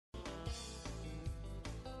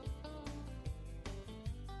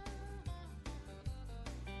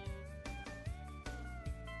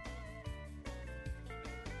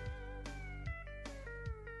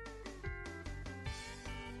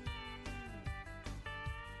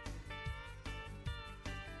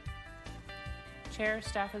Chair,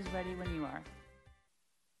 staff is ready when you are.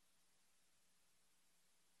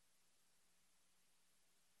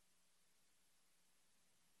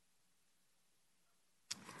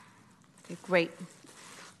 Okay, great.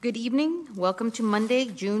 Good evening. Welcome to Monday,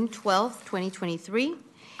 June 12th, 2023.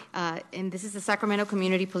 And this is the Sacramento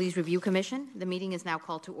Community Police Review Commission. The meeting is now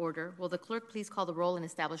called to order. Will the clerk please call the roll and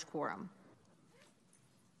establish quorum?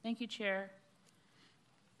 Thank you, Chair.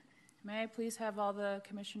 May I please have all the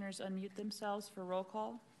commissioners unmute themselves for roll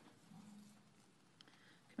call?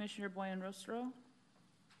 Commissioner Buenrostro?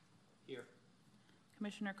 Here.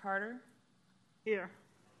 Commissioner Carter? Here.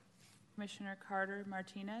 Commissioner Carter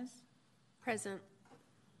Martinez? Present.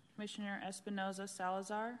 Commissioner Espinoza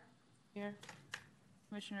Salazar? Here.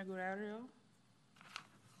 Commissioner Guerrero?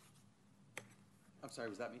 I'm sorry,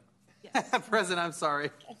 was that me? Yes. Present, I'm sorry.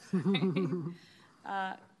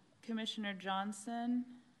 Commissioner Johnson?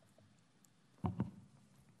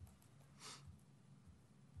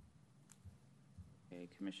 Okay,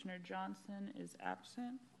 Commissioner Johnson is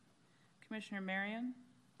absent. Commissioner Marion?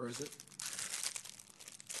 Present.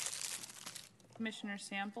 Commissioner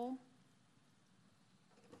Sample?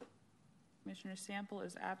 Commissioner Sample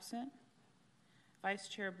is absent. Vice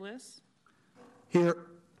Chair Bliss? Here.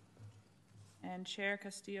 And Chair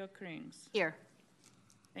Castillo-Crings. Here.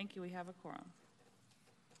 Thank you. We have a quorum.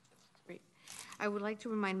 Great. I would like to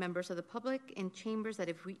remind members of the public and chambers that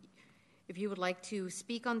if you would like to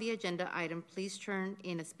speak on the agenda item, please turn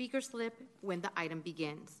in a speaker slip when the item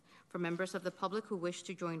begins. For members of the public who wish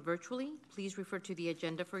to join virtually, please refer to the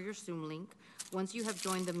agenda for your Zoom link. Once you have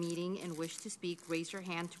joined the meeting and wish to speak, raise your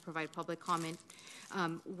hand to provide public comment.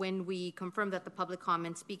 When we confirm that the public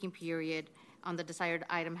comment speaking period on the desired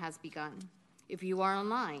item has begun. If you are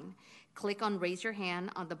online, click on raise your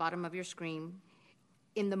hand on the bottom of your screen.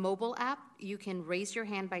 In the mobile app, you can raise your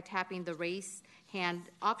hand by tapping the raise hand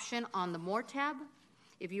option on the More tab.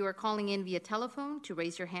 If you are calling in via telephone, to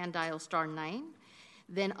raise your hand, dial *9.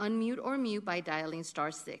 Then unmute or mute by dialing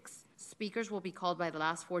 *6. Speakers will be called by the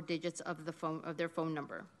last 4 digits of their phone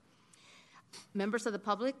number. Members of the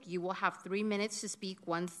public, you will have 3 minutes to speak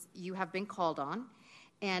once you have been called on.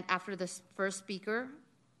 And after the first speaker,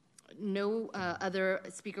 no other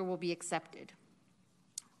speaker will be accepted.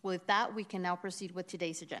 With that, we can now proceed with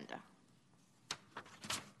today's agenda.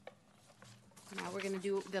 Now we're going to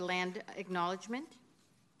do the land acknowledgement.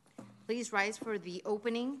 Please rise for the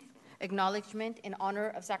opening acknowledgement in honor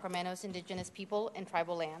of Sacramento's indigenous people and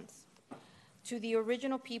tribal lands. To the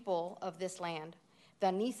original people of this land,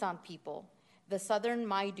 the Nisan people, the Southern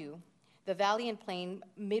Maidu, the Valley and Plain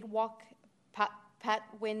Midwalk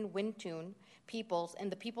Patwin Wintun peoples, and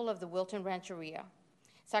the people of the Wilton Rancheria,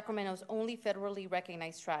 Sacramento's only federally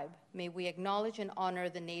recognized tribe, may we acknowledge and honor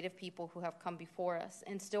the Native people who have come before us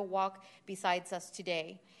and still walk beside us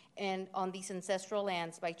today and on these ancestral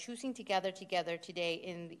lands by choosing to gather together today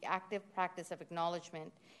in the active practice of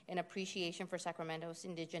acknowledgement and appreciation for Sacramento's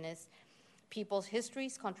indigenous people's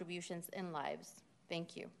histories, contributions, and lives.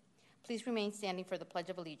 Thank you. Please remain standing for the Pledge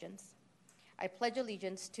of Allegiance. I pledge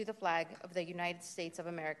allegiance to the flag of the United States of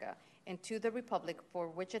America and to the republic for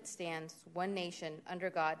which it stands, one nation, under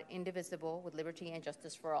God, indivisible, with liberty and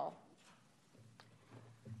justice for all.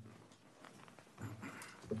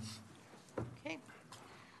 Okay.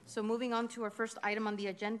 So moving on to our first item on the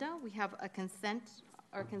agenda, we have our consent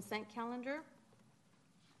calendar.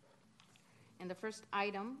 And the first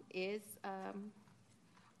item is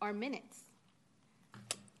our minutes.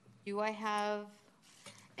 Do I have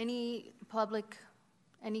any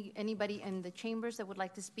anybody in the chambers that would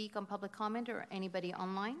like to speak on public comment, or anybody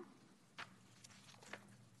online?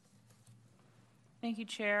 Thank you,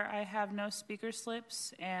 Chair. I have no speaker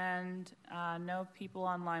slips and no people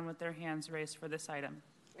online with their hands raised for this item.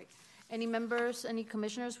 Great. Any members, any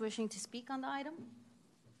commissioners wishing to speak on the item?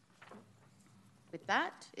 With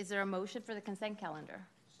that, is there a motion for the consent calendar?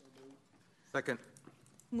 Second.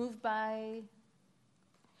 Moved by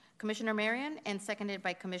Commissioner Marion and seconded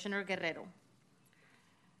by Commissioner Guerrero.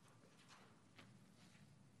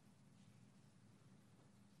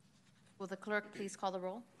 Will the clerk please call the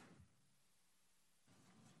roll?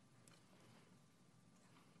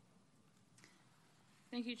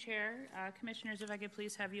 Thank you, Chair. Commissioners, if I could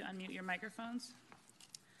please have you unmute your microphones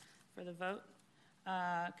for the vote.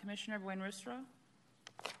 Commissioner Buenrostro?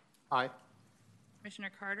 Aye.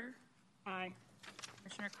 Commissioner Carter? Aye.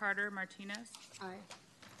 Commissioner Carter Martinez? Aye.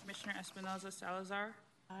 Commissioner Espinoza Salazar?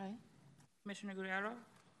 Aye. Commissioner Guerrero?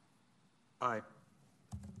 Aye.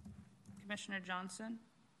 Commissioner Johnson?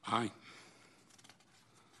 Aye.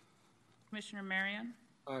 Commissioner Marion?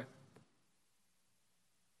 Aye.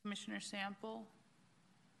 Commissioner Sample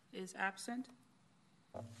is absent.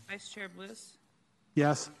 Vice Chair Bliss?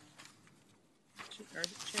 Yes.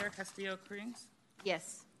 Chair Castillo-Crings?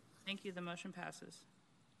 Yes. Thank you. The motion passes.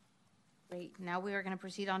 Great. Now we are going to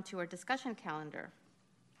proceed on to our discussion calendar.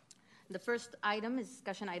 The first item is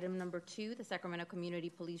discussion item number 2, the Sacramento Community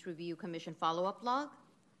Police Review Commission follow-up log.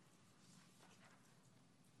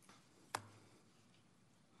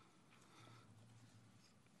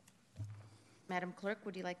 Madam Clerk,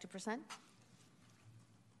 would you like to present?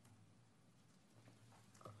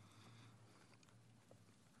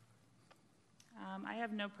 I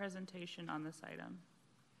have no presentation on this item.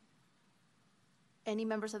 Any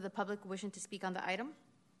members of the public wishing to speak on the item?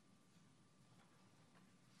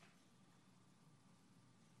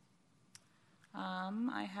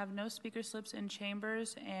 I have no speaker slips in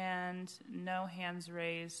chambers and no hands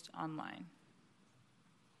raised online.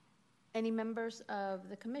 Any members of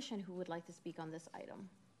the commission who would like to speak on this item?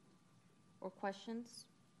 Or questions?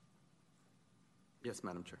 Yes,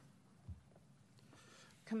 Madam Chair.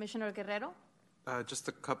 Commissioner Guerrero? Just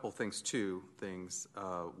a couple things, two things.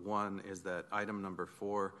 One is that item number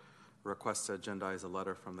 4, request to agendize a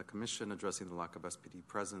letter from the Commission addressing the lack of SPD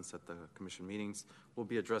presence at the Commission meetings. We'll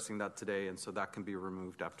be addressing that today, and so that can be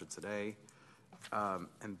removed after today.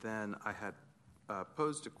 And then I had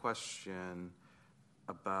posed a question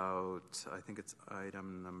about, I think it's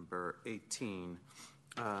item number 18,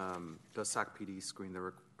 the SAC PD screen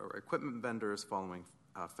the equipment vendors following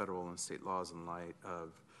federal and state laws in light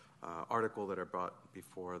of article that I brought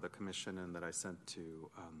before the Commission and that I sent to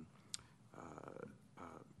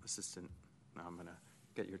Assistant, now I'm going to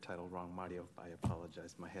get your title wrong, Mario. I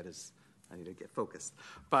apologize. I need to get focused.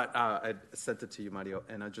 But I sent it to you, Mario,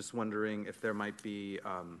 and I'm just wondering if there might be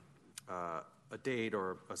a date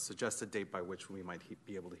or a suggested date by which we might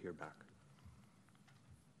be able to hear back.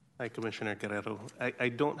 Hi, Commissioner Guerrero. I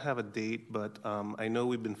don't have a date, but I know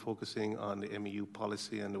we've been focusing on the MEU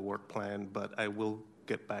policy and the work plan, but I will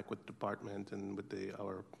get back with the department and with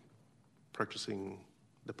our purchasing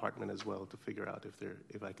department as well to figure out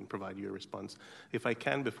if I can provide you a response. If I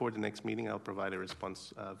can before the next meeting, I'll provide a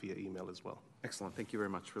response via email as well. Excellent. Thank you very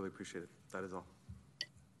much. Really appreciate it. That is all.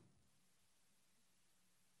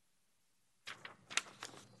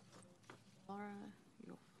 Laura,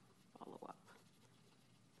 you'll follow up.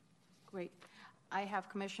 Great. I have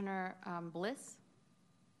Commissioner Bliss.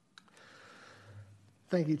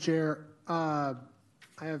 Thank you, Chair. I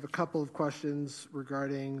have a couple of questions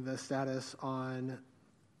regarding the status on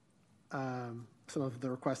some of the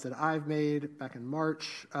requests that I've made back in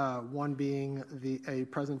March, one being a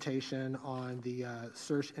presentation on the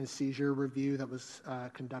search and seizure review that was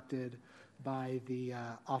conducted by the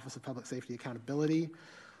Office of Public Safety Accountability.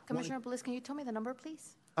 Commissioner Bliss, can you tell me the number,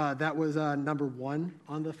 please? That was number 1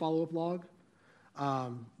 on the follow-up log.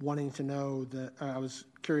 Wanting to know that I was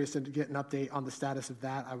curious to get an update on the status of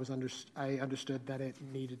that. I understood that it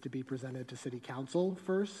needed to be presented to City Council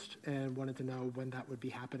first, and wanted to know when that would be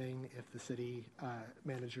happening. If the City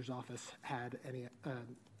Manager's Office had any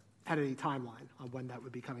timeline on when that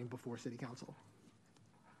would be coming before City Council.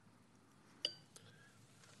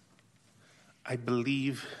 I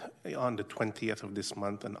believe on the 20th of this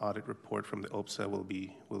month, an audit report from the OPSA will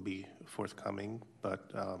be forthcoming,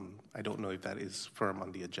 but I don't know if that is firm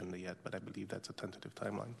on the agenda yet, but I believe that's a tentative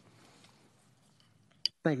timeline.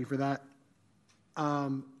 Thank you for that.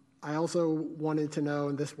 I also wanted to know,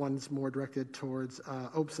 and this one's more directed towards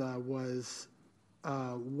OPSA, was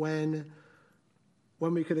when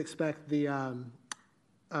we could expect the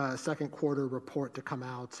second quarter report to come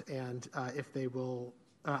out, and if they will.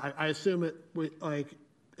 I assume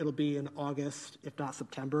it'll be in August, if not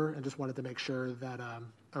September, and just wanted to make sure that,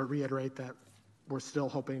 or reiterate that we're still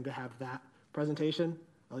hoping to have that presentation,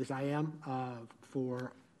 at least I am,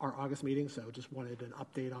 for our August meeting. So just wanted an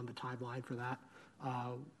update on the timeline for that,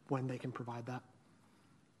 when they can provide that.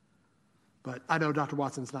 But I know Dr.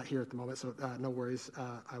 Watson's not here at the moment, so no worries.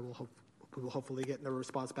 We will hopefully get a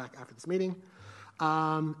response back after this meeting.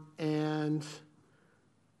 And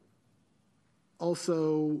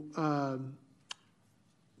also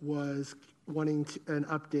was wanting an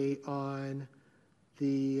update on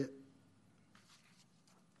the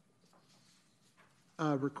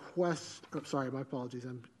request. Oh, sorry, my apologies.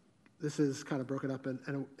 This is kind of broken up in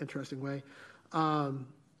an interesting way.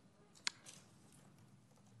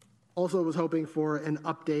 Also was hoping for an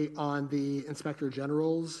update on the Inspector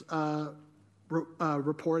General's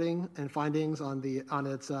reporting and findings on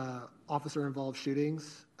its officer-involved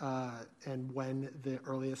shootings, and when the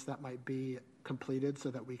earliest that might be completed,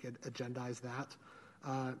 so that we could agendize that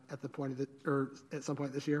at the point of or at some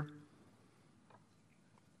point this year.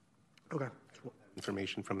 Okay.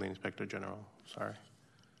 Information from the Inspector General. Sorry.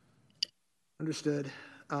 Understood.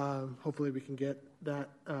 Hopefully we can get that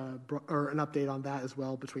or an update on that as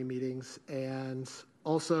well between meetings. And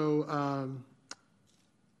also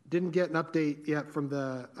didn't get an update yet from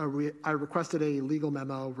the, I requested a legal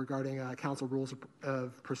memo regarding council rules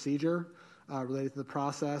of procedure related to the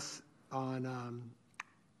process on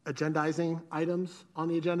agendizing items on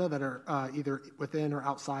the agenda that are either within or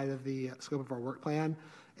outside of the scope of our work plan.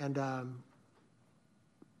 And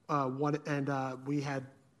we had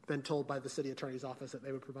been told by the city attorney's office that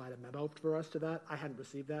they would provide a memo for us to that. I hadn't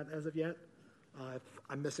received that as of yet. If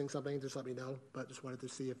I'm missing something, just let me know, but just wanted to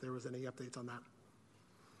see if there was any updates on that.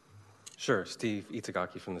 Sure, Steve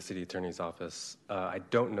Itagaki from the city attorney's office. I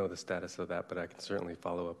don't know the status of that, but I can certainly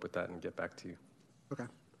follow up with that and get back to you. Okay.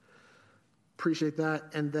 Appreciate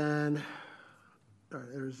that. And then all right,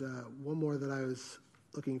 there's one more that I was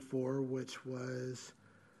looking for, which was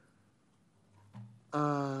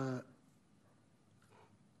a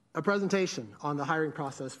presentation on the hiring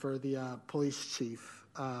process for the police chief.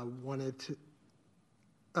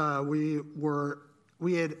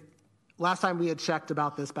 Last time we had checked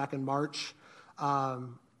about this back in March.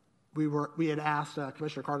 We had asked,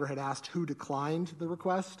 Commissioner Carter had asked who declined the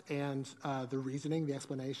request and the reasoning, the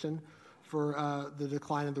explanation for the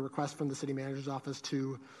decline of the request from the city manager's office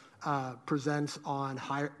to present on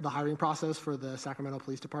the hiring process for the Sacramento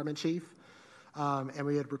Police Department chief. And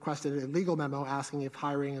we had requested a legal memo asking if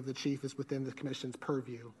hiring of the chief is within the commission's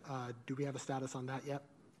purview. Do we have a status on that yet?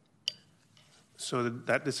 So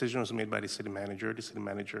that decision was made by the city manager. The city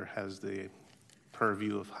manager has the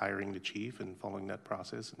purview of hiring the chief and following that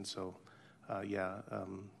process. And so, a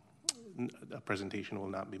presentation will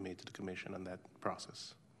not be made to the commission on that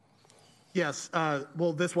process. Yes.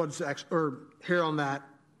 Well, this one's here on that.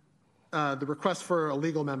 The request for a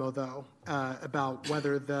legal memo, though, about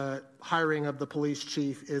whether the hiring of the police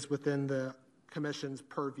chief is within the commission's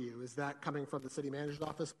purview. Is that coming from the city manager's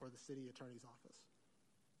office or the city attorney's office?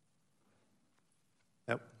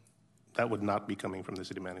 That would not be coming from the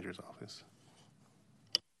city manager's office.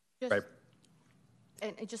 Right.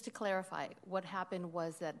 And just to clarify, what happened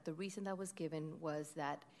was that the reason that was given was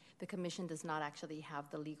that the commission does not actually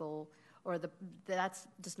have the legal, or that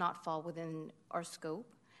does not fall within our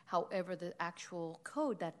scope. However, the actual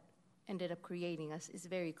code that ended up creating us is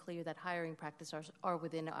very clear that hiring practices are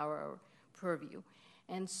within our purview.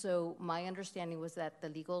 And so my understanding was that the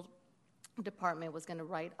legal department was going to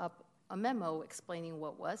write up a memo explaining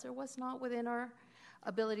what was or was not within our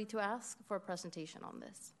ability to ask for a presentation on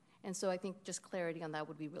this. And so I think just clarity on that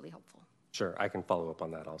would be really helpful. Sure, I can follow up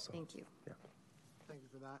on that also. Thank you. Yeah. Thank you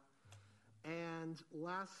for that. And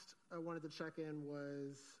last I wanted to check in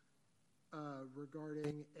was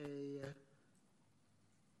regarding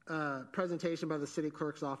a presentation by the city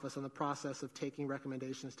clerk's office on the process of taking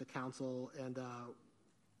recommendations to council and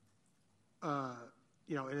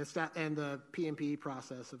and the PMP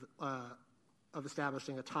process of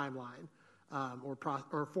establishing a timeline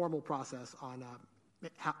or formal process on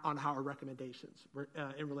how our recommendations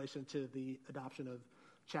in relation to the adoption of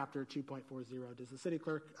Chapter 2.40. Does the city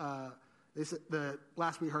clerk? The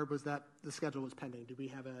last we heard was that the schedule was pending. Do we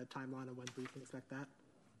have a timeline on when we can expect that?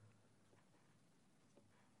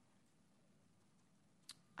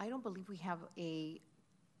 I don't believe we have a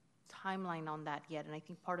timeline on that yet, and I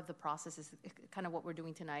think part of the process is kind of what we're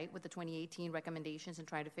doing tonight with the 2018 recommendations and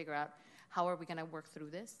trying to figure out how are we going to work through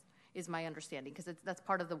this, is my understanding, because that's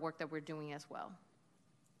part of the work that we're doing as well.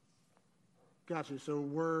 Gotcha.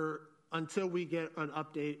 So until we get an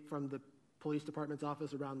update from the police department's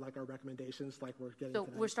office around like our recommendations, like we're getting So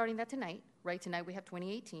tonight. we're starting that tonight, right? Tonight we have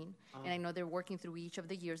 2018, and I know they're working through each of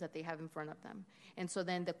the years that they have in front of them. And so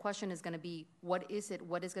then the question is going to be, what is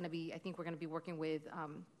going to be, I think we're going to be working with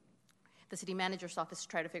the city manager's office to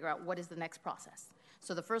try to figure out what is the next process.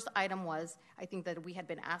 So the first item was, I think that we had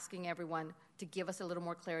been asking everyone to give us a little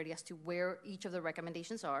more clarity as to where each of the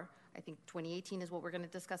recommendations are. I think 2018 is what we're going to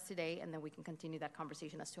discuss today, and then we can continue that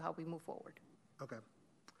conversation as to how we move forward. Okay.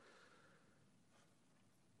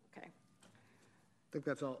 Okay. I think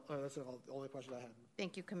that's all. That's the only question I had.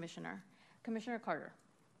 Thank you, Commissioner. Commissioner Carter.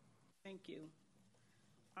 Thank you.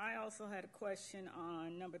 I also had a question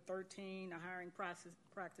on number 13, the hiring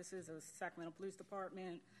practices of Sacramento Police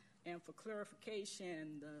Department. And for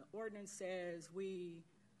clarification, the ordinance says we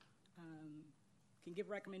can give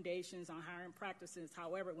recommendations on hiring practices.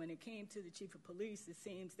 However, when it came to the chief of police, it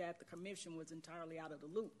seems that the commission was entirely out of the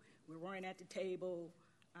loop. We weren't at the table.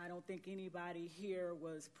 I don't think anybody here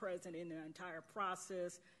was present in the entire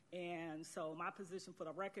process. And so my position for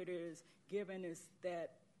the record is, given is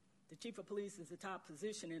that the chief of police is the top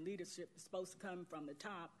position and leadership is supposed to come from the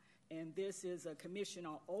top, and this is a commission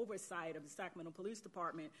on oversight of the Sacramento Police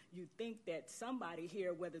Department, you'd think that somebody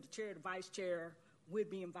here, whether the chair or the vice chair, would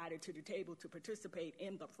be invited to the table to participate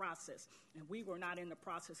in the process. And we were not in the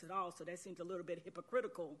process at all, so that seems a little bit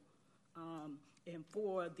hypocritical. And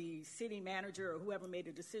for the city manager or whoever made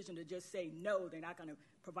the decision to just say no, they're not going to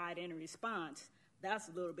provide any response, that's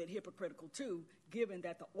a little bit hypocritical too, given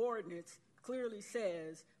that the ordinance clearly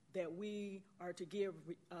says that we are to give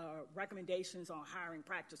recommendations on hiring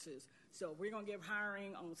practices. So if we're going to give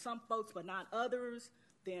hiring on some folks but not others,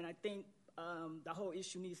 then I think the whole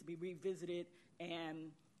issue needs to be revisited. And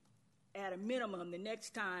at a minimum, the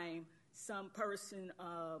next time some person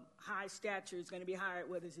of high stature is going to be hired,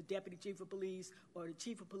 whether it's a deputy chief of police or the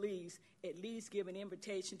chief of police, at least give an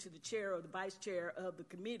invitation to the chair or the vice chair of the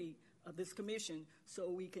committee of this commission so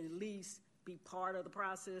we can at least be part of the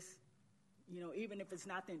process, even if it's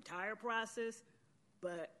not the entire process.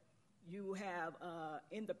 But you have,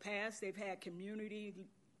 in the past, they've had community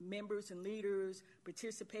members and leaders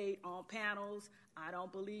participate on panels. I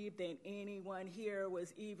don't believe that anyone here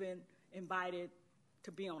was even invited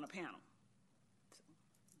to be on a panel. So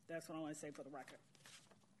that's what I want to say for the record.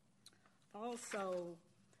 Also,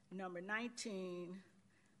 number 19,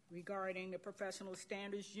 regarding the professional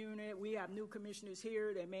standards unit, we have new commissioners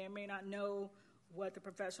here that may or may not know what the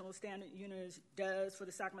professional standard unit does for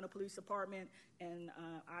the Sacramento Police Department, and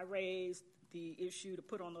I raised the issue to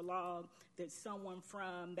put on the log that someone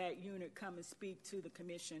from that unit come and speak to the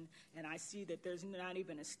commission, and I see that there's not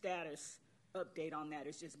even a status update on that.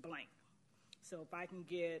 It's just blank. So if I can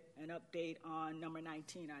get an update on number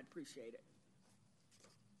 19, I'd appreciate it.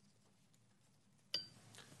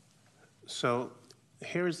 So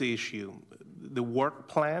here's the issue. The work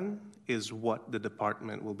plan is what the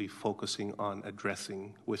department will be focusing on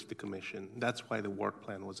addressing with the commission. That's why the work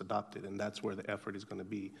plan was adopted, and that's where the effort is going to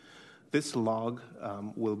be. This log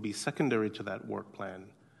will be secondary to that work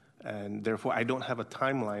plan, and therefore I don't have a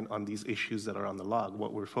timeline on these issues that are on the log.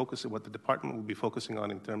 What the department will be focusing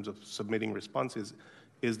on in terms of submitting responses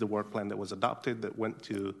is the work plan that was adopted, that went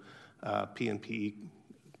to PNPE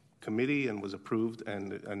committee and was approved,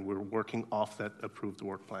 and we're working off that approved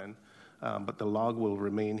work plan. But the log will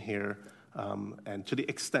remain here, and to the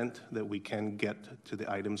extent that we can get to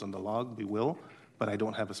the items on the log, we will, but I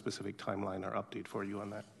don't have a specific timeline or update for you on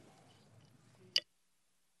that.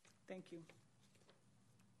 Thank you.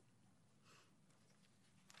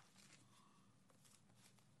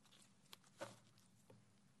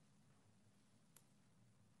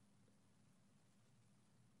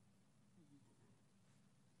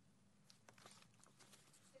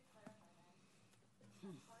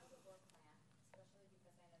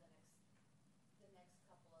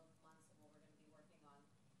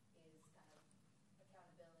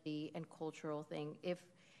 And cultural thing. If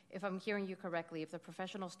I'm hearing you correctly, if the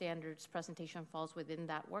professional standards presentation falls within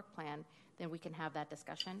that work plan, then we can have that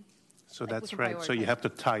discussion. So that's right. So you have to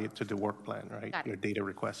tie it to the work plan, right? Got it. Your data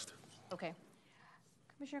request. Okay.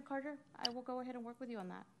 Commissioner Carter, I will go ahead and work with you on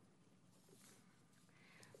that.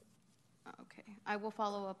 Okay. I will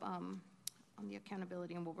follow up on the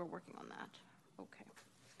accountability and what we're working on that. Okay.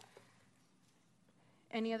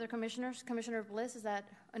 Any other commissioners? Commissioner Bliss, is that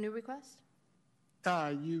a new request?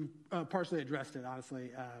 You partially addressed it,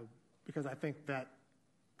 honestly, because I think that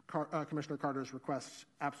Commissioner Carter's request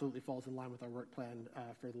absolutely falls in line with our work plan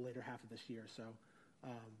for the later half of this year. So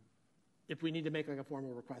if we need to make like a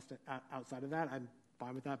formal request outside of that, I'm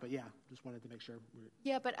fine with that. But yeah, just wanted to make sure.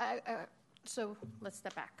 Yeah, but so let's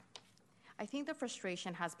step back. I think the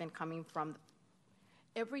frustration has been coming from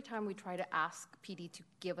every time we try to ask PD to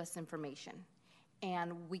give us information,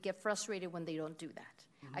 and we get frustrated when they don't do that.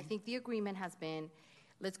 I think the agreement has been,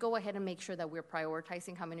 let's go ahead and make sure that we're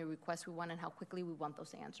prioritizing how many requests we want and how quickly we want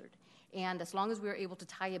those answered. And as long as we're able to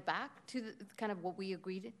tie it back to the, kind of what we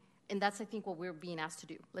agreed, and that's, I think, what we're being asked to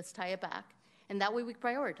do. Let's tie it back. And that way we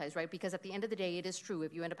prioritize, right? Because at the end of the day, it is true.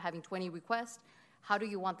 If you end up having 20 requests, how do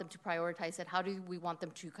you want them to prioritize it? How do we want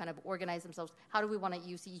them to kind of organize themselves? How do we want to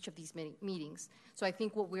use each of these meetings? So I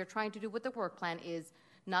think what we're trying to do with the work plan is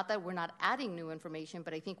not that we're not adding new information,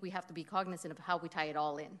 but I think we have to be cognizant of how we tie it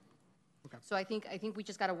all in. Okay. So I think we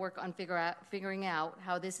just got to work on figuring out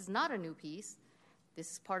how this is not a new piece.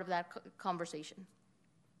 This is part of that conversation.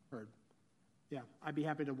 Heard. Yeah, I'd be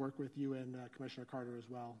happy to work with you and Commissioner Carter as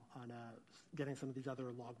well on getting some of these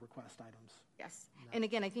other log request items. Yes, and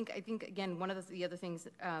again, I think again one of the other things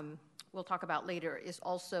we'll talk about later is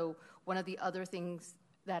also one of the other things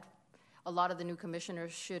that a lot of the new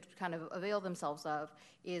commissioners should kind of avail themselves of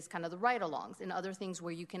is kind of the ride-alongs and other things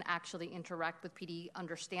where you can actually interact with PD,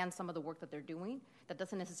 understand some of the work that they're doing. That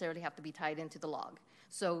doesn't necessarily have to be tied into the log.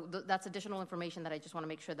 So that's additional information that I just want to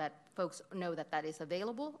make sure that folks know that that is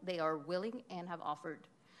available. They are willing and have offered.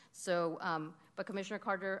 So, but Commissioner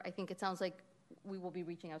Carter, I think it sounds like we will be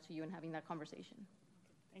reaching out to you and having that conversation.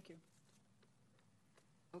 Thank you.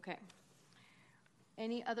 Okay.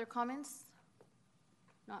 Any other comments?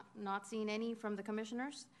 Not seeing any from the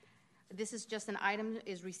commissioners. This is just an item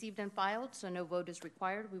is received and filed, so no vote is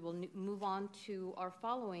required. We will move on to our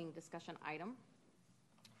following discussion item.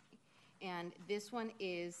 And this one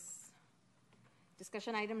is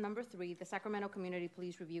discussion item number 3, the Sacramento Community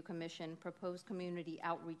Police Review Commission proposed community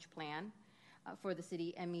outreach plan for the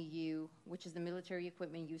city MEU, which is the military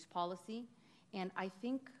equipment use policy. And I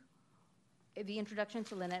think the introduction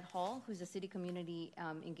to Lynette Hall, who's the city community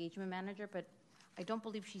engagement manager, but I don't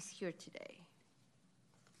believe she's here today.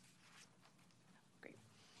 Great.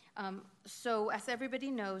 So as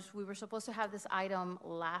everybody knows, we were supposed to have this item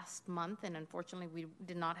last month, and unfortunately we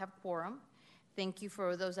did not have quorum. Thank you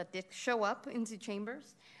for those that did show up into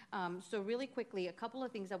chambers. So really quickly, a couple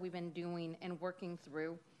of things that we've been doing and working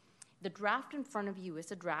through. The draft in front of you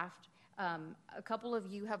is a draft. A couple of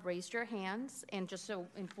you have raised your hands, and just so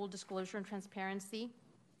in full disclosure and transparency,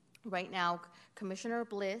 right now, Commissioner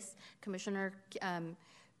Bliss, Commissioner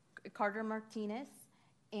Carter Martinez,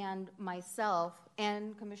 and myself,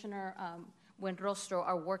 and Commissioner Buenrostro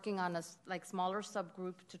are working on a smaller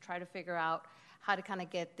subgroup to try to figure out how to kind of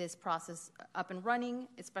get this process up and running,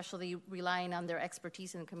 especially relying on their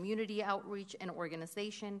expertise in community outreach and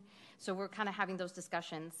organization. So we're kind of having those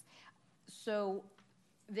discussions. So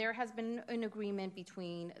there has been an agreement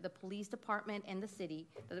between the police department and the city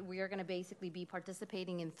that we are going to basically be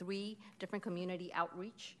participating in 3 different community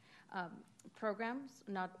outreach programs,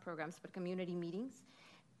 not programs, but community meetings.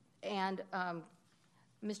 And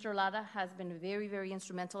Mr. Lada has been very, very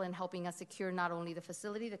instrumental in helping us secure not only the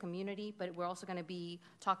facility, the community, but we're also going to be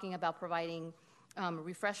talking about providing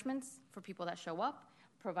refreshments for people that show up,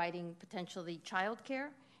 providing potentially childcare.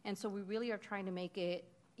 And so we really are trying to make it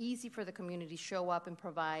easy for the community to show up and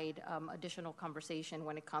provide additional conversation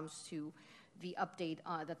when it comes to the update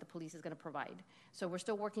that the police is going to provide. So we're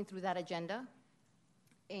still working through that agenda.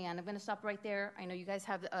 And I'm going to stop right there. I know you guys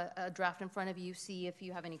have a draft in front of you. See if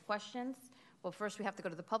you have any questions. Well, first we have to go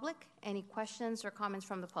to the public. Any questions or comments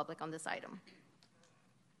from the public on this item?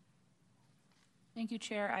 Thank you,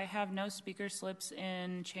 Chair. I have no speaker slips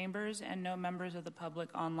in chambers and no members of the public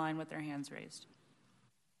online with their hands raised.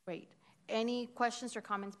 Great. Any questions or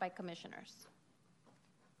comments by commissioners?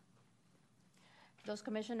 Those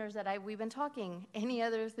commissioners that we've been talking, any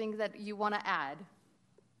other things that you want to add?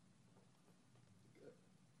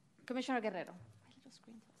 Commissioner Guerrero.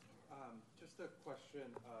 Just a question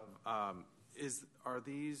of, are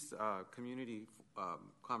these community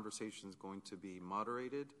conversations going to be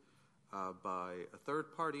moderated by a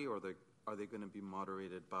third party, or are they going to be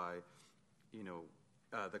moderated by,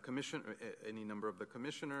 the commission, any number of the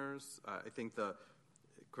commissioners? I think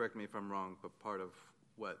correct me if I'm wrong, but part of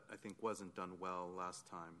what I think wasn't done well last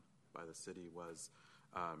time by the city was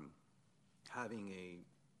having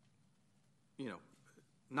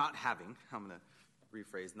not having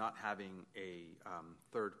a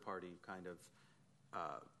third party kind of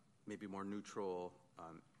maybe more neutral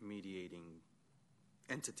mediating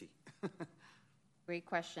entity. Great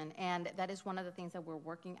question. And that is one of the things that we're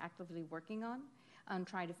actively working on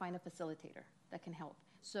trying to find a facilitator that can help.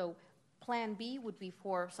 So Plan B would be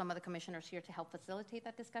for some of the commissioners here to help facilitate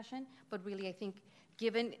that discussion. But really, I think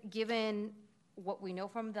given what we know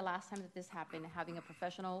from the last time that this happened, having a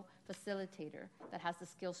professional facilitator that has the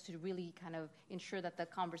skills to really kind of ensure that the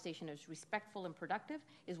conversation is respectful and productive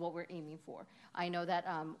is what we're aiming for. I know that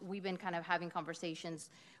we've been kind of having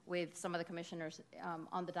conversations with some of the commissioners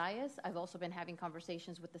on the dais. I've also been having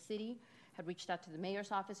conversations with the city, had reached out to the mayor's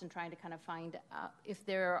office and trying to kind of find if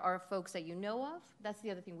there are folks that you know of. That's the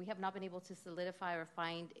other thing. We have not been able to solidify or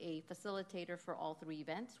find a facilitator for all 3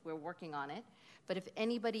 events. We're working on it. But if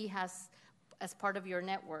anybody has, as part of your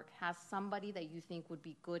network, has somebody that you think would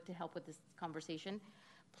be good to help with this conversation,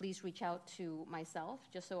 please reach out to myself,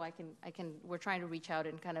 just so we're trying to reach out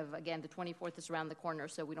and kind of, again, the 24th is around the corner,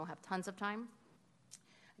 so we don't have tons of time.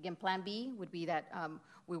 Again, Plan B would be that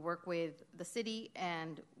we work with the city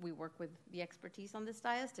and we work with the expertise on this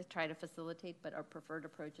dais to try to facilitate, but our preferred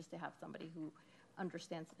approach is to have somebody who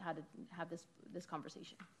understands how to have this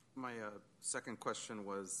conversation. My second question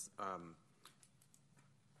was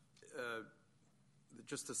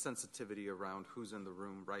just the sensitivity around who's in the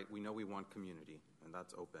room, right? We know we want community, and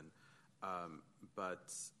that's open.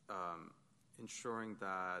 but ensuring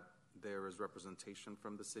that there is representation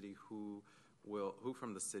from the city who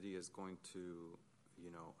from the city is going to,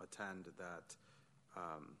 attend that,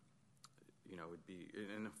 would be,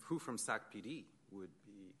 and who from SACPD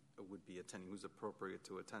would be attending, who's appropriate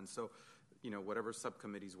to attend. So, whatever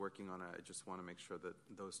subcommittee's working on it, I just want to make sure that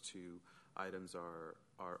those two items are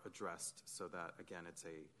addressed, so that again, it's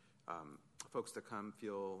folks to come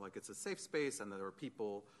feel like it's a safe space, and that there are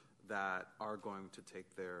people that are going to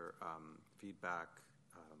take their feedback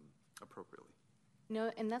appropriately.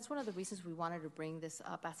 And that's one of the reasons we wanted to bring this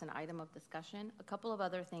up as an item of discussion. A couple of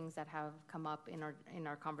other things that have come up in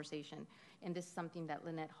our conversation, and this is something that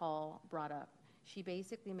Lynette Hall brought up. She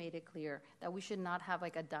basically made it clear that we should not have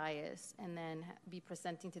like a dais and then be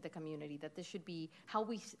presenting to the community, that this should be how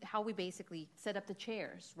we basically set up the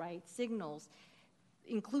chairs, right? Signals,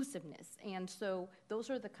 inclusiveness. And so those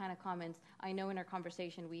are the kind of comments. I know in our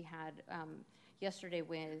conversation we had yesterday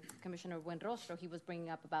with Commissioner Buenrostro, he was bringing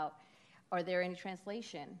up about, are there any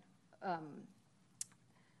translation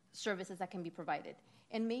services that can be provided?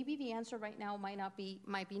 And maybe the answer right now might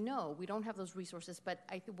be no. We don't have those resources. But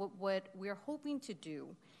I think what we're hoping to do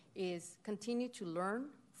is continue to learn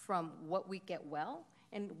from what we get well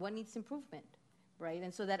and what needs improvement, right?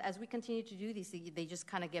 And so that as we continue to do these, they just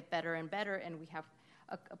kind of get better and better, and we have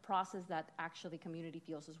a process that actually community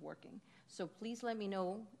feels is working. So please let me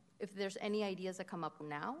know if there's any ideas that come up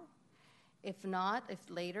now. If not, if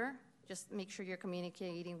later, just make sure you're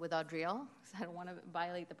communicating with Audrielle, because I don't want to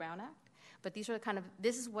violate the Brown Act. But these are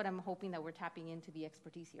this is what I'm hoping that we're tapping into the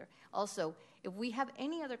expertise here. Also, if we have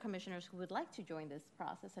any other commissioners who would like to join this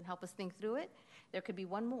process and help us think through it, there could be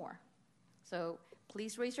one more. So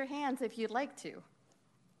please raise your hands if you'd like to.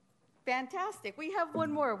 Fantastic. We have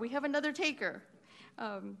one more. We have another taker.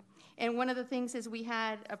 And one of the things is we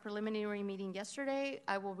had a preliminary meeting yesterday.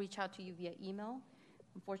 I will reach out to you via email.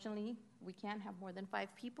 Unfortunately, we can't have more than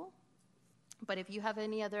 5 people. But if you have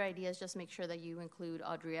any other ideas, just make sure that you include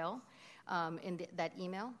Audrielle in that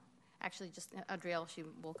email. Actually, just Audrielle, she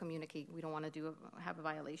will communicate. We don't want to have a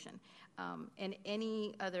violation. And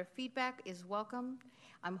any other feedback is welcome.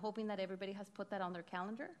 I'm hoping that everybody has put that on their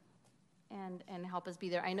calendar and help us be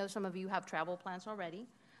there. I know some of you have travel plans already,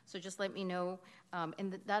 so just let me know.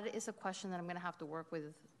 And that is a question that I'm going to have to work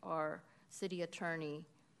with our city attorney.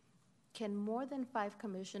 Can more than 5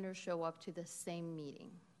 commissioners show up to the same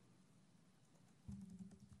meeting?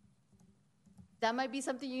 That might be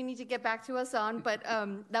something you need to get back to us on, but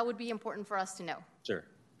that would be important for us to know. Sure.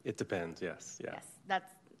 It depends, yes. Yeah.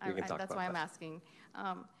 Yes, that's why I'm asking.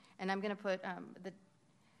 And I'm going to put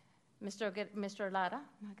Mr. Lara,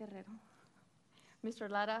 not Guerrero. Mr.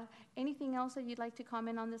 Lara, anything else that you'd like to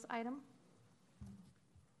comment on this item?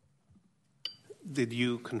 Did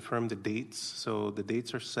you confirm the dates? So the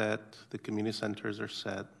dates are set, the community centers are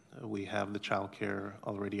set. We have the childcare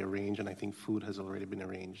already arranged, and I think food has already been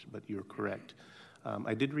arranged, but you're correct.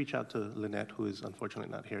 I did reach out to Lynette, who is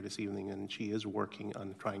unfortunately not here this evening, and she is working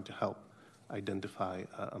on trying to help identify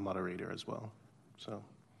a moderator as well. So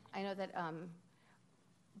I know that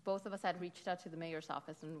both of us had reached out to the mayor's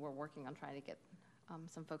office, and we're working on trying to get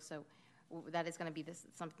some folks. So that is going to be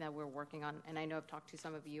something that we're working on, and I know I've talked to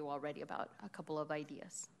some of you already about a couple of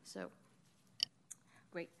ideas. So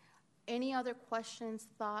great. Any other questions,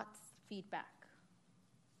 thoughts, feedback?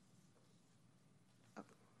 Oh.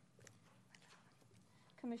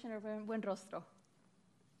 Commissioner Buenrostro.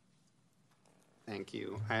 Thank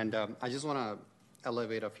you. And I just want to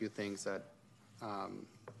elevate a few things that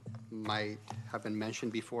might have been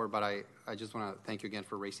mentioned before, but I just want to thank you again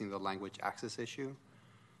for raising the language access issue.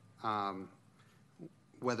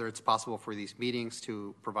 Whether it's possible for these meetings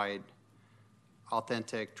to provide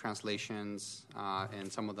authentic translations in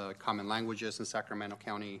some of the common languages in Sacramento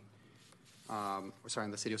County,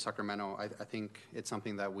 in the city of Sacramento, I think it's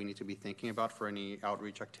something that we need to be thinking about for any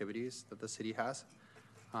outreach activities that the city has.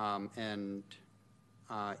 And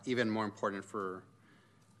even more important for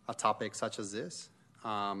a topic such as this.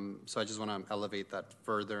 So I just want to elevate that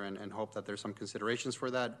further and hope that there's some considerations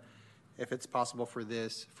for that. If it's possible for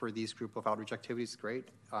these group of outreach activities, great.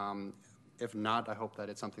 If not, I hope that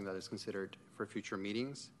it's something that is considered for future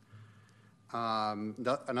meetings.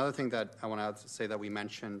 Another thing that I want to say that we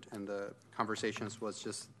mentioned in the conversations was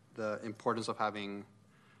just the importance of having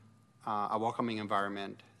a welcoming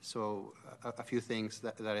environment. So a few things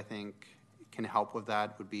that I think can help with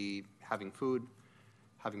that would be having food,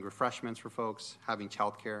 having refreshments for folks, having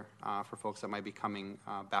childcare for folks that might be coming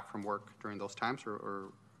back from work during those times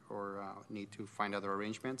or need to find other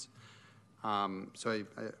arrangements. So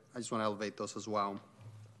I just want to elevate those as well.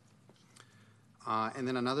 And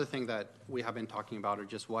then another thing that we have been talking about are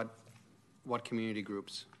just what what community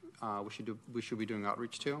groups we should be doing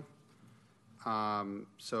outreach to.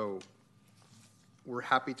 So we're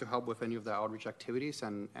happy to help with any of the outreach activities,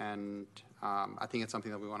 and I think it's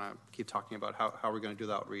something that we want to keep talking about, how we're going to do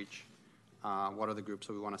the outreach, what are the groups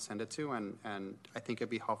that we want to send it to, and I think it'd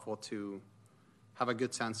be helpful to have a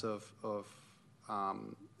good sense of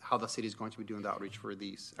how the city is going to be doing the outreach for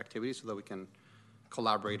these activities so that we can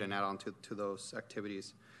collaborate and add on to those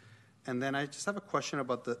activities. And then I just have a question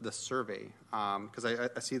about the survey, because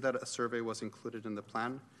I see that a survey was included in the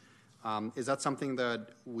plan. Is that something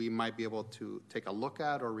that we might be able to take a look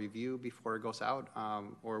at or review before it goes out?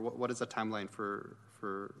 Or what is the timeline for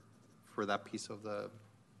that piece of the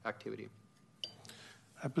activity?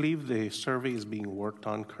 I believe the survey is being worked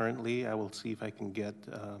on currently. I will see if I can get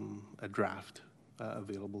a draft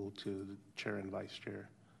available to the chair and vice chair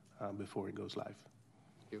before it goes live.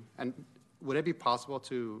 Thank you. And would it be possible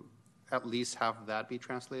to at least have that be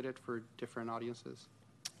translated for different audiences?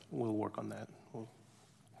 We'll work on that.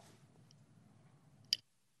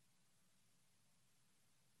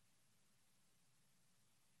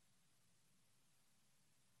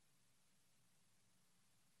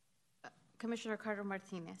 Commissioner Carter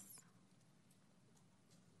Martinez.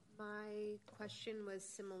 My question was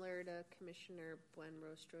similar to Commissioner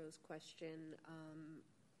Buenrostro's question.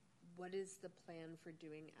 What is the plan for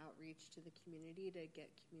doing outreach to the community to get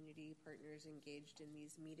community partners engaged in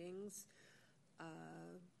these meetings?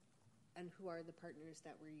 And who are the partners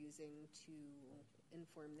that we're using to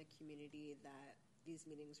inform the community that these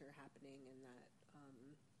meetings are happening and that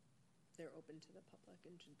they're open to the public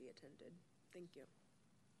and should be attended? Thank you.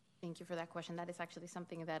 Thank you for that question. That is actually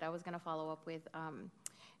something that I was going to follow up with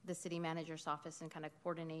the city manager's office and kind of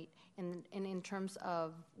coordinate. And in terms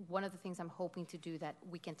of one of the things I'm hoping to do, that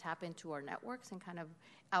we can tap into our networks and kind of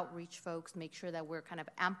outreach folks, make sure that we're kind of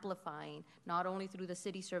amplifying not only through the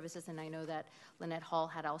city services. And I know that Lynette Hall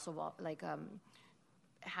had also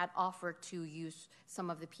had offered to use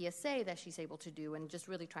some of the PSA that she's able to do, and just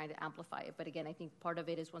really trying to amplify it. But again, I think part of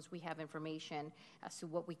it is once we have information as to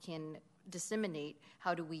what we can disseminate,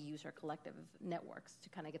 how do we use our collective networks to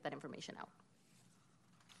kind of get that information out.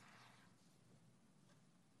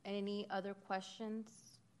 Any other questions?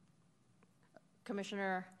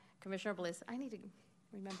 Commissioner Bliss, I need to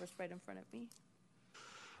remember it's right in front of me.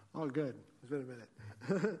 Oh, good. It's been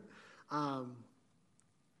a minute.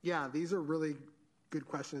 Yeah, these are really good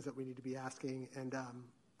questions that we need to be asking, and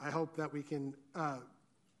I hope that we can,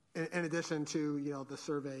 in addition to the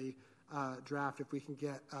survey draft, if we can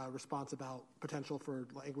get a response about potential for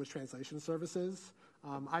language translation services.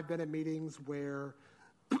 I've been in meetings where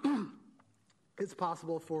it's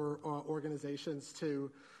possible for organizations to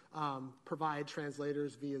provide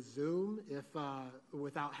translators via Zoom if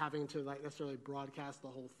without having to necessarily broadcast the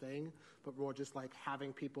whole thing, but more just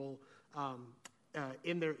having people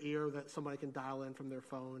in their ear that somebody can dial in from their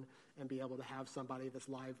phone and be able to have somebody that's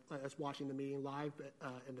live, that's watching the meeting live,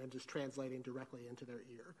 and then just translating directly into their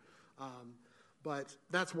ear. But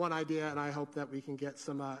that's one idea, and I hope that we can get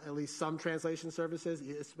some, at least some translation services,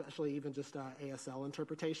 especially even just ASL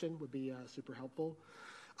interpretation would be super helpful.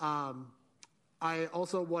 I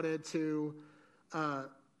also wanted to,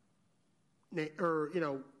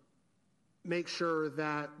 make sure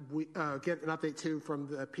that we get an update too from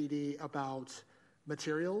the PD about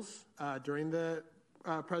materials during the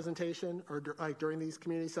presentation or during these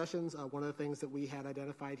community sessions. One of the things that we had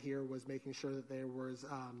identified here was making sure that there was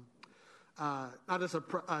not just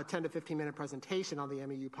a 10 to 15 minute presentation on the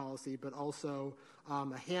MEU policy, but also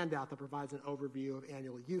a handout that provides an overview of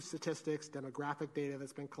annual use statistics, demographic data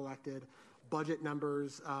that's been collected, budget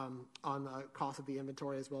numbers on the cost of the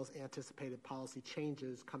inventory, as well as anticipated policy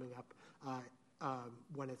changes coming up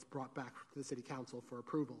when it's brought back to the City Council for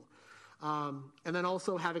approval. And then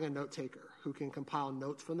also having a note taker who can compile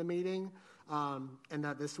notes from the meeting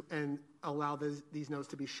and allow these notes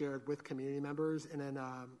to be shared with community members in an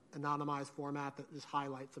anonymized format that just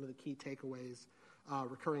highlights some of the key takeaways,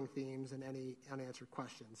 recurring themes, and any unanswered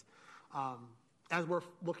questions. As we're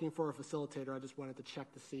looking for a facilitator, I just wanted to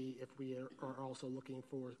check to see if we are also looking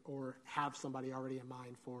for or have somebody already in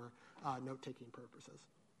mind for note-taking purposes.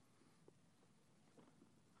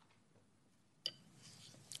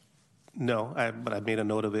 No, but I made a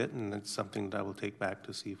note of it, and it's something that I will take back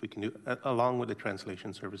to see if we can do, along with the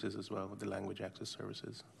translation services as well, with the language access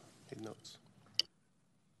services. Take notes.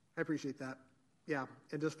 I appreciate that. Yeah,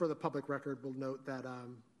 and just for the public record, we'll note that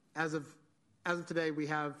as of today, we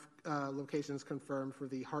have locations confirmed for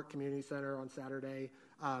the Hart Community Center on Saturday,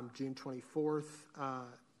 June 24th,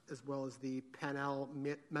 as well as the Panel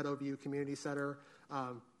Meadowview Community Center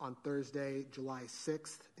on Thursday, July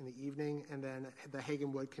 6th in the evening, and then the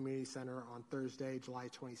Hagenwood Community Center on Thursday, July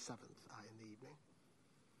 27th in the evening.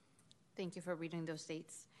 Thank you for reading those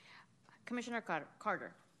dates. Commissioner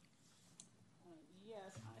Carter.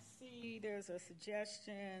 Yes, I see there's a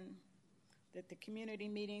suggestion that the community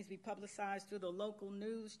meetings be publicized through the local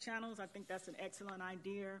news channels. I think that's an excellent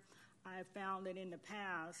idea. I have found that in the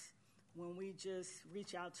past, when we just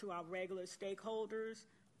reach out to our regular stakeholders,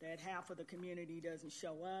 that half of the community doesn't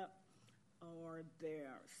show up, or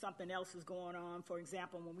something else is going on. For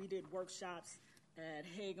example, when we did workshops at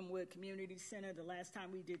Hagenwood Community Center, the last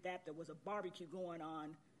time we did that, there was a barbecue going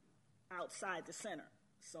on outside the center.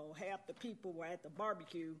 So half the people were at the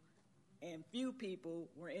barbecue and few people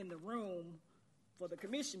were in the room for the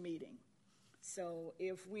commission meeting. So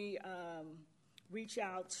if we reach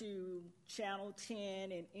out to Channel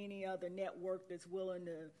 10 and any other network that's willing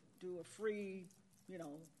to do a free,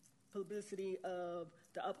 publicity of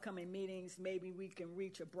the upcoming meetings, maybe we can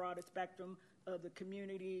reach a broader spectrum of the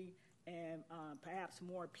community, and perhaps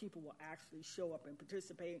more people will actually show up and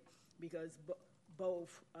participate, because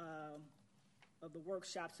both of the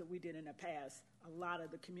workshops that we did in the past, a lot of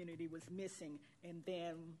the community was missing. And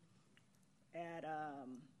then at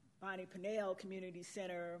Bonnie Pinnell Community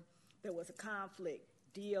Center, there was a conflict.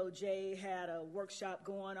 DOJ had a workshop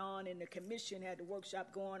going on, and the commission had the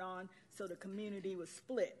workshop going on, so the community was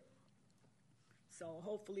split. So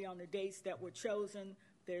hopefully on the dates that were chosen,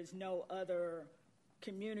 there's no other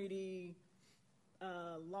community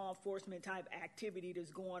law enforcement type activity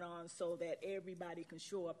that's going on, so that everybody can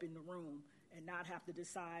show up in the room and not have to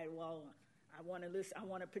decide, well, I want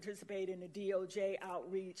to participate in the DOJ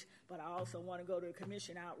outreach, but I also want to go to the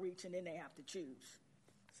commission outreach, and then they have to choose.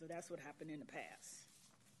 So that's what happened in the past.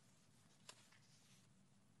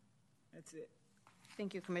 That's it.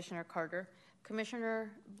 Thank you, Commissioner Carter.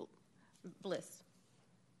 Commissioner Bliss.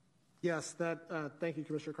 Yes, thank you,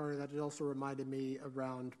 Commissioner Carter. That also reminded me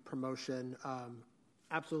around promotion.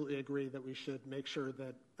 Absolutely agree that we should make sure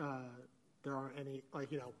that there aren't any,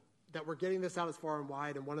 that we're getting this out as far and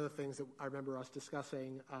wide. And one of the things that I remember us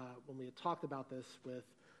discussing when we had talked about this with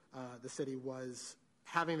the city was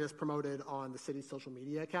having this promoted on the city's social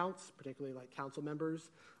media accounts, particularly like council members'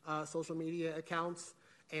 social media accounts.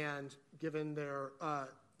 And given their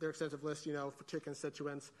extensive list, to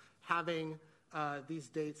constituents, having these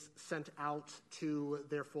dates sent out to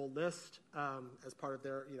their full list as part of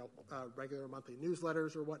their, regular monthly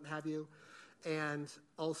newsletters or what have you. And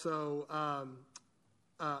also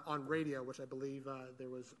on radio, which I believe there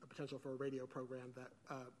was a potential for a radio program that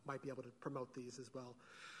might be able to promote these as well.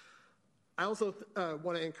 I also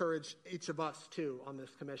want to encourage each of us, too, on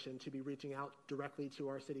this commission to be reaching out directly to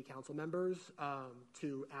our city council members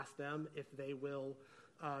to ask them if they will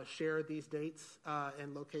share these dates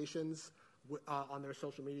and locations on their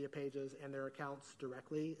social media pages and their accounts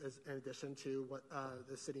directly, in addition to what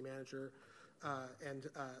the city manager and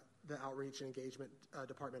the outreach and engagement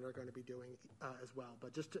department are going to be doing as well.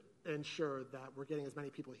 But just to ensure that we're getting as many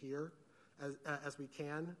people here as we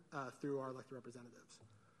can through our elected representatives.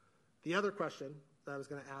 The other question that I was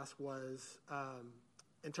going to ask was,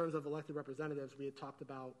 in terms of elected representatives, we had talked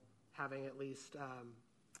about having at least,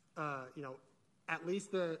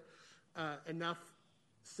 enough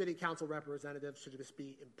city council representatives to just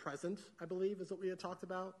be present, I believe, is what we had talked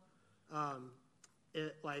about. At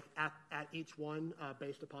each one,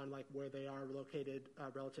 based upon where they are located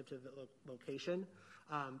relative to the location,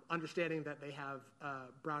 understanding that they have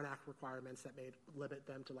Brown Act requirements that may limit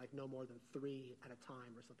them to no more than 3 at a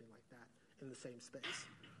time or something like that in the same space.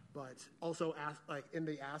 But also in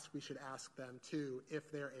the ask, we should ask them too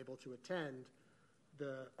if they're able to attend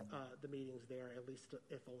the meetings there, at least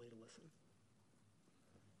if only to listen.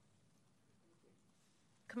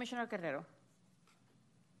 Commissioner Guerrero.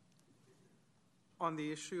 On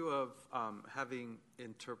the issue of having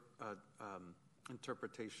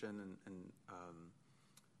interpretation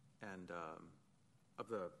and of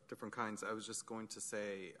the different kinds, I was just going to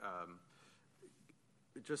say,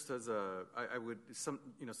 just as I would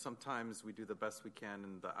sometimes we do the best we can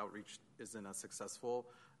and the outreach isn't as successful,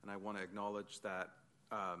 and I want to acknowledge that,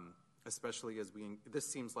 especially as this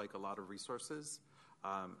seems like a lot of resources.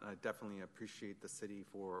 And I definitely appreciate the city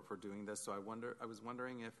for doing this. So I was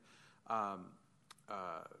wondering if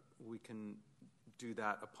we can do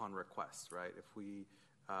that upon request, right? If we,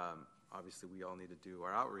 obviously we all need to do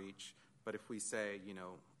our outreach, but if we say,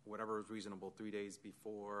 whatever is reasonable 3 days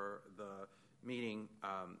before the meeting,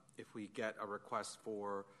 if we get a request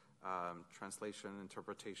for translation,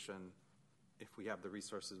 interpretation if we have the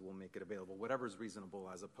resources, we'll make it available. Whatever is reasonable,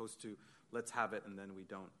 as opposed to let's have it and then we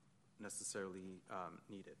don't necessarily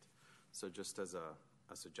need it. So just as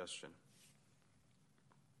a suggestion.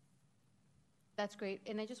 That's great.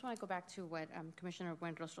 And I just want to go back to what Commissioner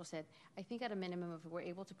Buenrostro said. I think at a minimum, if we're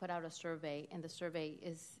able to put out a survey, and the survey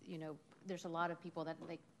is, there's a lot of people that,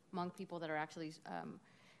 among people that are actually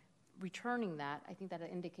returning that, I think that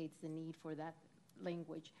indicates the need for that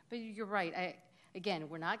language. But you're right. Again,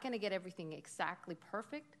 we're not going to get everything exactly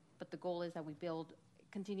perfect, but the goal is that we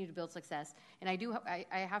continue to build success. And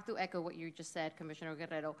I have to echo what you just said, Commissioner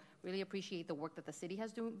Guerrero. Really appreciate the work that the city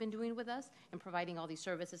has been doing with us and providing all these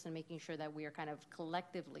services and making sure that we are kind of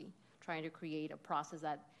collectively trying to create a process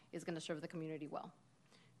that is going to serve the community well.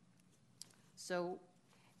 So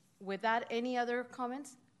with that, any other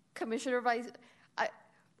comments? Commissioner Vice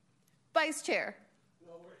Chair.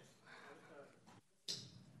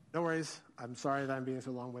 No worries. I'm sorry that I'm being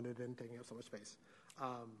so long-winded and taking up so much space.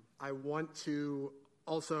 I want to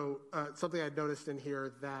also, something I'd noticed in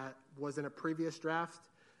here that was in a previous draft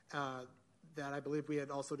that I believe we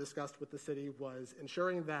had also discussed with the city was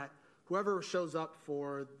ensuring that whoever shows up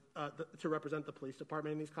to represent the police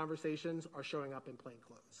department in these conversations are showing up in plain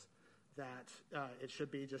clothes. That it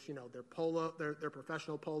should be just their polo, their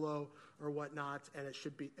professional polo or whatnot, and they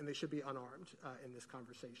should be unarmed in this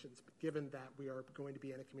conversations. Given that we are going to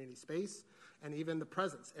be in a community space, and even the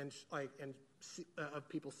presence of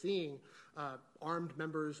people seeing armed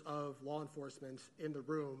members of law enforcement in the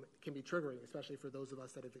room can be triggering, especially for those of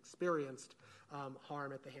us that have experienced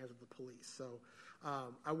harm at the hands of the police. So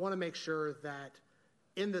I want to make sure that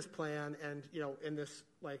in this plan and in this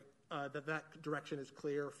that direction is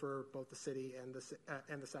clear for both the city and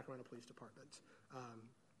the Sacramento Police Department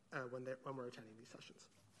when we're attending these sessions.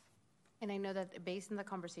 And I know that based on the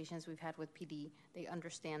conversations we've had with PD, they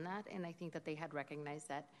understand that, and I think that they had recognized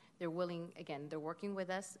that they're willing. Again, they're working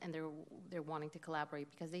with us, and they're wanting to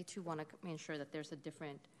collaborate because they too want to ensure that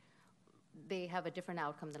they have a different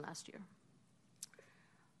outcome than last year.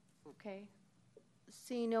 Okay.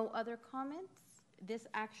 See no other comments. This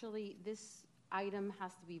item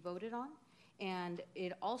has to be voted on, and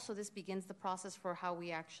this begins the process for how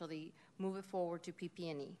we actually move it forward to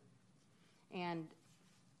PP&E. And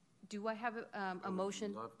do I have a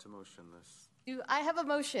motion? I'd love to motion this. Do I have a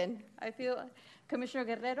motion? I feel Commissioner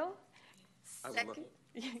Guerrero. Second.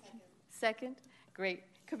 Second. Great.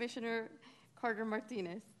 Commissioner Carter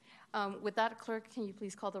Martinez. With that, clerk, can you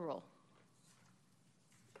please call the roll?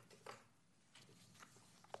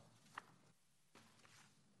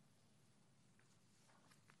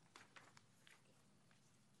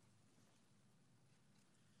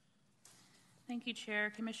 Thank you,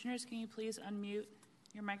 Chair. Commissioners, can you please unmute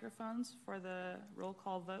your microphones for the roll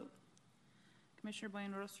call vote? Commissioner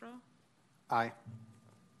Buenrostro? Aye.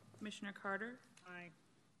 Commissioner Carter? Aye.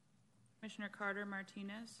 Commissioner Carter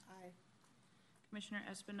Martinez? Aye. Commissioner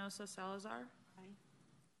Espinosa Salazar? Aye.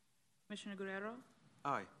 Commissioner Guerrero?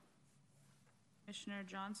 Aye. Commissioner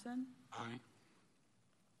Johnson? Aye.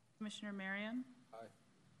 Commissioner Marion? Aye.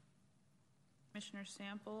 Commissioner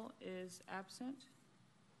Sample is absent.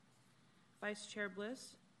 Vice Chair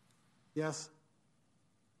Bliss? Yes.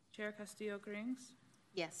 Chair Castillo-Grings?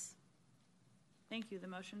 Yes. Thank you. The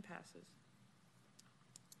motion passes.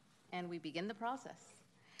 And we begin the process.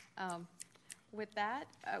 With that,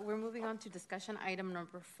 we're moving on to discussion item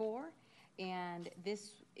number 4, and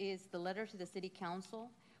this is the letter to the City Council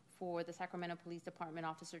for the Sacramento Police Department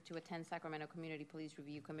officer to attend Sacramento Community Police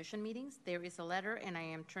Review Commission meetings. There is a letter, and I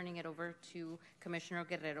am turning it over to Commissioner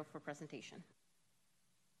Guerrero for presentation.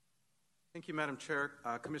 Thank you, Madam Chair.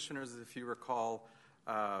 Commissioners, if you recall,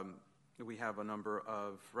 we have a number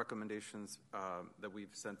of recommendations that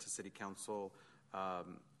we've sent to City Council.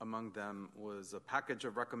 Among them was a package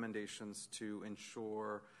of recommendations to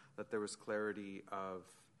ensure that there was clarity of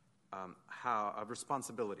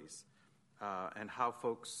responsibilities and how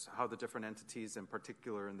the different entities, in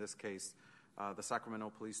particular in this case, the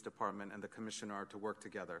Sacramento Police Department and the Commission are to work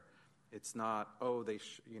together. It's not,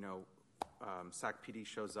 Sac PD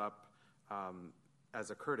shows up as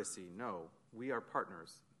a courtesy. No, we are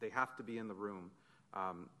partners. They have to be in the room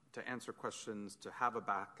to answer questions, to have a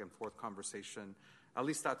back and forth conversation. At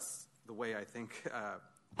least that's the way I think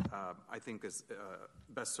is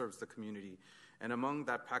best serves the community. And among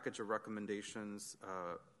that package of recommendations,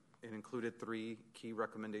 it included 3 key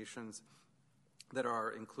recommendations that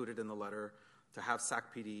are included in the letter: to have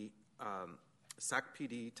SAC PD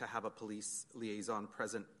to have a police liaison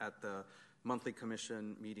present at the monthly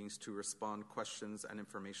commission meetings to respond questions and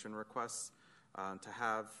information requests, to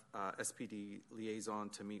have SPD liaison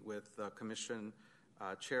to meet with the commission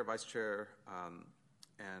chair, vice chair,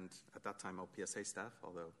 and at that time OPSA staff,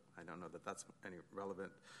 although I don't know that that's any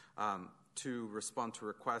relevant, to respond to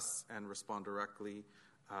requests and respond directly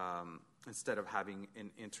instead of having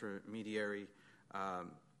an intermediary.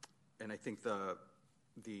 And I think the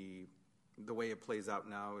way it plays out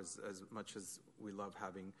now is, as much as we love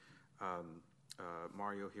having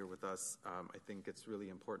Mario here with us, I think it's really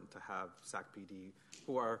important to have SACPD,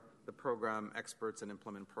 who are the program experts and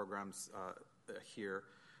implement programs here,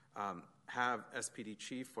 have SPD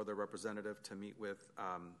chief or their representative to meet with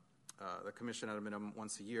the commission at a minimum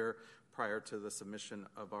once a year prior to the submission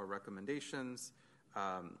of our recommendations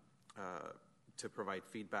to provide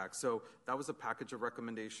feedback. So that was a package of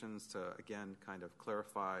recommendations to, again, kind of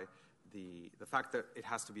clarify the fact that it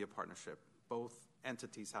has to be a partnership. Both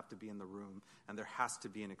entities have to be in the room, and there has to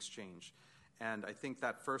be an exchange. And I think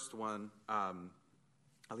that first one,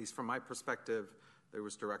 at least from my perspective, there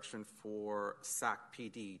was direction for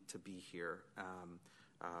SACPD to be here,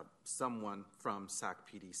 someone from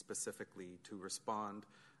SACPD specifically to respond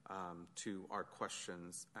to our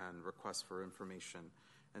questions and requests for information.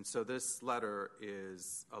 And so this letter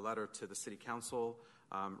is a letter to the City Council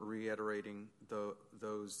reiterating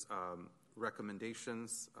those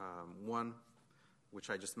recommendations. One, which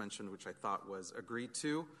I just mentioned, which I thought was agreed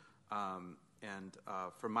to. And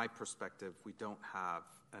from my perspective, we don't have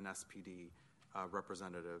an SPD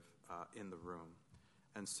representative in the room.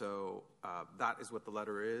 And so that is what the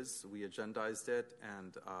letter is. We agendized it,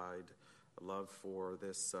 and I'd love for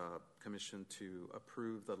this commission to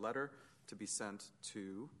approve the letter to be sent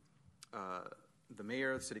to the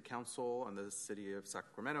mayor, the city council, and the city of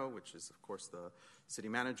Sacramento, which is, of course, the city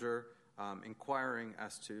manager, inquiring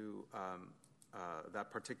as to that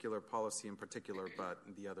particular policy in particular, but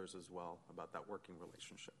the others as well, about that working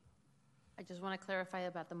relationship. I just want to clarify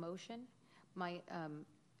about the motion.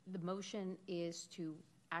 The motion is to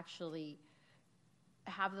actually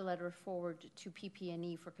have the letter forward to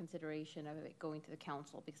PP&E for consideration of it going to the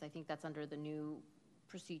council, because I think that's under the new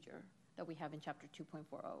procedure that we have in Chapter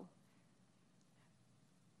 2.40.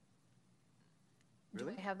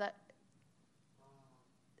 Really? Do I have that?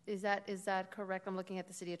 Is that correct? I'm looking at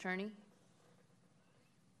the city attorney.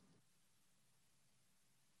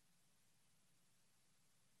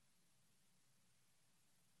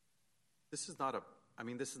 This is not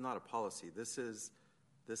a policy. This is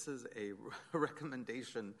a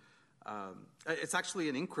recommendation. It's actually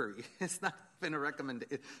an inquiry. It's not even a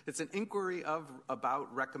recommendation. It's an inquiry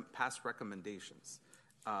about past recommendations.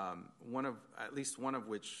 At least one of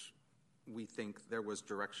which we think there was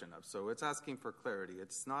direction of. So it's asking for clarity.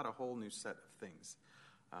 It's not a whole new set of things.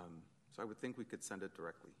 So I would think we could send it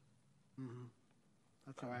directly. Mm-hmm.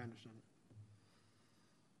 That's how I understand it.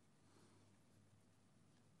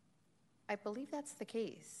 I believe that's the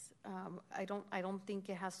case. I don't think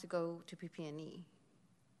it has to go to PP&E.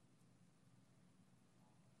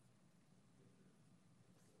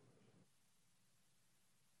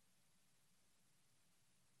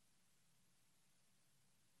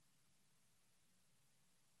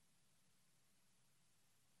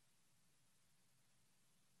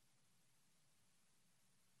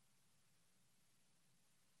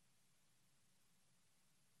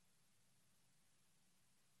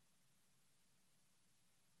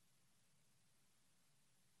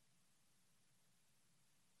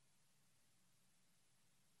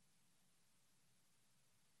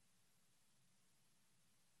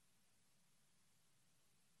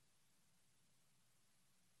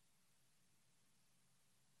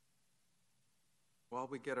 While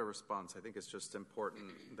we get a response, I think it's just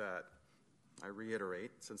important that I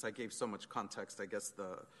reiterate, since I gave so much context, I guess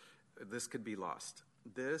this could be lost.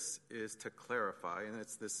 This is to clarify, and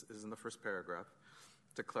this is in the first paragraph,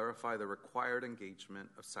 to clarify the required engagement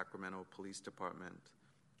of Sacramento Police Department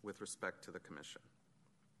with respect to the commission.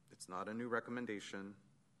 It's not a new recommendation.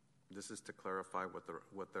 This is to clarify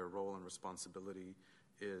what their role and responsibility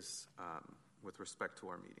is with respect to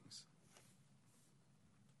our meetings.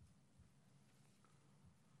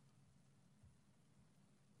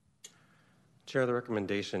 Chair, the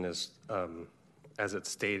recommendation is, as it's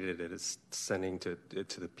stated, it is sending it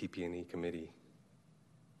to the PP&E committee.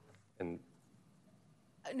 And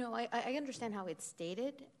No, I understand how it's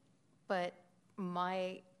stated, but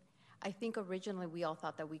I think originally we all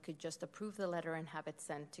thought that we could just approve the letter and have it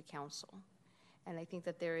sent to council. And I think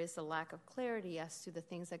that there is a lack of clarity as to the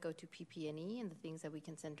things that go to PP&E and the things that we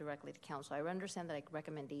can send directly to council. I understand that, like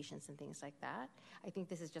recommendations and things like that. I think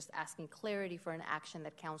this is just asking clarity for an action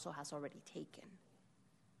that council has already taken.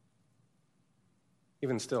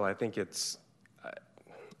 even still, I think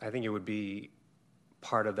it would be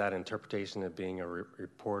part of that interpretation of being a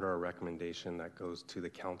report or a recommendation that goes to the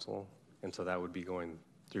council. And so that would be going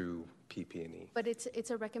through PP&E. But it's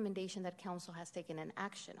a recommendation that council has taken an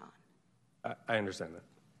action on. I understand that.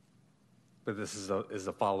 But this is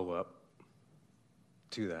a follow-up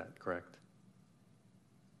to that, correct?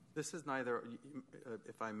 This is neither,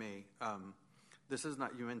 if I may, this is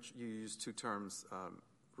not, you used two terms,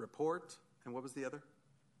 report, and what was the other?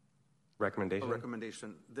 Recommendation? A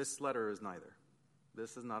recommendation. This letter is neither.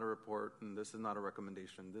 This is not a report, and this is not a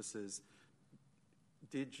recommendation. This is,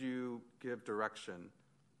 did you give direction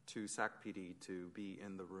to SACPD to be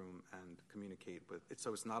in the room and communicate with it?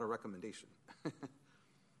 So it's not a recommendation.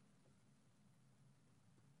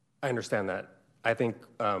 I understand that. I think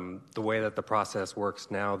the way that the process works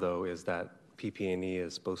now, though, is that PP&E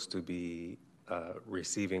is supposed to be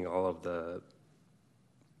receiving all of the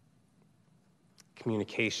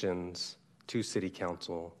communications to City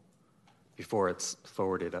Council before it's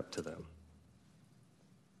forwarded up to them.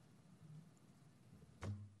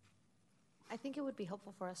 I think it would be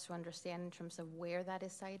helpful for us to understand in terms of where that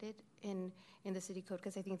is cited in the city code,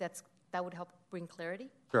 because I think that would help bring clarity.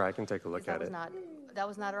 Sure, I can take a look at it. That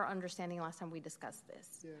was not our understanding last time we discussed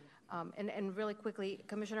this. Yeah. And really quickly,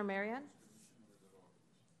 Commissioner Marion?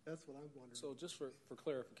 That's what I'm wondering. So just for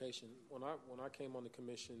clarification, when I came on the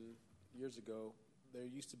commission years ago, there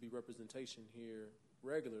used to be representation here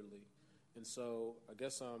regularly. And so I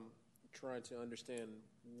guess I'm trying to understand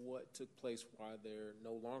what took place, why they're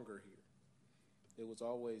no longer here. It was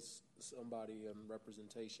always somebody in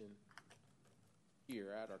representation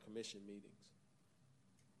here at our commission meetings.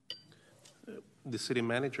 The city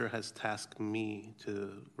manager has tasked me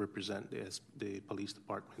to represent the police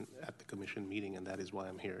department at the commission meeting, and that is why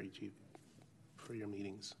I'm here each evening for your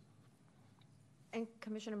meetings. And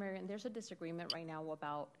Commissioner Marion, there's a disagreement right now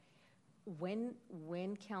about when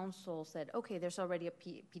council said, okay, there's already a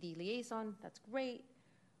PD liaison, that's great.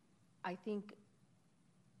 I think,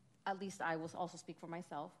 at least I will also speak for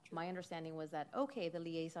myself, sure. My understanding was that, okay, the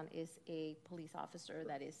liaison is a police officer Correct.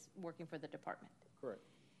 That is working for the department. Correct.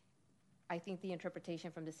 I think the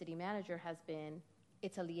interpretation from the city manager has been,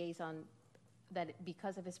 it's a liaison that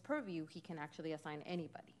because of his purview, he can actually assign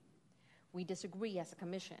anybody. We disagree as a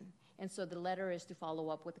commission. And so the letter is to follow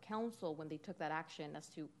up with the council when they took that action as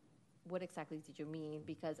to what exactly did you mean?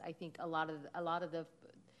 Because I think a lot of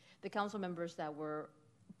the council members that were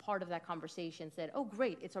part of that conversation said, oh,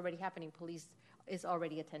 great, it's already happening. Police is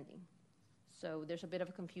already attending. So there's a bit of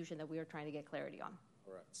a confusion that we are trying to get clarity on.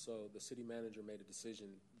 All right. So the city manager made a decision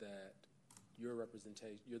that you're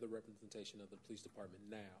the representation of the police department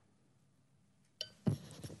now.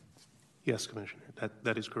 Yes, Commissioner,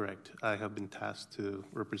 that is correct. I have been tasked to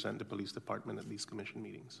represent the police department at these commission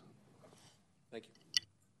meetings. Thank you.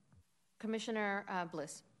 Commissioner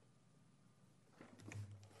Bliss.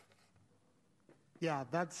 Yeah,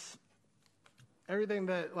 that's everything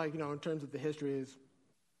that, in terms of the history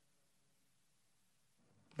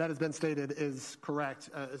that has been stated is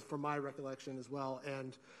correct, as from my recollection as well.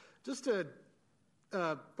 And just to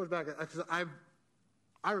push back, because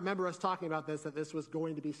I remember us talking about this, that this was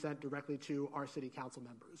going to be sent directly to our city council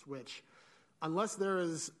members, which, unless there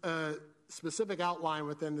is a specific outline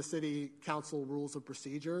within the city council rules of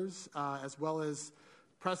procedures, as well as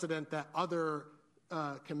precedent that other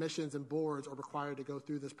commissions and boards are required to go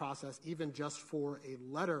through this process, even just for a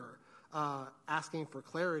letter asking for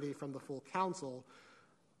clarity from the full council,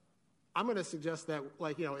 I'm going to suggest that,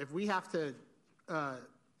 if we have to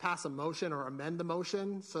pass a motion or amend the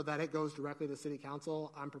motion so that it goes directly to city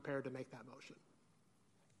council, I'm prepared to make that motion.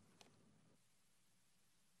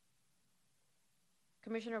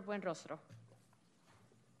 Commissioner Buenrostro.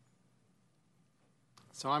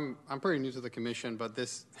 So I'm pretty new to the commission, but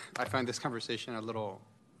I find this conversation a little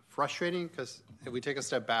frustrating because if we take a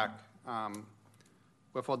step back,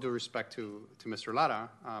 with all due respect to Mr. Lara,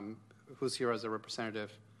 who's here as a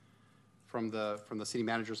representative from the city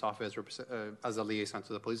manager's office as a liaison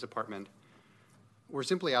to the police department, we're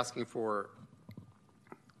simply asking for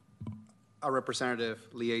a representative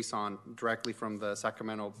liaison directly from the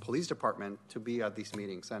Sacramento Police Department to be at these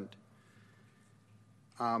meetings. And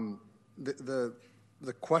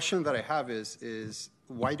the question that I have is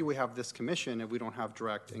why do we have this commission if we don't have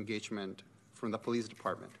direct engagement from the police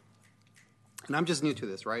department? And I'm just new to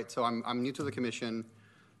this, right? So I'm new to the commission,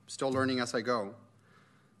 still learning as I go.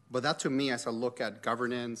 But that to me, as I look at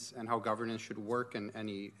governance and how governance should work in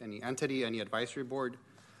any entity, any advisory board,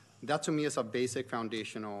 that to me is a basic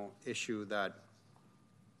foundational issue that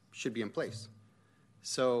should be in place.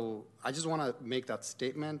 So I just want to make that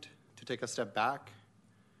statement to take a step back.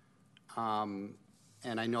 And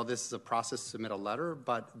I know this is a process to submit a letter,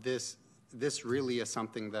 but this really is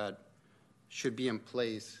something that should be in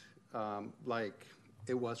place like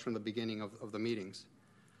it was from the beginning of the meetings.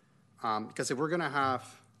 Because if we're going to have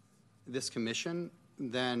this commission,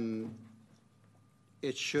 then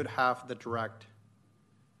it should have the direct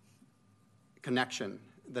connection,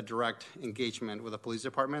 the direct engagement with the police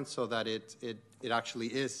department, so that it actually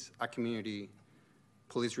is a community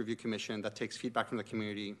police review commission that takes feedback from the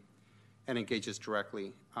community and engages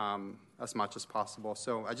directly as much as possible.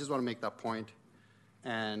 So I just want to make that point,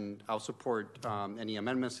 and I'll support any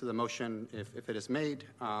amendments to the motion if it is made,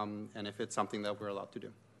 and if it's something that we're allowed to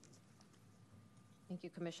do. Thank you,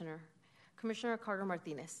 Commissioner. Commissioner Carter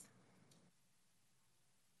Martinez.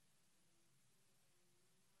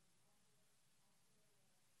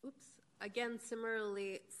 Oops. Again,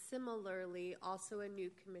 similarly, also a new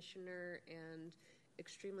commissioner and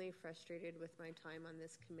extremely frustrated with my time on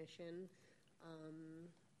this commission.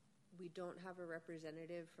 We don't have a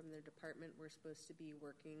representative from the department we're supposed to be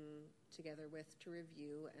working together with to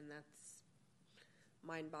review, and that's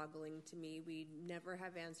mind-boggling to me. We never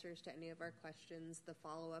have answers to any of our questions. The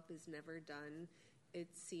follow-up is never done. It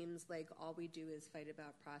seems like all we do is fight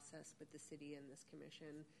about process with the city and this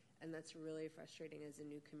commission, and that's really frustrating as a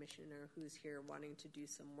new commissioner who's here wanting to do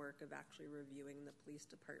some work of actually reviewing the police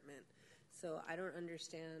department. So I don't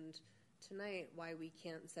understand tonight why we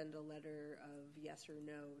can't send a letter of yes or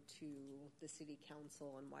no to the city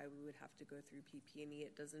council and why we would have to go through PP&E.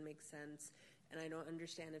 It doesn't make sense, and I don't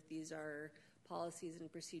understand if these are policies and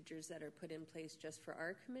procedures that are put in place just for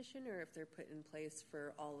our commission or if they're put in place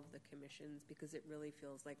for all of the commissions, because it really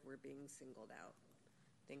feels like we're being singled out.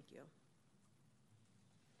 Thank you.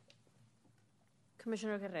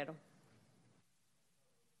 Commissioner Guerrero.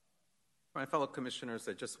 My fellow commissioners,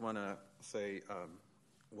 I just want to say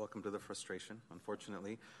welcome to the frustration,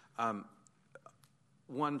 unfortunately.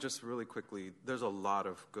 One, just really quickly, there's a lot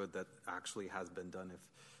of good that actually has been done.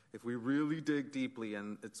 If we really dig deeply,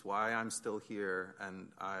 and it's why I'm still here, and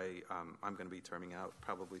I'm going to be terming out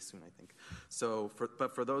probably soon, I think. So,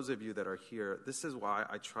 but for those of you that are here, this is why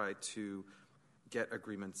I try to get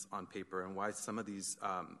agreements on paper, and why some of these,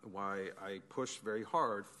 why I push very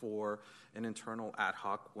hard for an internal ad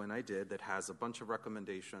hoc when I did that has a bunch of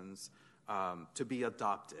recommendations to be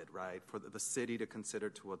adopted, right, for the city to consider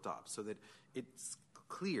to adopt, so that it's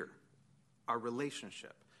clear, our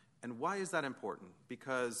relationship. And why is that important?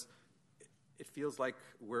 Because it feels like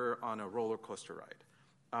we're on a roller coaster ride.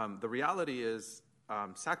 The reality is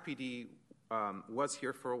SACPD was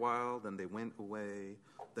here for a while, then they went away,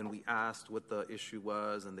 then we asked what the issue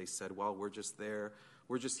was, and they said, well, we're just there.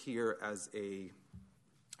 We're just here as a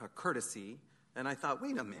courtesy. And I thought,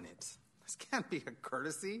 wait a minute, this can't be a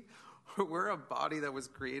courtesy. We're a body that was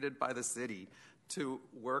created by the city to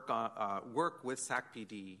work with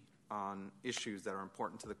SACPD on issues that are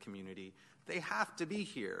important to the community. They have to be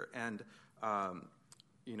here. And,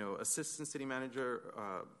 Assistant City Manager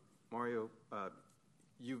Mario,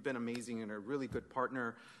 you've been amazing and a really good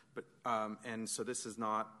partner. But and so this is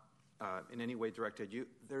not in any way directed you.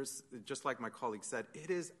 There's, just like my colleague said, it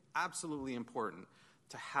is absolutely important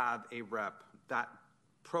to have a rep, that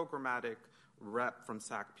programmatic rep from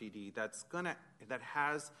SACPD that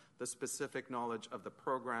has the specific knowledge of the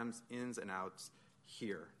program's ins and outs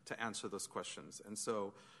here to answer those questions. And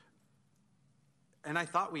so, and I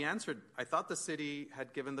thought we answered. I thought the city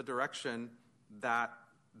had given the direction that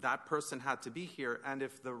that person had to be here. And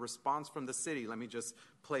if the response from the city, let me just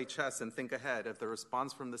play chess and think ahead. If the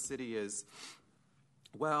response from the city is,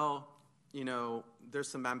 well, there's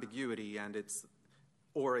some ambiguity and it's,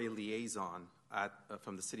 or a liaison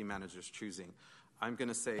from the city manager's choosing, I'm going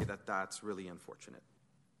to say that that's really unfortunate.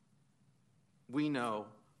 We know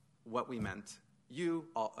what we meant.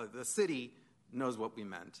 The city knows what we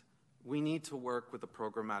meant. We need to work with the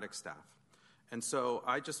programmatic staff. And so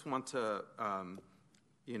I just want to,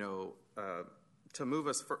 to move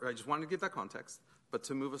us, I just want to give that context, but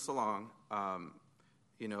to move us along,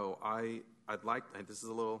 I'd like, and this is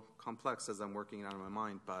a little complex as I'm working it out in my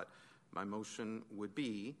mind, but my motion would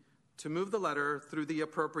be to move the letter through the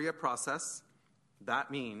appropriate process.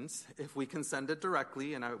 That means if we can send it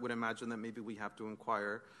directly, and I would imagine that maybe we have to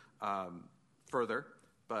inquire further,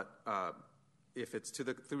 but if it's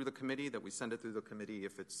through the committee, that we send it through the committee.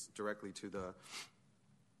 If it's directly to the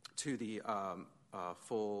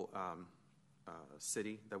full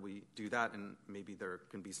city, that we do that, and maybe there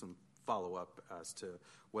can be some follow-up as to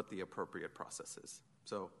what the appropriate process is.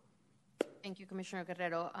 So. Thank you, Commissioner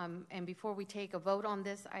Guerrero. And before we take a vote on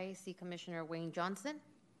this, I see Commissioner Wayne Johnson.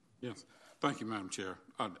 Yes, thank you, Madam Chair.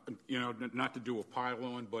 Not to do a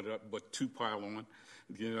pile-on, but to pile on.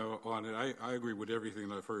 On it, I agree with everything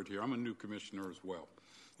that I've heard here. I'm a new commissioner as well.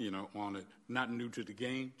 On it, not new to the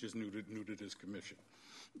game, just new to this commission.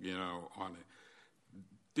 On it,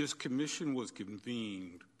 This commission was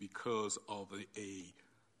convened because of a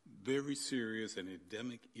very serious and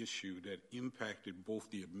endemic issue that impacted both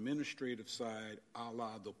the administrative side, a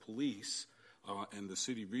la the police and the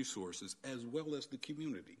city resources, as well as the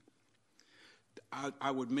community.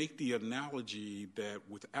 I would make the analogy that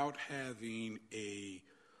without having a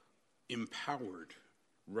empowered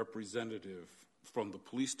representative from the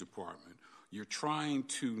police department, you're trying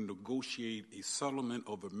to negotiate a settlement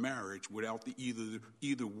of a marriage without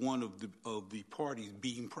either one of the parties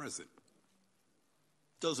being present.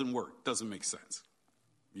 Doesn't work. Doesn't make sense.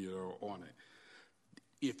 On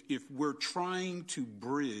it. If we're trying to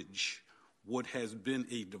bridge what has been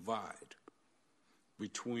a divide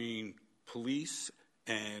between police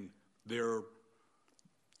and their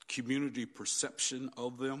community perception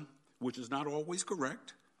of them, which is not always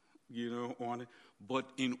correct, on it, but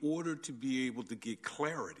in order to be able to get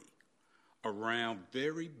clarity around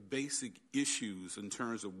very basic issues in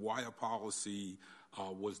terms of why a policy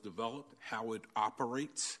was developed, how it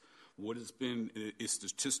operates, what has been its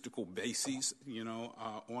statistical bases,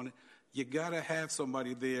 on it, you got to have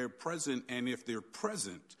somebody there present, and if they're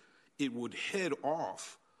present, it would head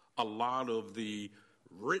off a lot of the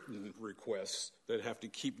written requests that have to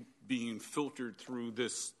keep being filtered through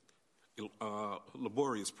this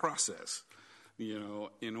laborious process,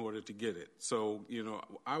 in order to get it. So,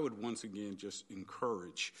 I would once again just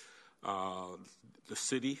encourage the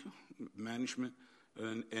city management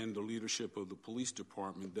and the leadership of the police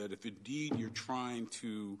department that if indeed you're trying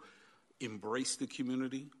to embrace the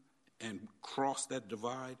community and cross that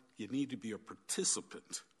divide, you need to be a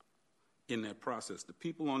participant in that process. The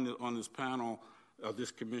people on this panel,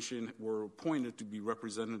 this commission, were appointed to be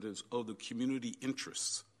representatives of the community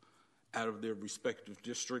interests out of their respective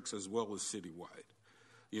districts as well as citywide.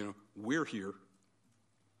 We're here.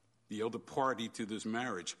 The other party to this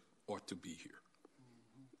marriage ought to be here.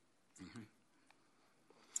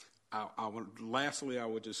 Lastly, I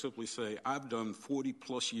would just simply say I've done 40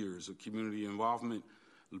 plus years of community involvement,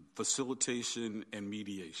 facilitation, and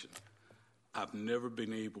mediation. I've never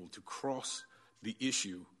been able to cross the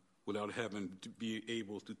issue without having to be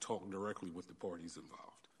able to talk directly with the parties involved.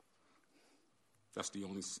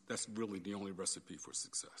 That's really the only recipe for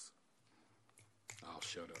success. I'll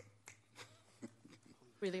shut up.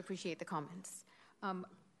 Really appreciate the comments.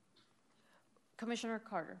 Commissioner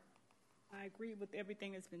Carter. I agree with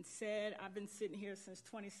everything that's been said. I've been sitting here since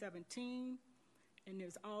 2017, and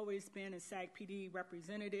there's always been a SAC-PD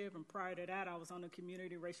representative, and prior to that, I was on the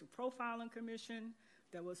Community Racial Profiling Commission.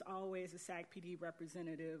 There was always a SAC-PD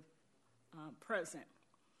representative present.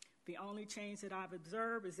 The only change that I've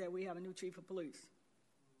observed is that we have a new chief of police.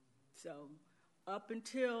 So up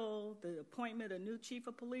until the appointment of new chief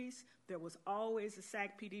of police, there was always a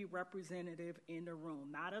SAC-PD representative in the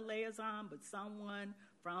room, not a liaison, but someone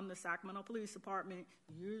from the Sacramento Police Department,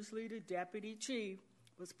 usually the deputy chief,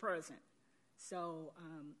 was present. So,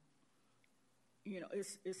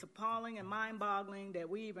 it's appalling and mind-boggling that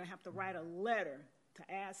we even have to write a letter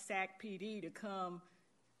to ask SAC-PD to come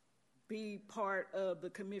be part of the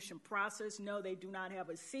commission process. No, they do not have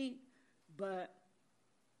a seat, but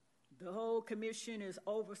the whole commission is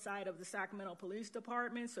oversight of the Sacramento Police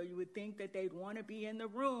Department, so you would think that they'd want to be in the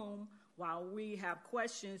room while we have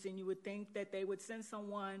questions, and you would think that they would send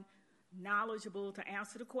someone knowledgeable to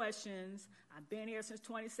answer the questions. I've been here since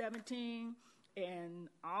 2017, and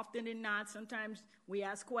often than not, sometimes we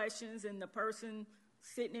ask questions, and the person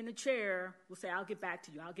sitting in the chair will say, I'll get back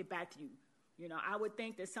to you, I'll get back to you. I would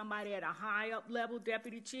think that somebody at a high up level,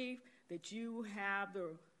 deputy chief, that you have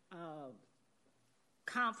the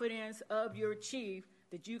confidence of your chief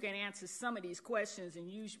that you can answer some of these questions, and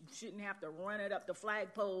you shouldn't have to run it up the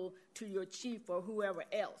flagpole to your chief or whoever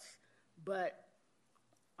else. But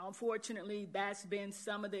unfortunately, that's been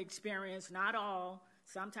some of the experience, not all.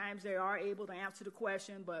 Sometimes they are able to answer the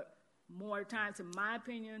question, but more times, in my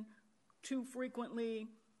opinion, too frequently,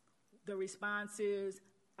 the response is,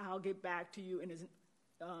 I'll get back to you, and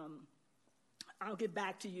I'll get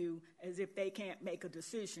back to you as if they can't make a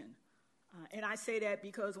decision. And I say that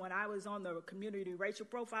because when I was on the Community Racial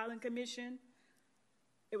Profiling Commission,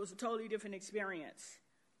 it was a totally different experience.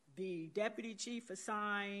 The deputy chief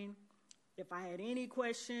assigned, if I had any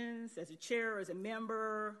questions as a chair or as a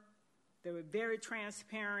member, they were very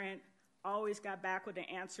transparent, always got back with the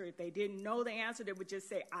answer. If they didn't know the answer, they would just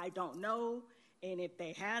say, I don't know. And if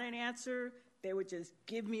they had an answer, they would just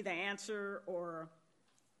give me the answer, or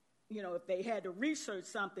if they had to research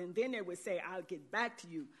something, then they would say, I'll get back to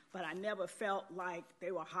you. But I never felt like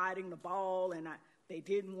they were hiding the ball and they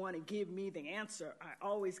didn't want to give me the answer. I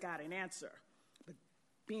always got an answer. But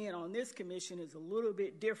being on this commission is a little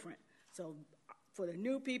bit different. So For the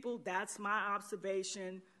new people, that's my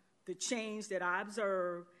observation, the change that I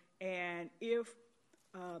observe. And if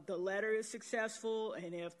the letter is successful,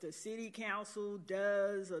 and if the city council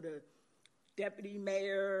does, or the deputy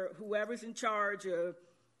mayor, whoever's in charge of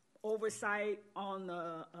oversight on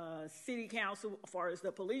the city council as far as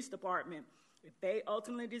the police department, if they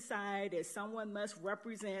ultimately decide that someone must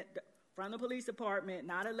represent from the police department,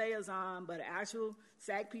 not a liaison, but an actual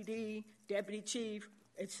SAC PD, deputy chief,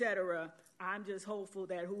 etc., I'm just hopeful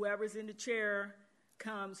that whoever's in the chair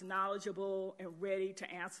comes knowledgeable and ready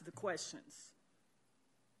to answer the questions.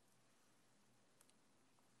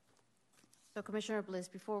 So, Commissioner Bliss,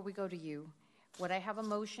 before we go to you, what I have a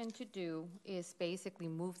motion to do is basically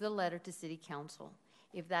move the letter to City Council.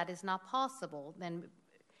 If that is not possible, then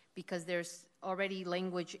because there's already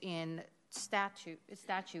language in statute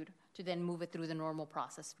to then move it through the normal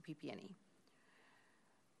process for PP&E.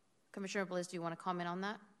 Commissioner Bliss, do you want to comment on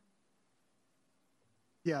that?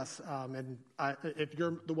 Yes, and if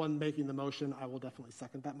you're the one making the motion, I will definitely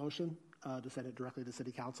second that motion to send it directly to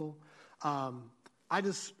City Council. I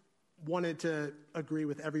just wanted to agree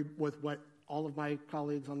with what all of my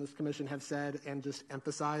colleagues on this commission have said, and just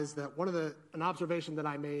emphasize that an observation that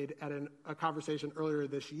I made at a conversation earlier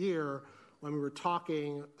this year when we were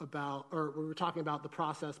talking about the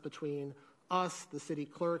process between us, the city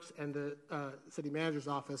clerks, and the city manager's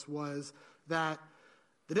office, was that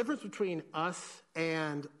the difference between us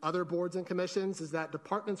and other boards and commissions is that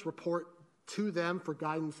departments report to them for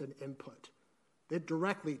guidance and input. They're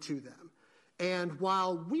directly to them. And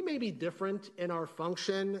while we may be different in our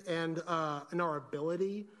function and in our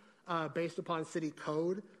ability based upon city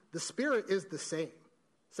code, the spirit is the same.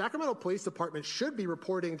 Sacramento Police Department should be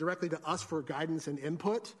reporting directly to us for guidance and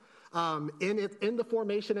input in the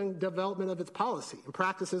formation and development of its policy and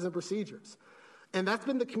practices and procedures. And that's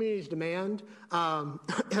been the community's demand, and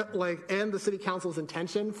the city council's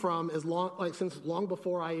intention since long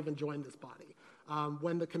before I even joined this body,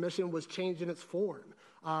 when the commission was changed in its form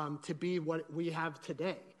to be what we have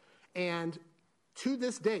today. And to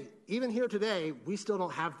this date, even here today, we still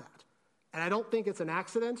don't have that. And I don't think it's an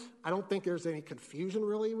accident. I don't think there's any confusion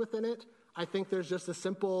really within it. I think there's just a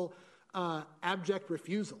simple abject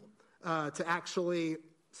refusal to actually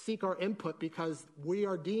seek our input, because we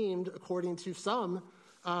are deemed, according to some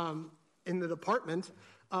in the department,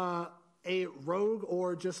 a rogue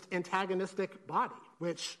or just antagonistic body,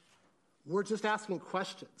 which we're just asking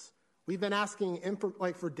questions. We've been asking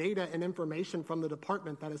for data and information from the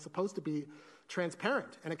department that is supposed to be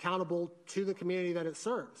transparent and accountable to the community that it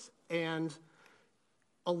serves. And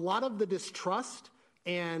a lot of the distrust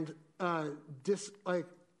and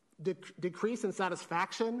decrease in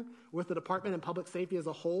satisfaction with the department and public safety as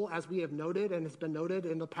a whole, as we have noted and has been noted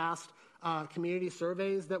in the past community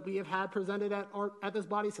surveys that we have had presented at this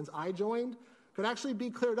body since I joined, could actually be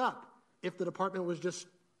cleared up if the department was just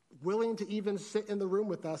willing to even sit in the room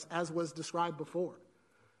with us, as was described before.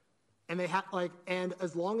 And and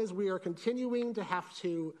as long as we are continuing to have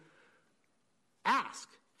to ask,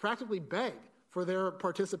 practically beg, for their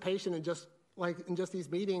participation in just these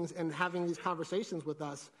meetings and having these conversations with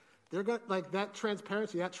us, they're going that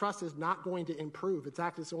transparency, that trust is not going to improve. It's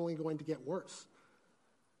actually only going to get worse.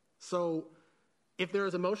 So, if there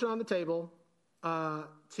is a motion on the table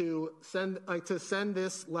to send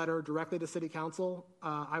this letter directly to City Council,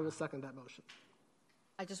 I will second that motion.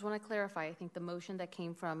 I just want to clarify. I think the motion that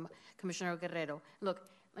came from Commissioner Guerrero. Look,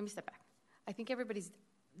 let me step back. I think everybody's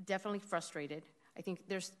definitely frustrated. I think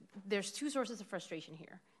there's two sources of frustration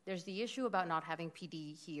here. There's the issue about not having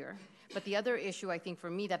PD here, but the other issue I think for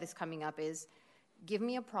me that is coming up is, give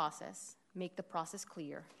me a process, make the process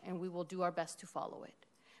clear, and we will do our best to follow it.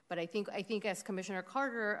 But I think as Commissioner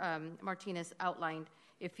Martinez outlined,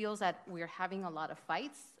 it feels that we're having a lot of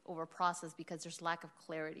fights over process because there's lack of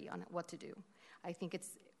clarity on what to do. I think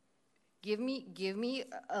it's give me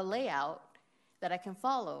a layout that I can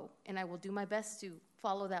follow, and I will do my best to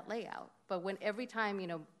follow that layout. But when every time,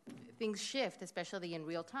 things shift, especially in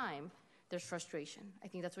real time, there's frustration. I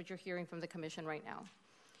think that's what you're hearing from the commission right now.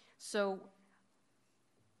 So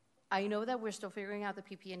I know that we're still figuring out the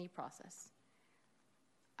PP&E process.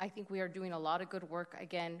 I think we are doing a lot of good work.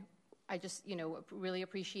 Again, I just, really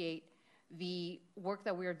appreciate the work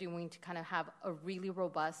that we are doing to kind of have a really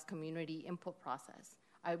robust community input process.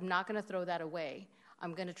 I'm not going to throw that away.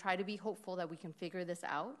 I'm going to try to be hopeful that we can figure this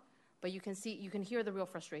out, but you can hear the real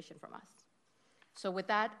frustration from us. So with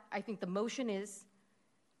that, I think the motion is,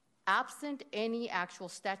 absent any actual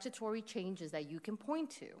statutory changes that you can point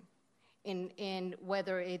to, in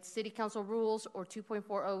whether it's City Council rules or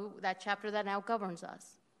 2.40, that chapter that now governs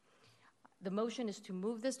us, the motion is to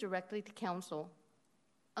move this directly to Council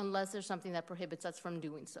unless there's something that prohibits us from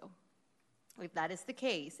doing so. If that is the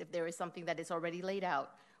case, if there is something that is already laid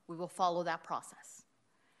out, we will follow that process.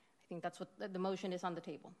 I think that's what the motion is on the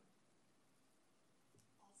table.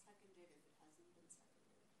 I'll second it if it hasn't been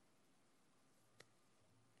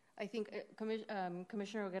seconded. I think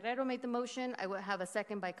Commissioner Guerrero made the motion. I would have a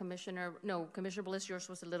second by Commissioner Bliss. Yours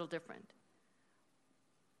was a little different.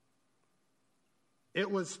 It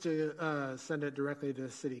was to send it directly to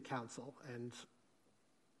City Council, and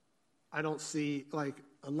I don't see,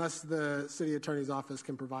 unless the City Attorney's Office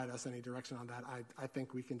can provide us any direction on that, I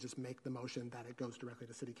think we can just make the motion that it goes directly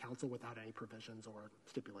to City Council without any provisions or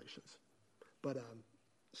stipulations. But,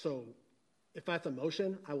 so if that's a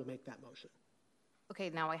motion, I will make that motion. Okay,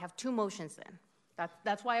 now I have two motions then.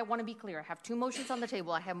 That's why I want to be clear. I have two motions on the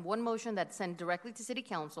table. I have one motion that's sent directly to City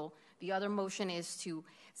Council. The other motion is to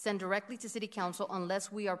send directly to City Council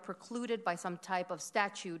unless we are precluded by some type of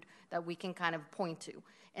statute that we can kind of point to.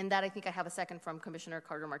 And that I think I have a second from Commissioner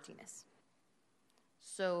Carter Martinez.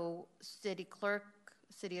 So, City Clerk,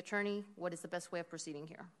 City Attorney, what is the best way of proceeding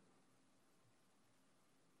here?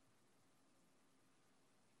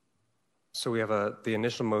 So we have the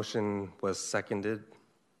initial motion was seconded,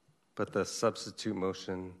 but the substitute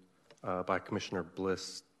motion by Commissioner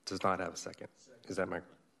Bliss does not have a second. Is that my?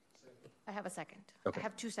 I have a second. Okay. I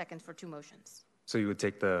have 2 seconds for two motions. So you would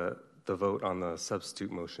take the vote on the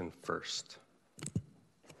substitute motion first.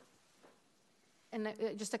 And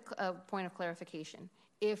just a point of clarification.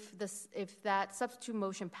 If that substitute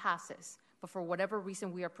motion passes, but for whatever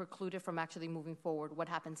reason we are precluded from actually moving forward, what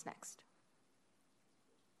happens next?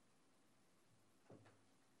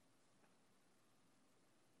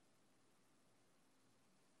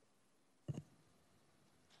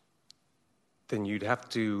 Then you'd have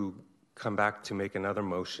to come back to make another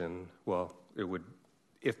motion. Well, it would,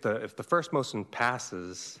 if the first motion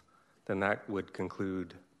passes, then that would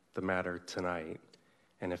conclude the matter tonight.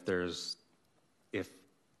 And if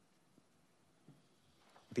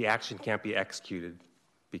the action can't be executed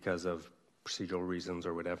because of procedural reasons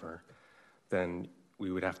or whatever, then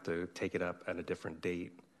we would have to take it up at a different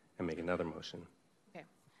date and make another motion. Okay.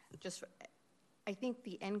 I think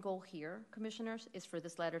the end goal here, commissioners, is for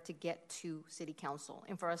this letter to get to City Council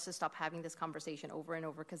and for us to stop having this conversation over and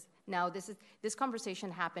over, because now this conversation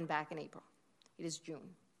happened back in April. It is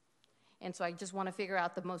June. And so I just want to figure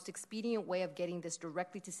out the most expedient way of getting this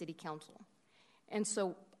directly to City Council. And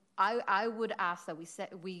so I would ask that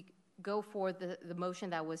we go for the motion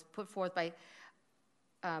that was put forth by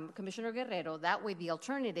Commissioner Guerrero. That way, the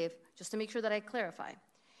alternative, just to make sure that I clarify,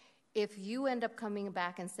 if you end up coming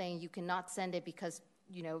back and saying you cannot send it because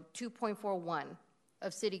 2.41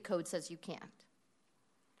 of City Code says you can't,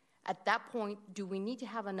 at that point, do we need to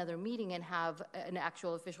have another meeting and have an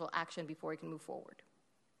actual official action before we can move forward?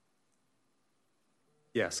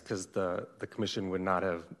 Yes, because the commission would not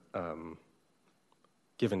have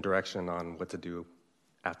given direction on what to do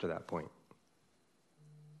after that point.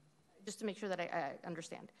 Just to make sure that I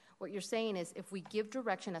understand. What you're saying is if we give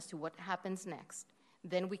direction as to what happens next,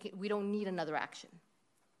 then we don't need another action.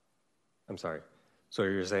 I'm sorry. So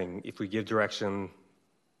you're saying if we give direction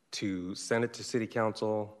to send it to City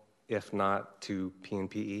Council, if not to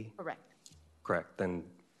PNPE? Correct. Correct. Then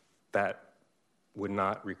that would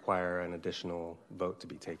not require an additional vote to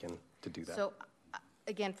be taken to do that. So,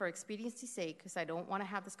 again, for expediency's sake, because I don't want to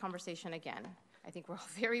have this conversation again, I think we're all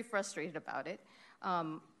very frustrated about it.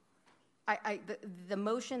 The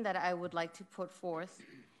motion that I would like to put forth,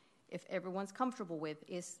 if everyone's comfortable with,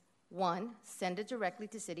 is 1, send it directly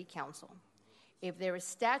to City Council. If there is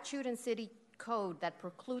statute and City Code that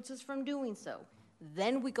precludes us from doing so,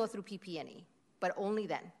 then we go through PP&E, but only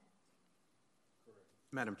then.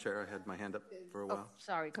 Madam Chair, I had my hand up for a while.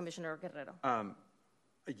 Sorry, Commissioner Guerrero.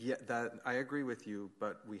 Yeah, that I agree with you,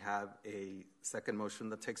 but we have a second motion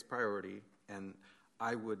that takes priority, and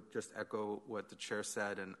I would just echo what the chair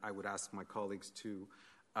said, and I would ask my colleagues to,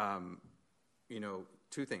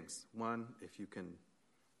 2 things. One, if you can,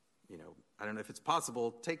 I don't know if it's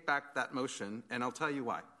possible, take back that motion, and I'll tell you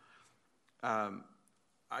why.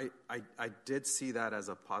 I did see that as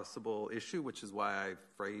a possible issue, which is why I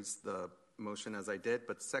phrased the motion as I did,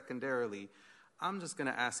 but secondarily, I'm just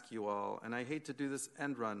going to ask you all, and I hate to do this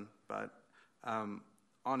end run, but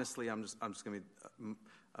honestly, I'm just going to be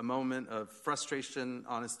a moment of frustration,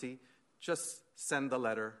 honesty. Just send the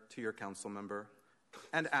letter to your council member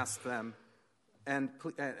and ask them, and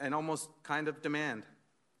almost kind of demand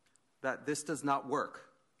that this does not work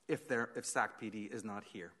if SAC PD is not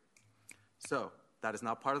here. So that is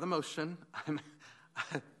not part of the motion.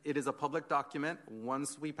 It is a public document.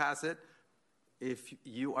 Once we pass it, if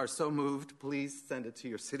you are so moved, please send it to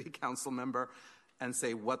your city council member and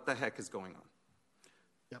say, what the heck is going on?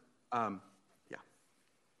 Yep. Yeah.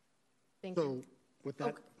 Thank So you. with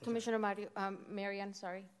that, Commissioner Marian,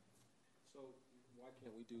 sorry. So why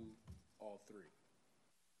can't we do all three?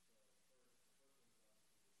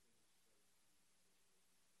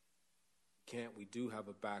 Can't we do have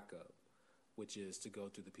a backup, which is to go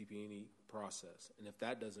through the PP&E process? And if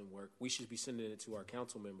that doesn't work, we should be sending it to our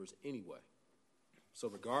council members anyway. So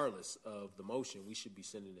regardless of the motion, we should be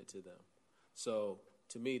sending it to them. So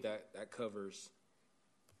to me, that covers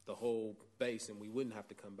the whole base, and we wouldn't have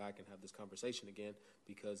to come back and have this conversation again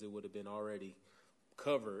because it would have been already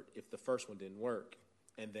covered if the first one didn't work.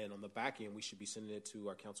 And then on the back end, we should be sending it to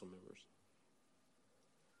our council members.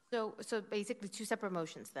 So basically 2 separate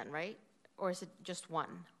motions then, right? Or is it just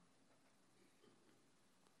one?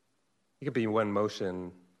 It could be one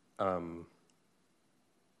motion. Okay.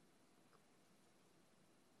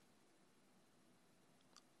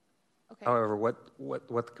 However, what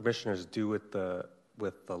the commissioners do with the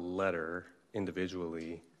letter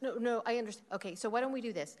individually. No, I understand. Okay, so why don't we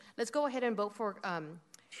do this? Let's go ahead and vote for.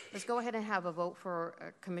 Let's go ahead and have a vote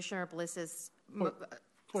for Commissioner Bliss's point of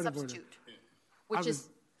order. substitute, which is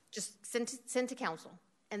just send to council,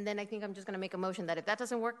 and then I think I'm just going to make a motion that if that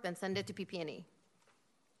doesn't work, then send it to PP&E.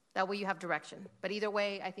 That way you have direction. But either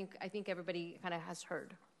way, I think everybody kind of has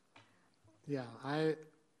heard. Yeah, I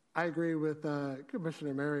agree with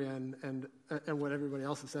Commissioner Marian and what everybody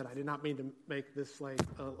else has said. I did not mean to make this like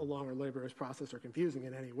a long or laborious process or confusing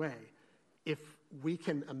in any way. If we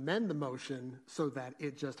can amend the motion so that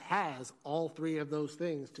it just has all 3 of those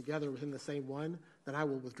things together within the same one, then I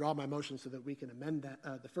will withdraw my motion so that we can amend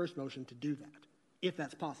that the first motion to do that, if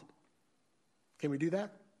that's possible. Can we do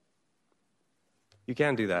that? You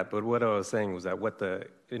can do that, but what I was saying was that what the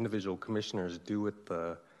individual commissioners do with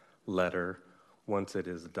the letter once it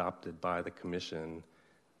is adopted by the commission,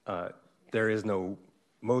 there is no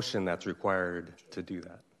motion that's required to do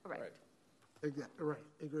that. Right. Right,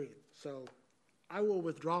 agreed. So I will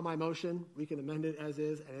withdraw my motion. We can amend it as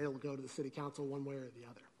is, and it'll go to the city council one way or the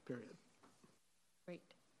other, period. Great.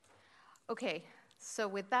 Okay, so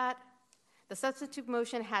with that, the substitute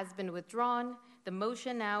motion has been withdrawn. The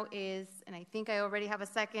motion now is, and I think I already have a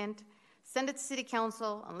second, send it to city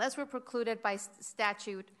council unless we're precluded by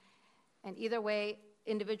statute. And either way,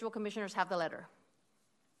 individual commissioners have the letter.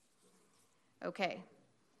 Okay.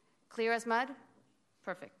 Clear as mud?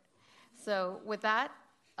 Perfect. So with that,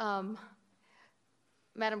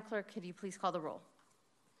 Madam Clerk, could you please call the roll?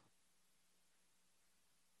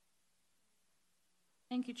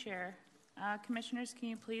 Thank you, Chair. Commissioners, can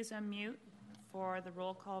you please unmute for the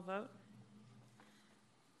roll call vote?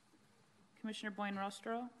 Commissioner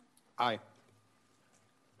Boyne-Rostro? Aye.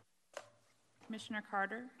 Commissioner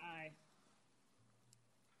Carter? Aye.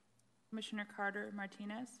 Commissioner Carter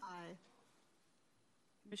Martinez? Aye.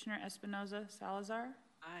 Commissioner Espinoza Salazar?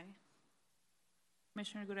 Aye.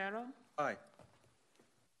 Commissioner Guerrero? Aye.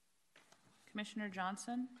 Commissioner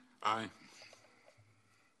Johnson? Aye.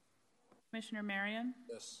 Commissioner Marion?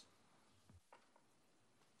 Yes.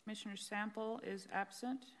 Commissioner Sample is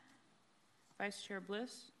absent. Vice Chair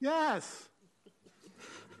Bliss? Yes.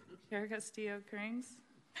 Chair Castillo-Crings?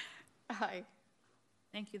 Aye.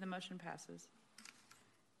 Thank you. The motion passes.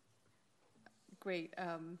 Great.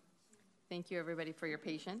 Thank you, everybody, for your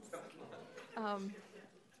patience.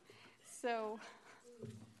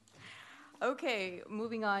 Okay,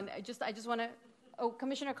 moving on. I just want to. Oh,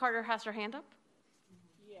 Commissioner Carter has her hand up.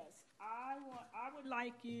 Yes, I would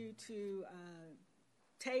like you to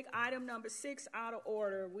take item number 6 out of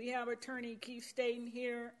order. We have Attorney Keith Staten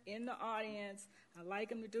here in the audience. I'd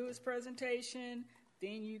like him to do his presentation.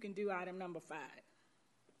 Then you can do item number 5.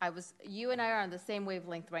 You and I are on the same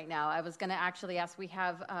wavelength right now. I was going to actually ask, we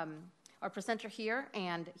have our presenter here,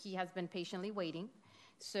 and he has been patiently waiting.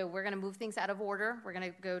 So we're going to move things out of order. We're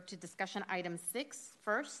going to go to discussion item 6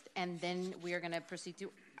 first, and then we are going to proceed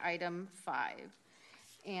to item 5.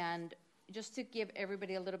 And just to give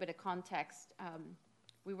everybody a little bit of context,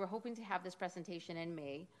 we were hoping to have this presentation in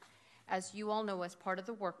May. As you all know, as part of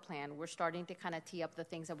the work plan, we're starting to kind of tee up the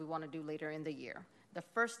things that we want to do later in the year. The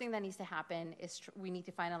first thing that needs to happen is we need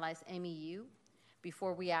to finalize MEU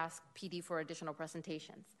before we ask PD for additional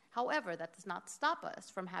presentations. However, that does not stop us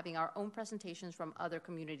from having our own presentations from other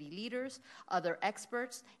community leaders, other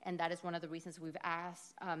experts, and that is one of the reasons we've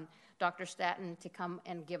asked Dr. Staten to come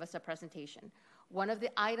and give us a presentation. One of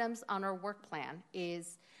the items on our work plan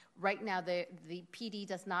is right now the PD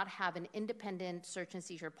does not have an independent search and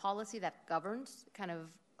seizure policy that governs kind of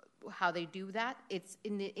how they do that. It's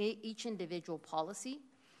in each individual policy,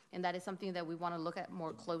 and that is something that we want to look at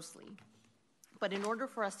more closely. But in order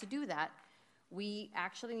for us to do that, we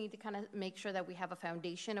actually need to kind of make sure that we have a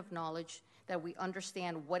foundation of knowledge, that we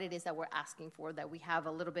understand what it is that we're asking for, that we have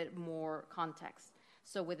a little bit more context.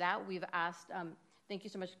 So with that, we've asked, thank you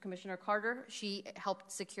so much, Commissioner Carter. She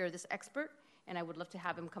helped secure this expert, and I would love to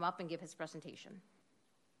have him come up and give his presentation.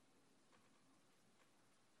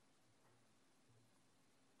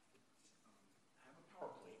 I have a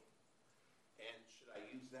PowerPoint, and should I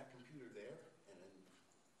use that computer there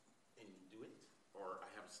and do it, or I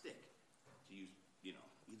have a stick to use, you know,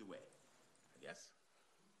 either way, I guess.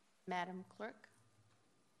 Madam Clerk.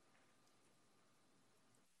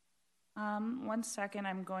 1 second,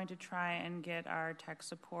 I'm going to try and get our tech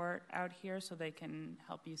support out here so they can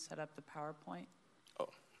help you set up the PowerPoint. Oh,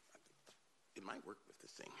 it might work with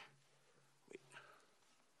this thing. Wait,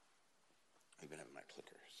 I even have my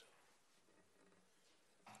clicker, so.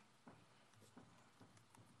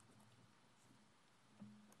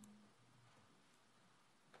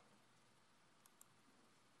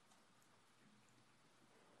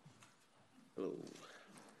 Hello.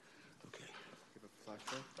 Okay. Give a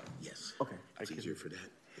flashlight? Yes. Okay. It's easier for that.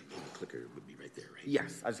 And the clicker would be right there, right?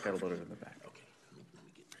 Yes, I just got to load it in the back. Okay. Let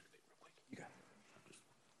me get rid of it real quick. You got it. I'll just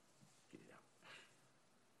get it out.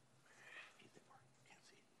 Need that part.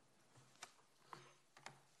 Can't see it.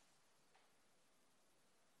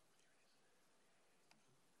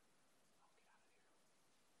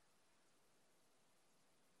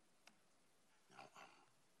 Now,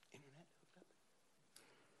 internet hooked up?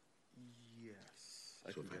 Yes.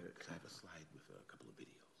 I So can if get it. I have a slide with a couple of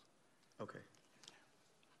videos. Okay.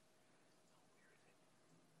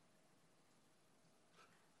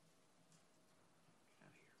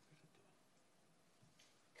 Out here. Where's it doing?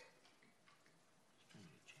 Just trying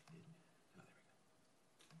to check it. Oh, there we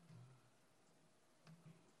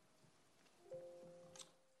go.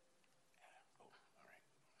 Oh, all right.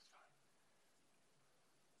 That's fine.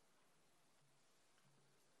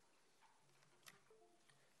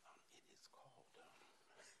 It is called.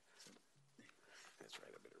 That's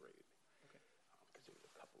right. I better rate it. Okay. Because there's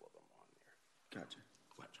a couple of them on there. Gotcha.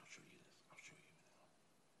 Watch. I'll show you this. I'll show you.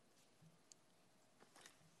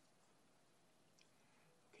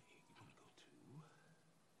 Okay, you want to go to.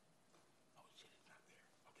 Oh shit, it's not there.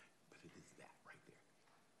 Okay, but it is that right there.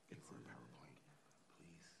 It's our PowerPoint.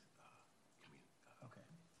 Please, Okay.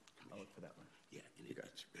 I'll look for that one. yeah, and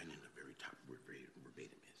it's been in the very top where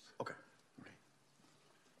verbatim is. Okay. All right.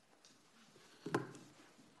 It's going.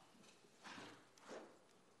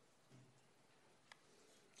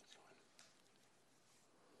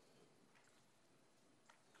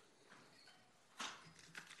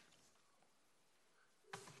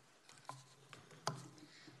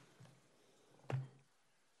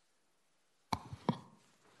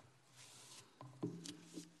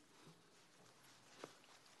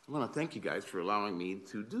 I want to thank you guys for allowing me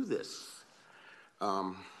to do this.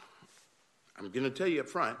 I'm going to tell you up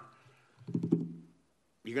front,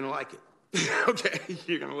 you're going to like it. Okay?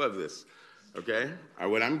 You're going to love this. Okay?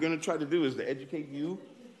 What I'm going to try to do is to educate you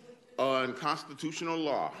on constitutional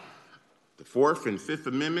law. The Fourth and Fifth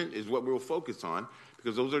Amendment is what we'll focus on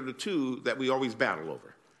because those are the two that we always battle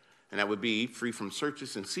over. And that would be free from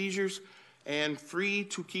searches and seizures and free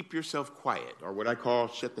to keep yourself quiet, or what I call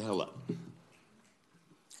shut the hell up.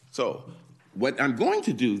 So what I'm going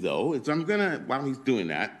to do, though, is while he's doing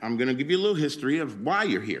that, I'm going to give you a little history of why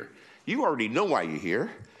you're here. You already know why you're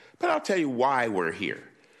here, but I'll tell you why we're here.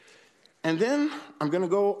 And then I'm going to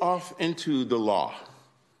go off into the law.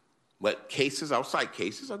 What cases, I'll cite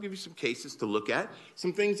cases. I'll give you some cases to look at,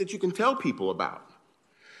 some things that you can tell people about.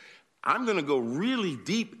 I'm going to go really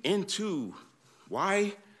deep into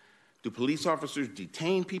why do police officers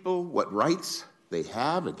detain people, what rights they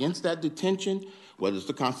have against that detention, what does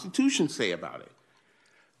the Constitution say about it?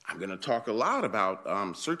 I'm going to talk a lot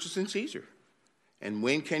about searches and seizure. And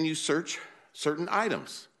when can you search certain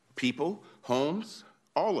items, people, homes,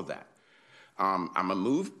 all of that. I'm going to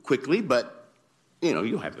move quickly, but,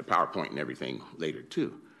 you'll have the PowerPoint and everything later,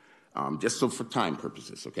 too, just so for time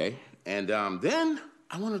purposes, okay? And then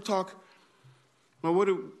I want to talk,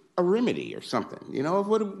 a remedy or something,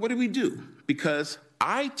 what do we do? Because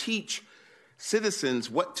I teach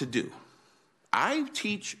citizens what to do. I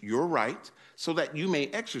teach your rights so that you may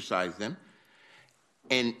exercise them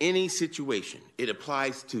in any situation. It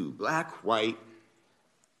applies to black, white,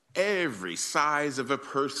 every size of a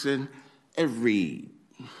person, every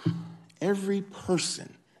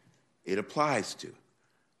person it applies to.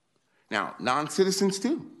 Now, non-citizens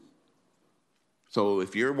too. So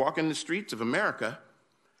if you're walking the streets of America,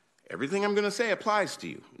 everything I'm going to say applies to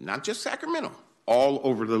you, not just Sacramento, all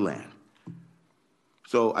over the land.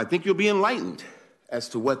 So I think you'll be enlightened as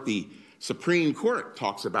to what the Supreme Court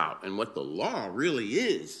talks about and what the law really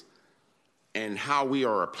is and how we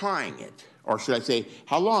are applying it, or should I say,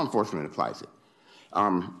 how law enforcement applies it.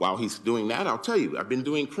 While he's doing that, I'll tell you, I've been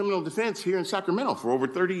doing criminal defense here in Sacramento for over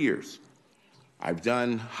 30 years. I've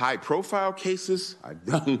done high-profile cases. I've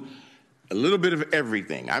done a little bit of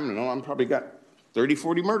everything. I don't know, I'm probably got 30,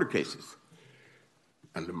 40 murder cases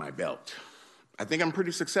under my belt. I think I'm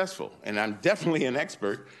pretty successful, and I'm definitely an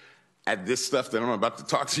expert at this stuff that I'm about to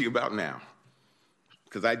talk to you about now,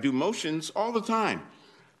 because I do motions all the time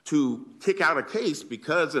to kick out a case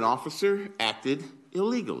because an officer acted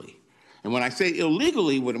illegally. And when I say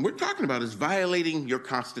illegally, what we're talking about is violating your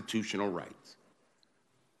constitutional rights.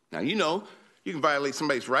 Now, you know, you can violate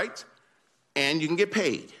somebody's rights and you can get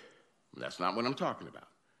paid. That's not what I'm talking about.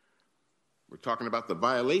 We're talking about the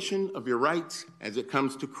violation of your rights as it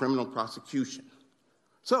comes to criminal prosecution.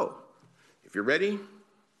 So, if you're ready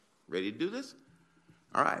to do this?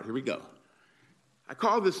 All right, here we go. I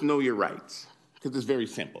call this Know Your Rights because it's very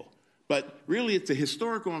simple. But really, it's a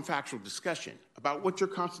historical and factual discussion about what your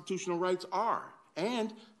constitutional rights are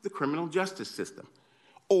and the criminal justice system.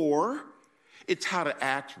 Or it's how to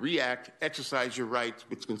act, react, exercise your rights,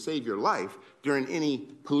 which can save your life during any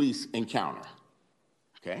police encounter.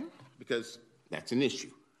 Okay? Because that's an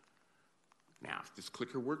issue. Now, if this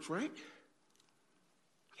clicker works right.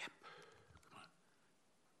 Yep. Come on.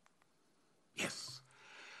 Yes.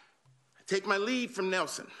 I take my lead from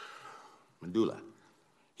Nelson Mandela.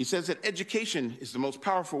 He says that education is the most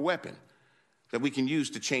powerful weapon that we can use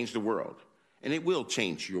to change the world, and it will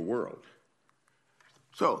change your world.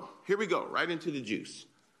 So here we go, right into the juice.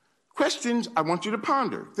 Questions I want you to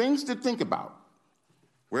ponder, things to think about.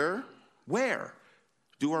 Where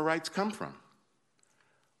do our rights come from?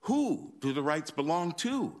 Who do the rights belong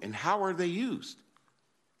to, and how are they used?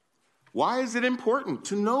 Why is it important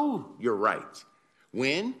to know your rights?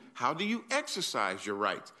 When, how do you exercise your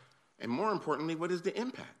rights? And more importantly, what is the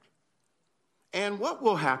impact? And what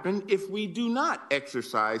will happen if we do not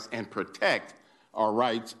exercise and protect our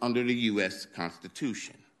rights under the U.S.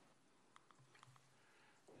 Constitution?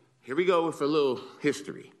 Here we go with a little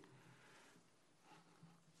history.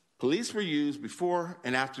 Police were used before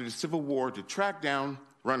and after the Civil War to track down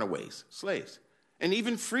runaways, slaves, and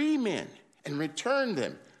even free men and return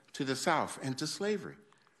them to the South and to slavery.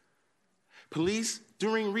 Police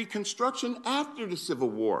during Reconstruction after the Civil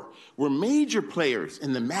War were major players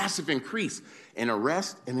in the massive increase in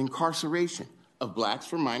arrest and incarceration of blacks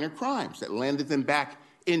for minor crimes that landed them back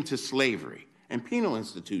into slavery and penal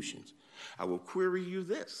institutions. I will query you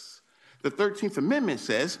this. The 13th Amendment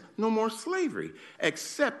says no more slavery,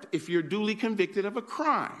 except if you're duly convicted of a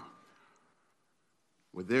crime.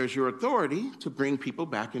 Well, there's your authority to bring people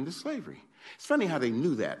back into slavery. It's funny how they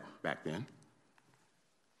knew that back then.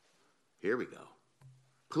 Here we go.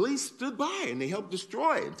 Police stood by and they helped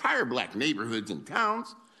destroy entire black neighborhoods and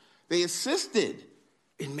towns. They assisted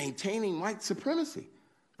in maintaining white supremacy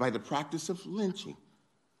by the practice of lynching,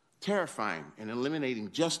 terrifying and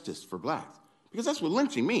eliminating justice for blacks. Because that's what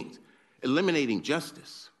lynching means, eliminating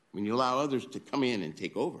justice when you allow others to come in and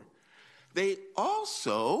take over. They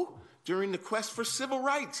also, during the quest for civil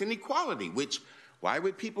rights and equality, which, why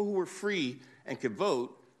would people who were free and could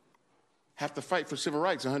vote have to fight for civil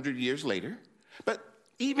rights 100 years later? But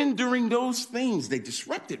even during those things, they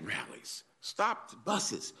disrupted rallies, stopped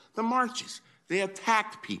buses, the marches. They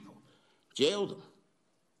attacked people, jailed them.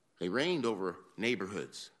 They reigned over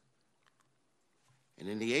neighborhoods. And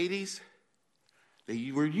in the 80s,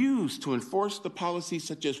 they were used to enforce the policies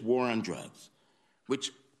such as war on drugs,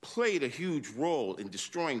 which played a huge role in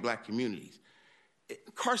destroying black communities,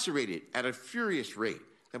 incarcerated at a furious rate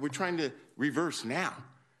that we're trying to reverse now,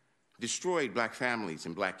 destroyed black families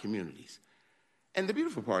and black communities. And the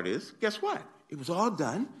beautiful part is, guess what? It was all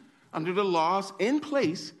done under the laws in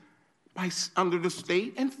place under the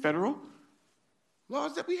state and federal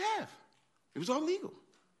laws that we have. It was all legal.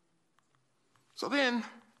 So then,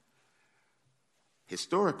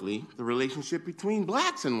 historically, the relationship between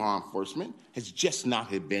blacks and law enforcement has just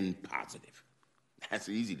not been positive. That's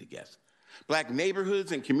easy to guess. Black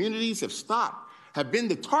neighborhoods and communities have been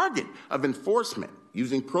the target of enforcement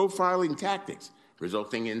using profiling tactics,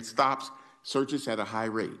 resulting in stops, searches at a high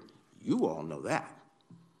rate. You all know that.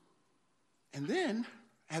 And then,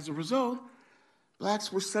 as a result,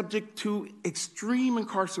 blacks were subject to extreme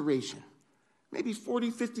incarceration. Maybe 40,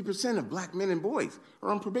 50% of black men and boys are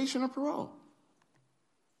on probation or parole.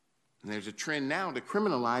 And there's a trend now to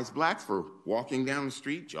criminalize blacks for walking down the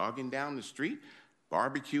street, jogging down the street,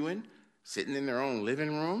 barbecuing, sitting in their own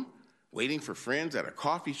living room, waiting for friends at a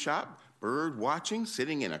coffee shop, bird watching,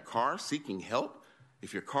 sitting in a car, seeking help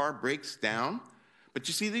if your car breaks down, But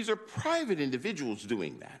you see, these are private individuals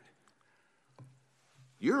doing that.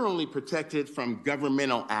 You're only protected from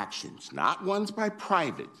governmental actions, not ones by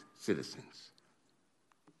private citizens.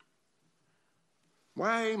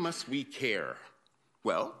 Why must we care?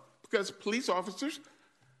 Well, because police officers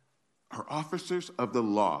are officers of the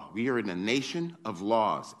law. We are in a nation of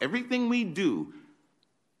laws. Everything we do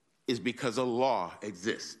is because a law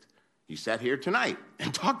exists. You sat here tonight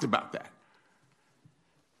and talked about that.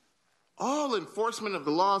 All enforcement of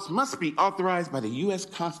the laws must be authorized by the U.S.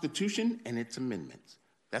 Constitution and its amendments.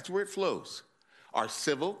 That's where it flows. Our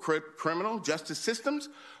civil, criminal justice systems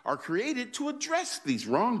are created to address these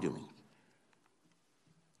wrongdoings.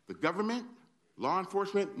 The government, law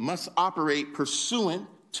enforcement, must operate pursuant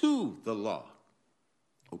to the law.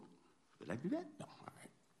 Oh, did I do that? No, all right.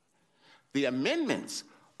 The amendments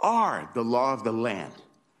are the law of the land.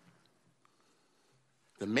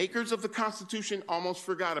 The makers of the Constitution almost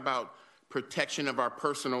forgot about protection of our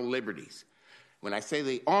personal liberties. When I say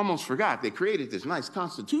they almost forgot, they created this nice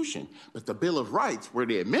Constitution, but the Bill of Rights, where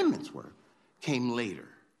the amendments were, came later.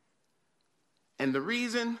 And the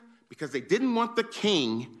reason, because they didn't want the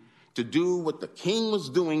king to do what the king was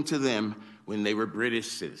doing to them when they were British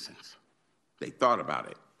citizens. They thought about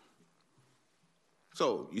it.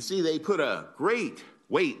 So, you see, they put a great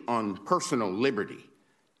weight on personal liberty.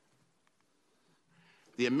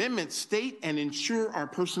 The amendments state and ensure our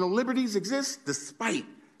personal liberties exist despite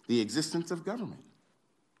the existence of government.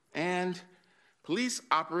 And police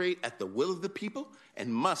operate at the will of the people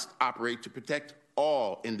and must operate to protect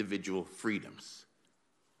all individual freedoms.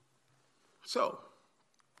 So,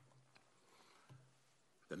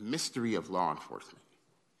 the mystery of law enforcement.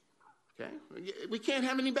 Okay? We can't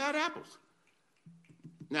have any bad apples.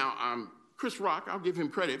 Now, Chris Rock, I'll give him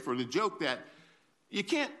credit for the joke that you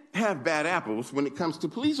can't have bad apples when it comes to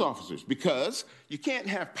police officers because you can't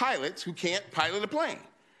have pilots who can't pilot a plane.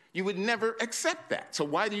 You would never accept that. So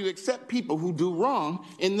why do you accept people who do wrong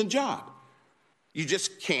in the job? You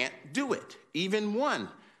just can't do it. Even one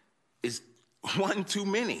is one too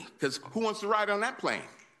many, because who wants to ride on that plane?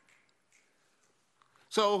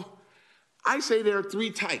 So I say there are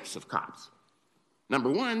three types of cops. Number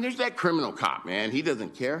one, there's that criminal cop, man. He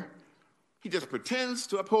doesn't care. He just pretends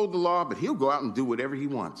to uphold the law, but he'll go out and do whatever he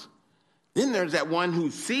wants. Then there's that one who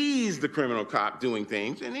sees the criminal cop doing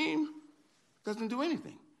things, and he doesn't do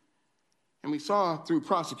anything. And we saw through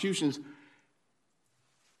prosecutions,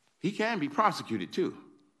 he can be prosecuted too.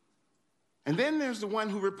 And then there's the one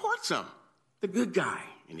who reports him, the good guy.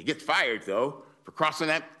 And he gets fired, though, for crossing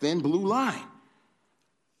that thin blue line.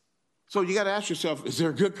 So you got to ask yourself, is there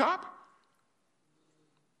a good cop?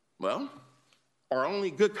 Well, are only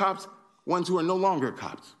good cops ones who are no longer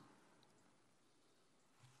cops?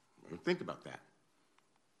 Think about that.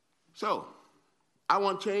 So, I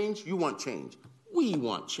want change, you want change. We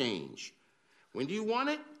want change. When do you want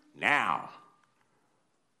it? Now.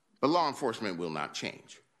 But law enforcement will not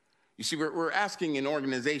change. You see, we're asking an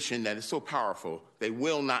organization that is so powerful, they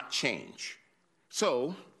will not change.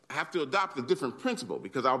 So, I have to adopt a different principle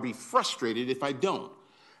because I'll be frustrated if I don't.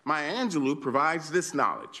 Maya Angelou provides this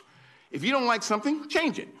knowledge. If you don't like something,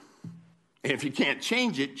 change it. And if you can't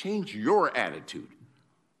change it, change your attitude.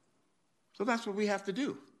 So that's what we have to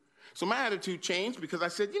do. So my attitude changed because I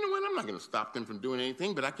said, you know what, I'm not going to stop them from doing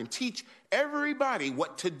anything, but I can teach everybody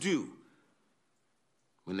what to do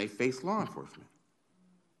when they face law enforcement.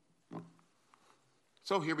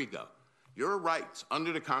 So here we go. Your rights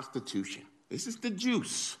under the Constitution. This is the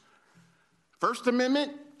juice. First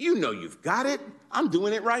Amendment, you know you've got it. I'm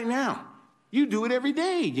doing it right now. You do it every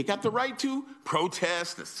day. You got the right to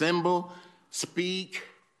protest, assemble, speak,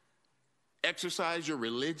 exercise your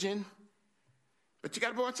religion. But you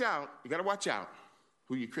got to watch out. You got to watch out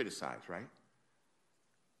who you criticize, right?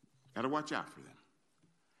 Got to watch out for them.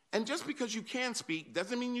 And just because you can speak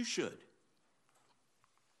doesn't mean you should.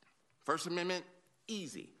 First Amendment,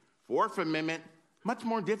 easy. Fourth Amendment, much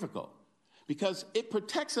more difficult because it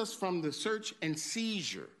protects us from the search and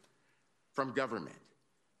seizure from government.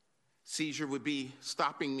 Seizure would be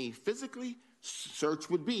stopping me physically. Search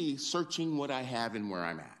would be searching what I have and where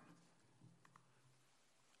I'm at.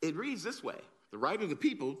 It reads this way: the right of the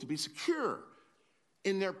people to be secure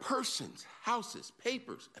in their persons, houses,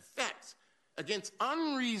 papers, effects against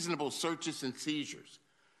unreasonable searches and seizures.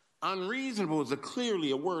 Unreasonable is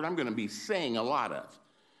clearly a word I'm going to be saying a lot of.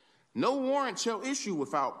 No warrant shall issue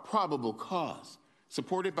without probable cause,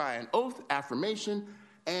 supported by an oath, affirmation,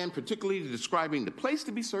 and particularly describing the place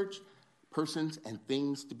to be searched, persons and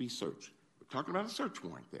things to be searched. We're talking about a search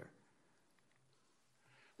warrant there.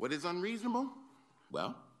 What is unreasonable?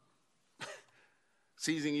 Well,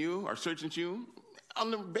 seizing you or searching you on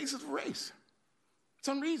the basis of race. It's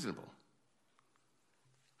unreasonable.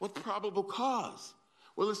 What's probable cause?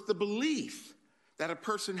 Well, it's the belief that a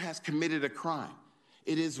person has committed a crime.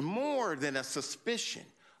 It is more than a suspicion,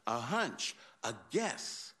 a hunch, a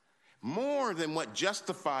guess, more than what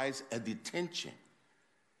justifies a detention.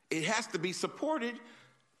 It has to be supported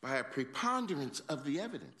by a preponderance of the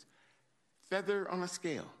evidence. Feather on a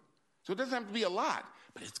scale. So it doesn't have to be a lot,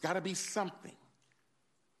 but it's got to be something.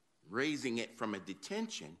 Raising it from a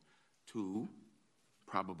detention to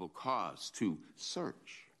probable cause, to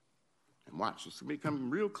search. And watch, this will become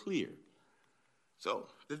real clear. So,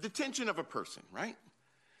 the detention of a person, right?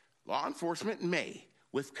 Law enforcement may,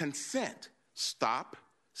 with consent, stop,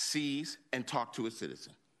 seize, and talk to a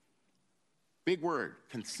citizen. Big word,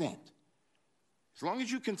 consent. As long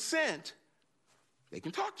as you consent, they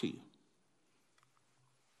can talk to you.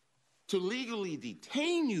 To legally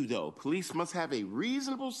detain you, though, police must have a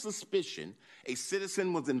reasonable suspicion a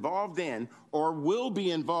citizen was involved in or will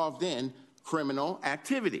be involved in criminal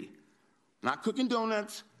activity. Not cooking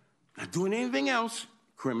donuts, not doing anything else,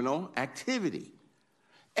 criminal activity.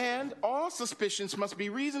 And all suspicions must be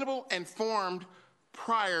reasonable and formed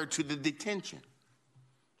prior to the detention.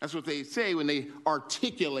 That's what they say when they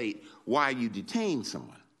articulate why you detain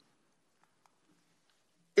someone.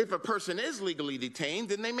 If a person is legally detained,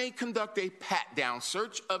 then they may conduct a pat-down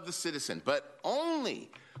search of the citizen, but only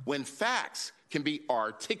when facts can be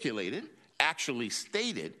articulated, actually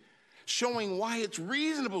stated, showing why it's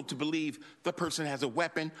reasonable to believe the person has a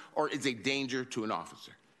weapon or is a danger to an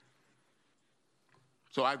officer.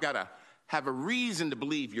 So I've got to have a reason to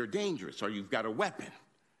believe you're dangerous or you've got a weapon,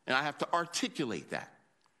 and I have to articulate that.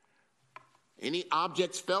 Any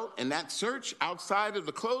objects felt in that search outside of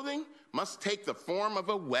the clothing must take the form of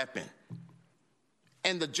a weapon.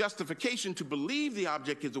 And the justification to believe the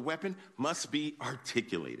object is a weapon must be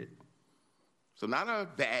articulated. So not a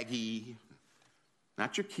baggie,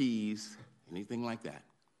 not your keys, anything like that.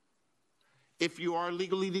 If you are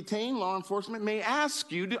legally detained, law enforcement may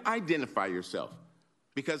ask you to identify yourself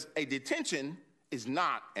because a detention is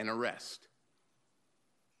not an arrest.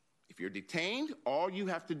 If you're detained, all you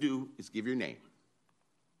have to do is give your name.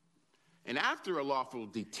 And after a lawful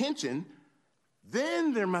detention,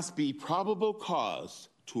 then there must be probable cause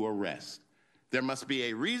to arrest. There must be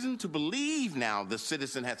a reason to believe now the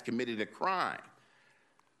citizen has committed a crime.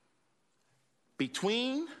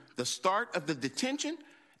 Between the start of the detention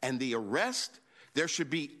and the arrest, there should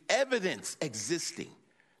be evidence existing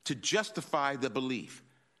to justify the belief.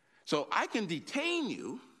 So I can detain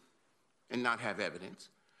you and not have evidence,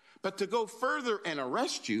 but to go further and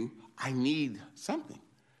arrest you, I need something.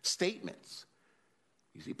 Statements,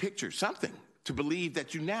 you see pictures, something to believe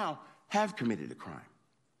that you now have committed a crime.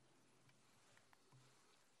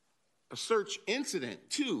 A search incident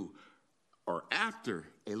to or after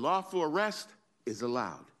a lawful arrest is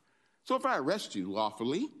allowed. So if I arrest you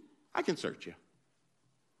lawfully, I can search you.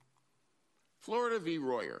 Florida v.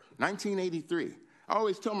 Royer, 1983. I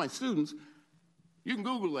always tell my students, you can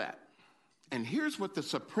Google that. And here's what the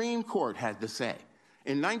Supreme Court had to say.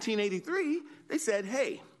 In 1983, they said,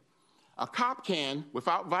 hey, a cop can,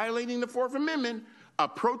 without violating the Fourth Amendment,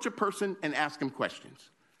 approach a person and ask him questions.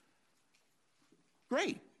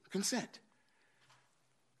 Great, consent.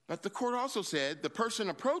 But the court also said the person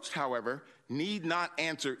approached, however, need not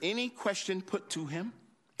answer any question put to him.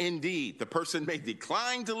 Indeed, the person may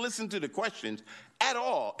decline to listen to the questions at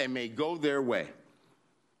all and may go their way.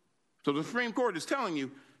 So the Supreme Court is telling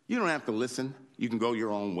you, you don't have to listen, you can go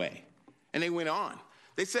your own way. And they went on.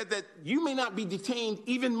 They said that you may not be detained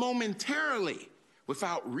even momentarily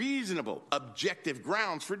without reasonable, objective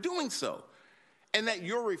grounds for doing so, and that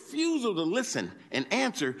your refusal to listen and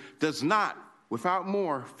answer does not, without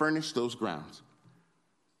more, furnish those grounds.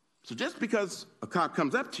 So just because a cop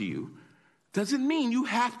comes up to you doesn't mean you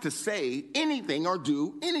have to say anything or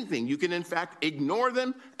do anything. You can, in fact, ignore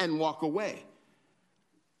them and walk away.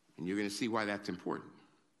 And you're going to see why that's important.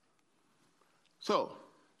 So,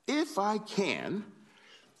 if I can,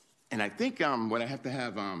 and I think what I have to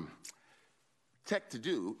have tech to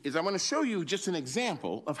do is I want to show you just an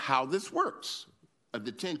example of how this works, of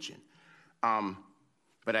detention.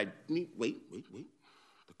 But I need, wait.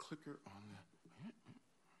 The clicker on the,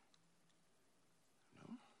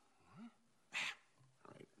 no.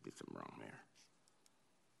 All right, did something wrong there.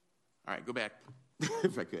 All right, go back,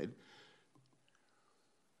 if I could.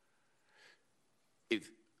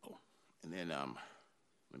 And then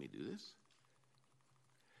let me do this.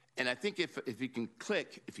 And I think if you can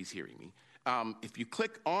click, if he's hearing me, if you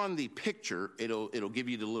click on the picture, it'll give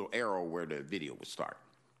you the little arrow where the video will start.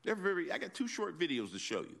 I got 2 short videos to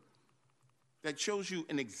show you that shows you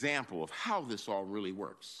an example of how this all really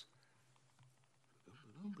works.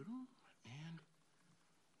 And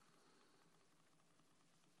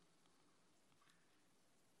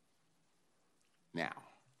now,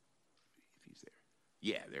 if he's there.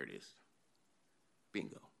 Yeah, there it is.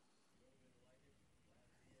 Bingo.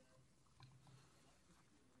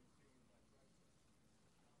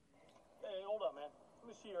 Hey, hold up, man. Let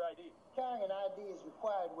me see your ID. Carrying an ID is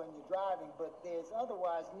required when you're driving, but there's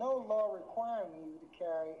otherwise no law requiring you to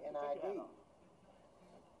carry an ID.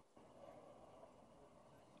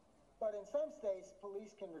 But in some states,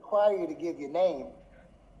 police can require you to give your name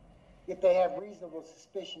if they have reasonable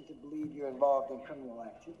suspicion to believe you're involved in criminal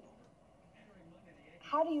activity.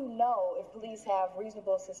 How do you know if police have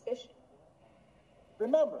reasonable suspicion?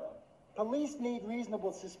 Remember, police need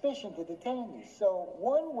reasonable suspicion to detain you. So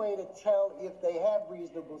one way to tell if they have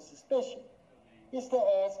reasonable suspicion is to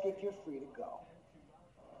ask if you're free to go.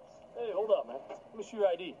 Hey, hold up, man. Let me see your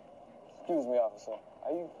ID. Excuse me, officer.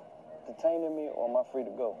 Are you detaining me or am I free to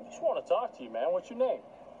go? I just want to talk to you, man. What's your name?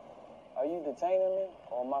 Are you detaining me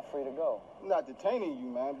or am I free to go? I'm not detaining you,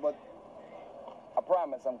 man, but I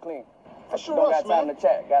promise I'm clean. sure Don't got time to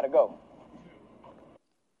chat. Gotta go.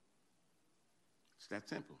 It's that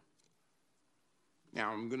simple.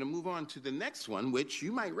 Now I'm going to move on to the next one, which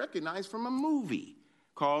you might recognize from a movie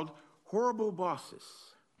called Horrible Bosses.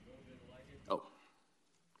 Oh,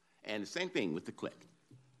 and the same thing with the click.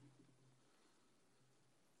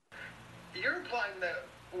 You're implying that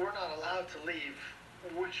we're not allowed to leave,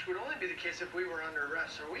 which would only be the case if we were under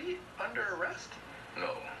arrest. Are we under arrest?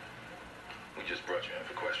 No. We just brought you in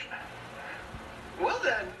for questioning. Well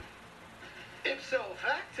then, ipso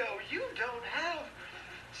facto, you don't have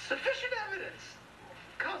sufficient evidence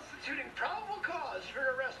constituting probable cause for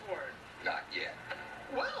your arrest warrant. Not yet.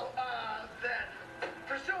 Well, then,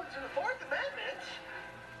 pursuant to the Fourth Amendment,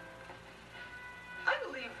 I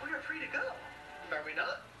believe we are free to go. Are we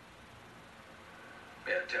not?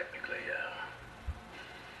 Yeah, technically, yeah.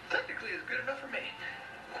 Technically is good enough for me.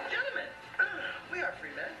 Gentlemen, we are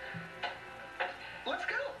free men. Let's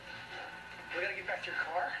go. We gotta get back to your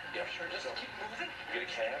car. Yeah, sure. Just keep moving. Get a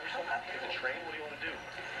cab or something? Get a train? What do you want to do?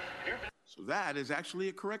 So that is actually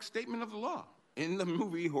a correct statement of the law in the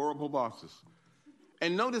movie Horrible Bosses.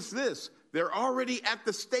 And notice this, they're already at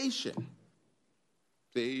the station.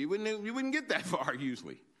 See, you wouldn't get that far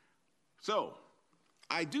usually. So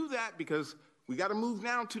I do that because we got to move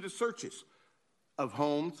now to the searches of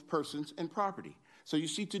homes, persons, and property. So you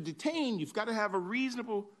see, to detain, you've got to have a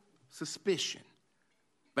reasonable suspicion.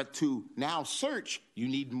 But to now search, you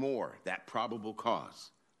need more, that probable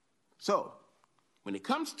cause. So when it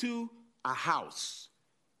comes to a house,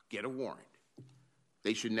 get a warrant.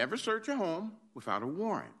 They should never search a home without a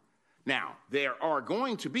warrant. Now, there are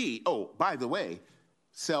going to be, oh, by the way,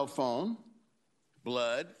 cell phone,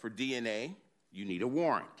 blood for DNA, you need a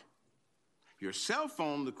warrant. Your cell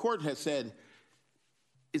phone, the court has said,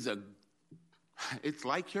 it's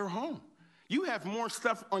like your home. You have more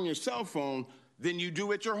stuff on your cell phone than you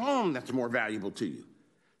do at your home that's more valuable to you.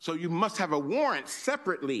 So you must have a warrant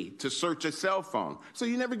separately to search a cell phone. So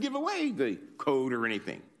you never give away the code or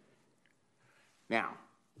anything. Now,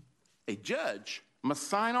 a judge must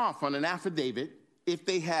sign off on an affidavit if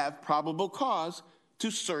they have probable cause to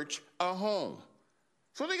search a home.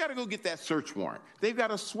 So they got to go get that search warrant. They've got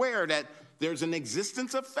to swear that there's an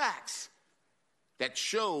existence of facts that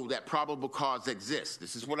show that probable cause exists.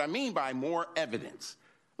 This is what I mean by more evidence.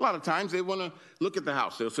 A lot of times they want to look at the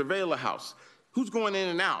house. They'll surveil a house. Who's going in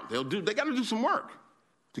and out? They got to do some work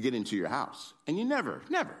to get into your house. And you never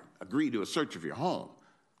agree to a search of your home.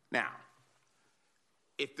 Now,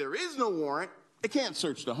 if there is no warrant, they can't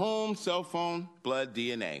search the home, cell phone, blood,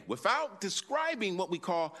 DNA without describing what we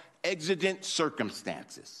call exigent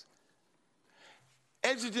circumstances.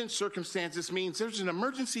 Exigent circumstances means there's an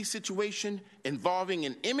emergency situation involving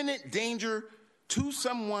an imminent danger to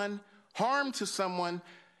someone, harm to someone,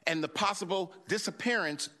 and the possible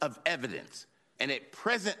disappearance of evidence. And it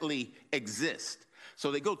presently exists. So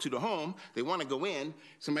they go to the home, they want to go in,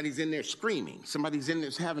 somebody's in there screaming, somebody's in there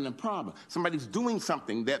having a problem, somebody's doing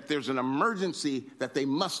something that there's an emergency that they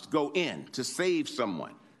must go in to save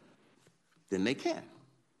someone. Then they can.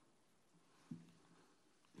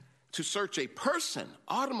 To search a person,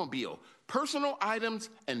 automobile, personal items,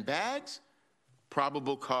 and bags,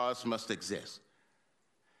 probable cause must exist.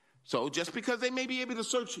 So just because they may be able to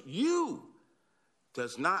search you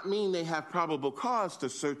does not mean they have probable cause to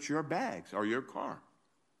search your bags or your car.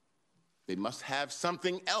 They must have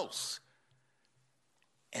something else,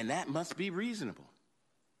 and that must be reasonable.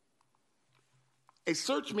 A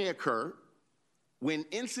search may occur when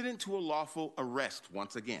incident to a lawful arrest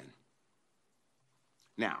once again.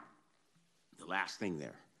 Now, the last thing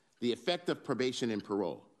there, the effect of probation and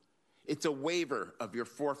parole. It's a waiver of your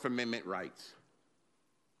Fourth Amendment rights.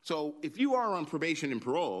 So if you are on probation and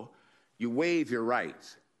parole, you waive your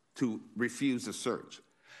rights to refuse a search.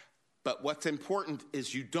 But what's important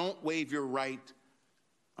is you don't waive your right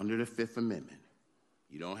under the Fifth Amendment.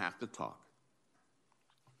 You don't have to talk.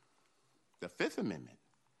 The Fifth Amendment,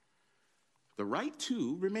 the right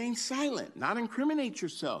to remain silent, not incriminate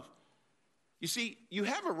yourself. You see, you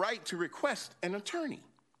have a right to request an attorney,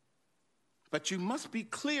 but you must be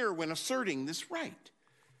clear when asserting this right.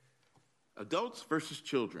 Adults versus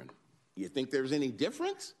children. You think there's any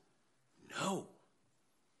difference? No.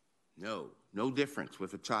 No difference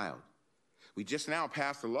with a child. We just now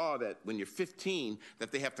passed a law that when you're 15,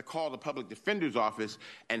 that they have to call the public defender's office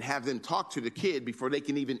and have them talk to the kid before they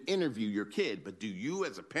can even interview your kid. But do you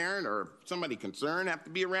as a parent or somebody concerned have to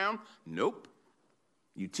be around? Nope.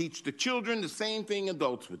 You teach the children the same thing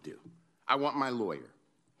adults would do. I want my lawyer.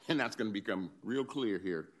 And that's going to become real clear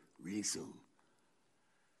here really soon.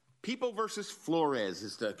 People versus Flores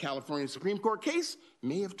is the California Supreme Court case,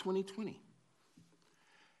 May of 2020.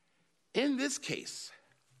 In this case,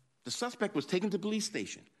 the suspect was taken to the police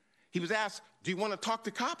station. He was asked, do you want to talk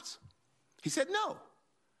to cops? He said no.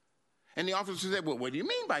 And the officer said, well, what do you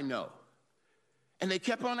mean by no? And they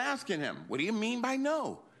kept on asking him, what do you mean by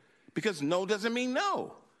no? Because no doesn't mean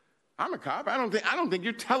no. I'm a cop. I don't think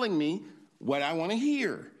you're telling me what I want to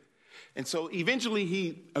hear. And so eventually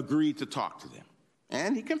he agreed to talk to them.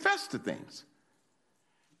 And he confessed to things.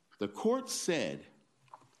 The court said,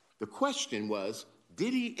 the question was,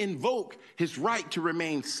 did he invoke his right to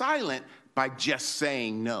remain silent by just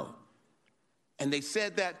saying no? And they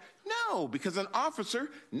said that no, because an officer,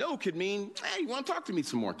 no could mean, hey, you want to talk to me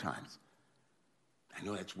some more times? I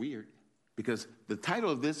know that's weird, because the title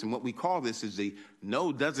of this and what we call this is the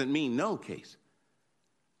no doesn't mean no case.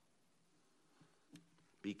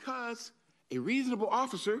 Because a reasonable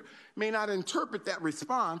officer may not interpret that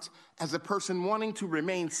response as a person wanting to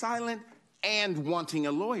remain silent and wanting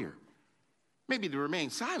a lawyer. Maybe to remain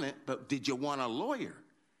silent, but did you want a lawyer?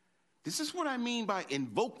 This is what I mean by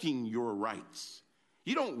invoking your rights.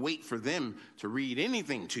 You don't wait for them to read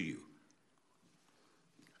anything to you.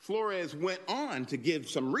 Flores went on to give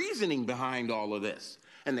some reasoning behind all of this.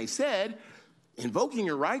 And they said, invoking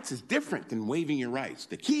your rights is different than waiving your rights.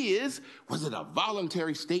 The key is, was it a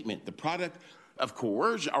voluntary statement, the product of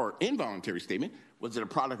coercion, or involuntary statement? Was it a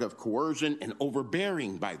product of coercion and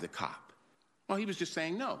overbearing by the cop? Well, he was just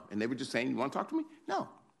saying no. And they were just saying, you want to talk to me? No.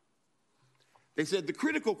 They said the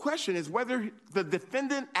critical question is whether the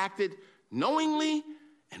defendant acted knowingly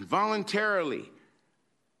and voluntarily,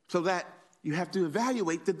 so that you have to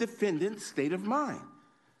evaluate the defendant's state of mind.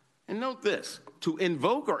 And note this, to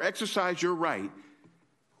invoke or exercise your right,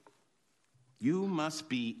 you must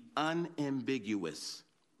be unambiguous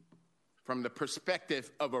from the perspective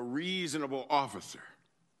of a reasonable officer.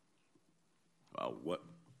 Well, what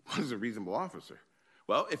is a reasonable officer?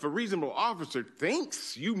 Well, if a reasonable officer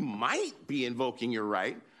thinks you might be invoking your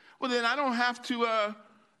right, well, then I don't have to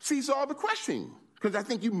cease all the questioning, because I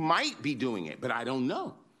think you might be doing it, but I don't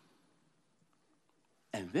know.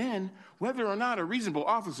 And then, whether or not a reasonable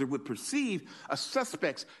officer would perceive a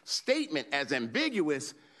suspect's statement as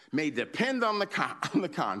ambiguous may depend on the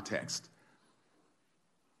context.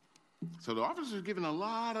 So the officer is given a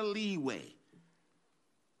lot of leeway.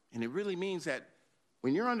 And it really means that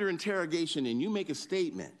when you're under interrogation and you make a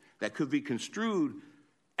statement that could be construed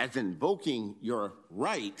as invoking your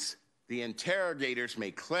rights, the interrogators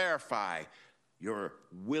may clarify your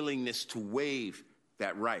willingness to waive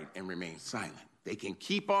that right and remain silent. They can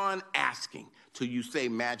keep on asking till you say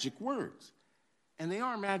magic words. And they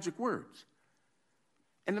are magic words.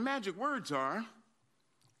 And the magic words are,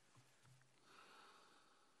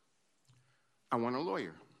 I want a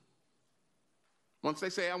lawyer. Once they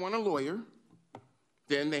say, I want a lawyer,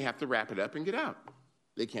 then they have to wrap it up and get out.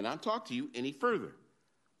 They cannot talk to you any further.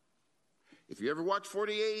 If you ever watch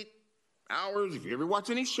 48 Hours, if you ever watch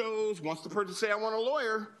any shows, once the person say, I want a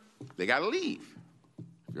lawyer, they got to leave.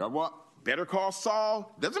 If you ever watch Better Call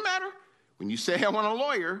Saul, doesn't matter. When you say, I want a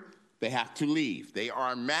lawyer, they have to leave. They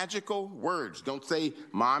are magical words. Don't say,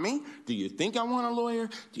 Mommy, do you think I want a lawyer?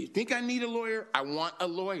 Do you think I need a lawyer? I want a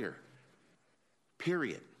lawyer.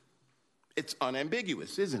 Period. It's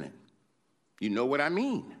unambiguous, isn't it? You know what I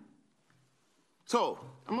mean. So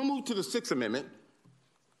I'm going to move to the Sixth Amendment.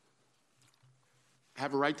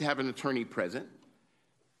 Have a right to have an attorney present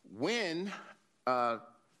when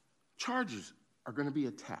charges are going to be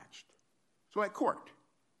attached. So at court,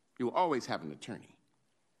 you will always have an attorney.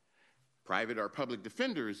 Private or public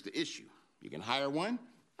defender is the issue. You can hire one,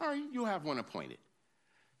 or you'll have one appointed.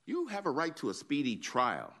 You have a right to a speedy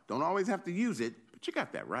trial. Don't always have to use it, but you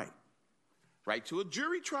got that right. Right to a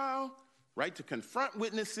jury trial, right to confront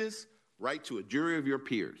witnesses, right to a jury of your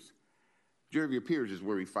peers. Jury of your peers is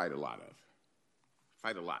where we fight a lot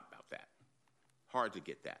about that. Hard to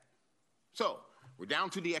get that. So, we're down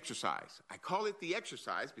to the exercise. I call it the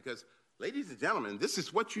exercise because, ladies and gentlemen, this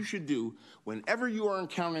is what you should do whenever you are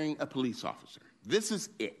encountering a police officer. This is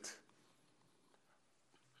it.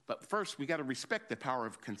 But first, we got to respect the power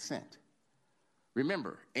of consent.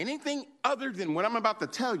 Remember, anything other than what I'm about to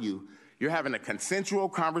tell you, you're having a consensual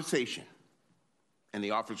conversation. And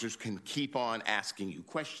the officers can keep on asking you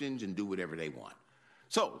questions and do whatever they want.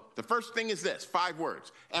 So, the first thing is this, 5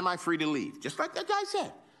 words. Am I free to leave? Just like that guy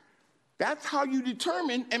said. That's how you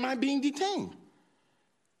determine, am I being detained?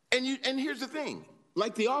 And here's the thing.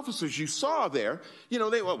 Like the officers you saw there, we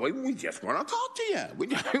just want to talk to you.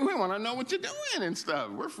 We want to know what you're doing and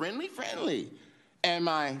stuff. We're friendly. Am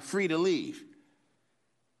I free to leave?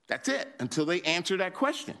 That's it, until they answer that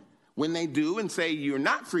question. When they do and say you're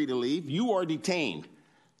not free to leave, you are detained.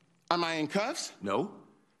 Am I in cuffs? No.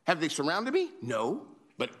 Have they surrounded me? No.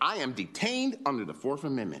 But I am detained under the 4th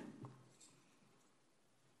Amendment.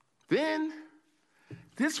 Then,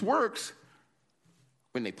 this works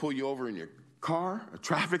when they pull you over in your car, a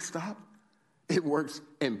traffic stop. It works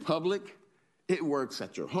in public. It works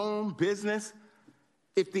at your home, business.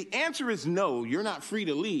 If the answer is no, you're not free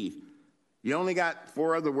to leave, you only got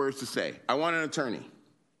 4 other words to say. I want an attorney.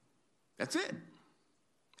 That's it.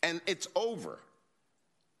 And it's over.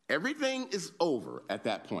 Everything is over at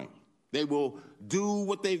that point. They will do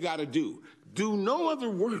what they've got to do. Use no other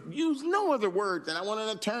word than I want an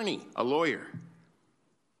attorney, a lawyer.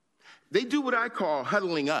 They do what I call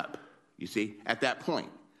huddling up, you see, at that point,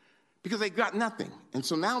 because they got nothing. And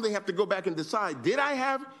so now they have to go back and decide, did I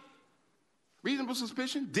have reasonable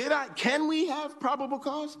suspicion? Can we have probable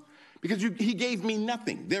cause? Because he gave me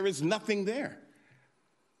nothing. There is nothing there.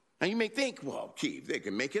 Now you may think, well, Keith, they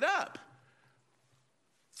can make it up.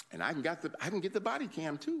 And I can get the body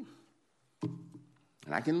cam too.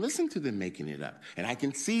 And I can listen to them making it up. And I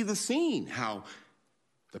can see the scene, how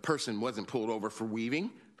the person wasn't pulled over for weaving,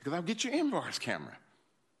 because I'll get your inVars camera.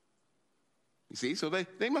 You see, so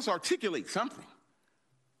they must articulate something.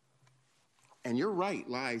 And your right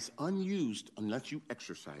lies unused unless you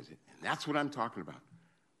exercise it. And that's what I'm talking about.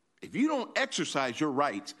 If you don't exercise your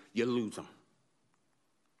rights, you lose them.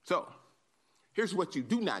 So, here's what you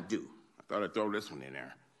do not do. I thought I'd throw this one in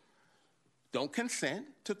there. Don't consent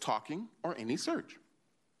to talking or any search.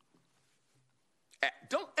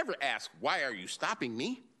 Don't ever ask, why are you stopping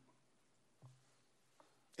me?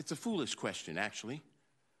 It's a foolish question, actually.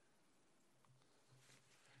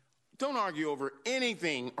 Don't argue over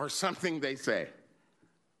anything or something they say.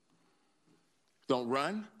 Don't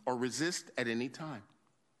run or resist at any time.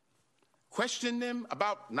 Question them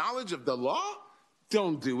about knowledge of the law?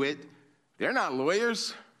 Don't do it. They're not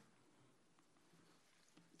lawyers.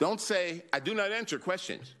 Don't say, I do not answer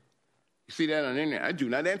questions. You see that on the internet? I do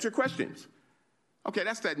not answer questions. Okay,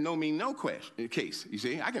 that's that no mean no question case. You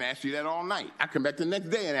see, I can ask you that all night. I come back the next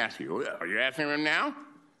day and ask you, are you asking him now?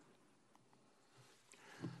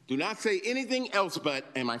 Do not say anything else but,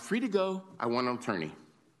 am I free to go? I want an attorney.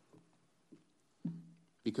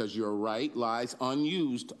 Because your right lies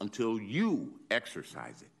unused until you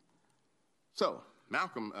exercise it. So,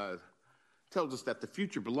 Malcolm tells us that the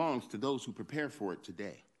future belongs to those who prepare for it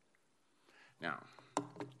today. Now,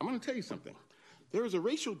 I'm going to tell you something. There is a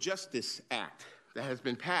Racial Justice Act that has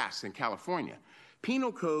been passed in California,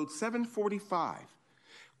 Penal Code 745.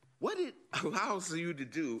 What it allows you to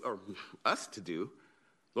do, or us to do,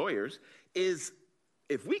 lawyers, is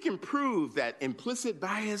if we can prove that implicit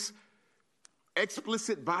bias,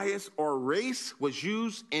 explicit bias, or race was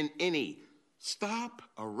used in any stop,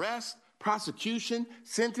 arrest, prosecution,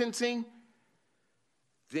 sentencing,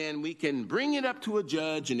 then we can bring it up to a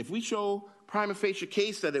judge, and if we show prima facie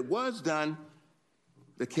case that it was done,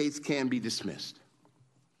 the case can be dismissed.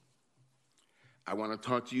 I want to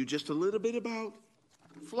talk to you just a little bit about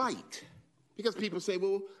flight. Because people say,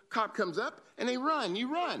 well, cop comes up and they run,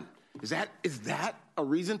 you run. Is that a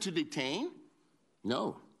reason to detain?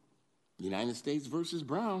 No. United States versus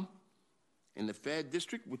Brown in the Fed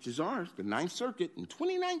District, which is ours, the Ninth Circuit, in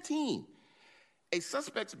 2019, a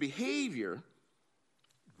suspect's behavior,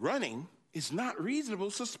 running, is not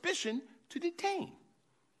reasonable suspicion to detain.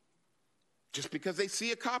 Just because they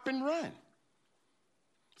see a cop and run.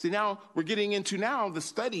 See, now we're getting into the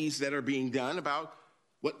studies that are being done about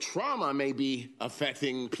what trauma may be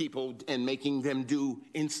affecting people and making them do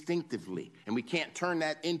instinctively. And we can't turn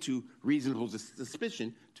that into reasonable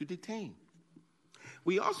suspicion to detain.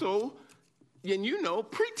 We also and you know,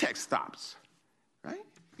 pretext stops, right?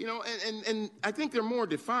 You know, and I think they're more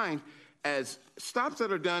defined as stops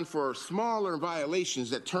that are done for smaller violations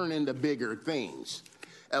that turn into bigger things.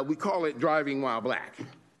 We call it driving while black.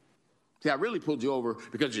 See, I really pulled you over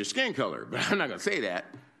because of your skin color, but I'm not going to say that.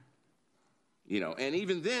 You know, and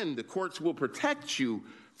even then, the courts will protect you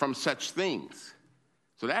from such things.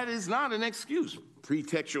 So that is not an excuse,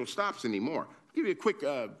 pretextual stops anymore. I'll give you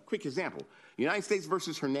a quick example. United States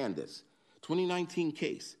versus Hernandez, 2019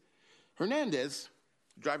 case. Hernandez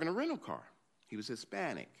driving a rental car. He was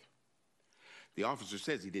Hispanic. The officer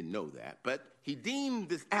says he didn't know that, but he deemed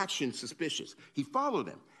this action suspicious. He followed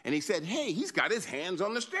him, and he said, hey, he's got his hands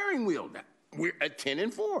on the steering wheel. We're at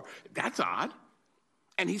 10-4. That's odd.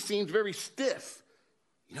 And he seems very stiff.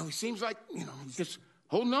 You know, he seems like, you know, he's just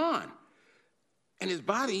holding on. And his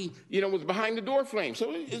body, you know, was behind the door frame,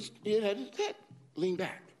 so it had his head leaned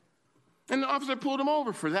back. And the officer pulled him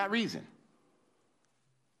over for that reason.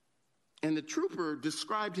 And the trooper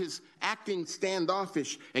described his acting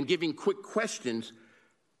standoffish and giving quick questions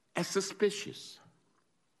as suspicious.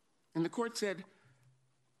 And the court said,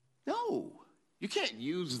 no, you can't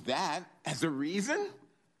use that as a reason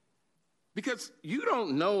because you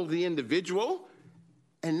don't know the individual.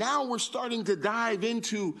 And now we're starting to dive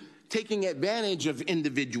into taking advantage of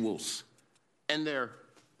individuals and their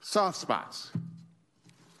soft spots.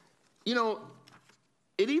 You know,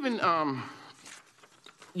 it even,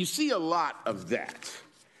 you see a lot of that.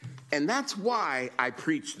 And that's why I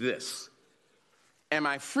preach this. Am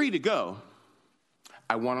I free to go?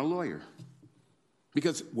 I want a lawyer.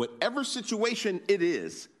 Because whatever situation it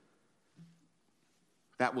is,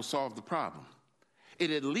 that will solve the problem.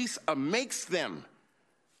 It at least makes them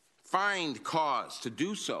find cause to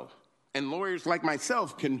do so. And lawyers like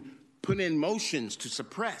myself can put in motions to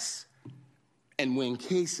suppress and win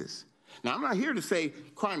cases. Now, I'm not here to say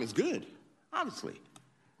crime is good, obviously.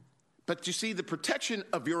 But you see, the protection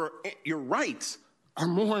of your rights are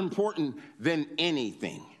more important than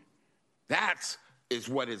anything. That is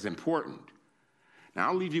what is important. Now,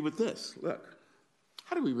 I'll leave you with this. Look,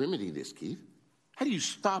 how do we remedy this, Keith? How do you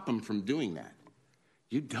stop them from doing that?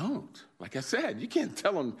 You don't. Like I said, you can't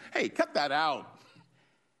tell them, hey, cut that out.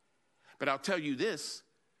 But I'll tell you this.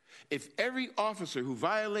 If every officer who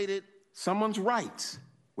violated someone's rights,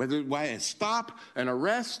 whether by a stop, an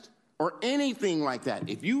arrest, or anything like that,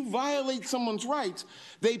 if you violate someone's rights,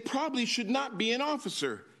 they probably should not be an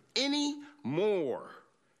officer anymore,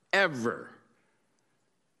 ever.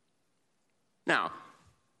 Now,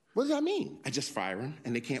 what does that mean? I just fire them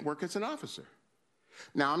and they can't work as an officer.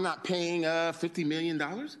 Now, I'm not paying $50 million.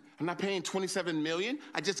 I'm not paying $27 million.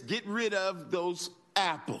 I just get rid of those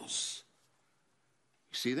apples.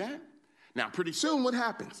 You see that? Now, pretty soon, what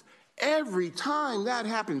happens? Every time that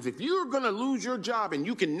happens, if you're going to lose your job and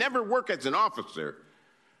you can never work as an officer,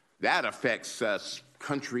 that affects us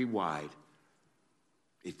countrywide.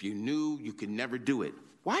 If you knew, you could never do it.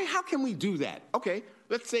 Why? How can we do that? Okay,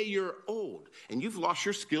 let's say you're old and you've lost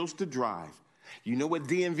your skills to drive. You know what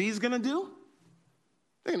DMV is going to do?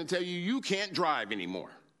 They're going to tell you you can't drive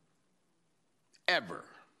anymore. Ever.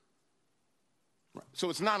 Right.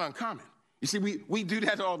 So it's not uncommon. You see, we do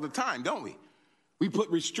that all the time, don't we? We put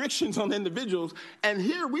restrictions on individuals, and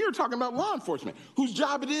here we are talking about law enforcement, whose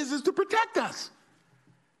job it is to protect us.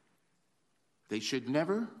 They should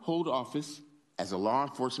never hold office as a law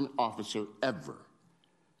enforcement officer ever.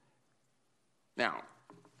 Now,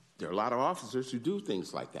 there are a lot of officers who do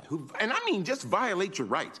things like that, and I mean just violate your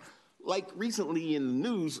rights. Like recently in the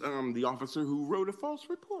news, the officer who wrote a false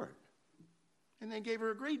report, and they gave her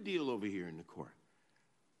a great deal over here in the court.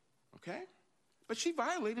 Okay? But she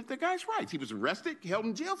violated the guy's rights. He was arrested, held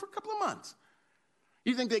in jail for a couple of months.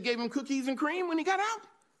 You think they gave him cookies and cream when he got out?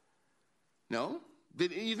 No.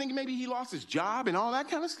 Did you think maybe he lost his job and all that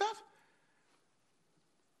kind of stuff?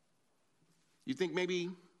 You think maybe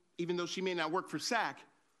even though she may not work for SAC,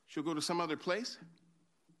 she'll go to some other place?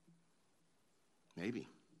 Maybe.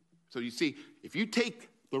 So you see, if you take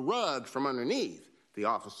the rug from underneath the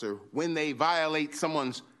officer when they violate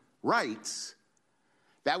someone's rights,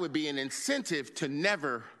 that would be an incentive to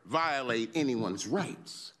never violate anyone's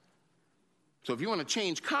rights. So if you want to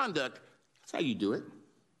change conduct, that's how you do it.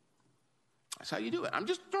 That's how you do it. I'm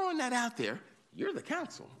just throwing that out there. You're the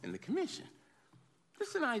council and the commission.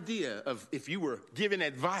 Just an idea of if you were given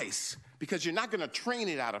advice, because you're not going to train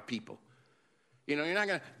it out of people. You know, you're not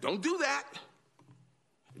going to, don't do that.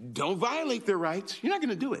 Don't violate their rights. You're not going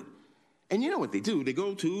to do it. And you know what they do? They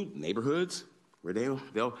go to neighborhoods where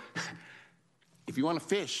they'll if you want to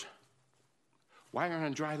fish, why are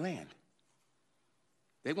on dry land?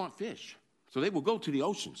 They want fish. So they will go to the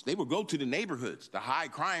oceans. They will go to the neighborhoods, the high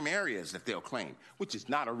crime areas that they'll claim, which is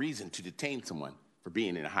not a reason to detain someone for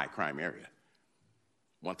being in a high crime area.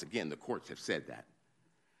 Once again, the courts have said that.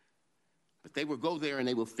 But they will go there and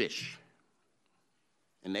they will fish.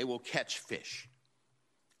 And they will catch fish,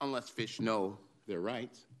 unless fish know their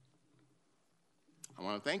rights. I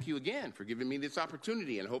want to thank you again for giving me this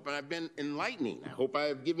opportunity, and hope I've been enlightening. I hope I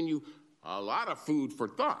have given you a lot of food for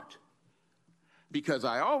thought, because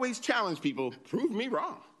I always challenge people, prove me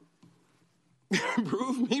wrong.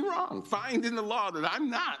 Prove me wrong. Find in the law that I'm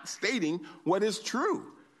not stating what is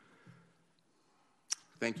true.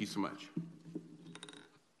 Thank you so much.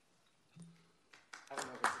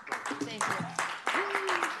 Thank you.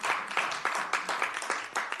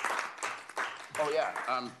 Oh,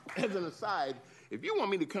 yeah. As an aside, if you want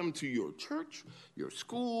me to come to your church, your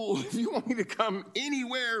school, if you want me to come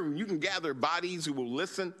anywhere you can gather bodies who will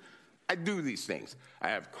listen, I do these things. I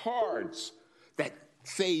have cards that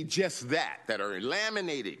say just that are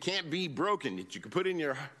laminated, can't be broken, that you can put in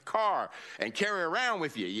your car and carry around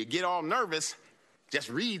with you. You get all nervous, just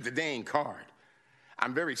read the dang card.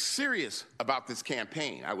 I'm very serious about this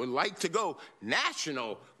campaign. I would like to go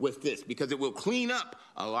national with this because it will clean up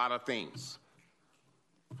a lot of things.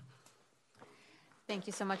 Thank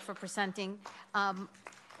you so much for presenting.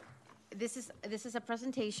 This is a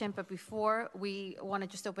presentation, but before we want to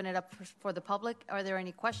just open it up for the public, are there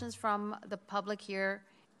any questions from the public here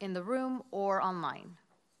in the room or online?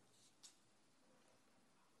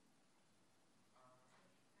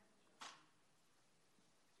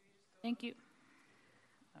 Thank you.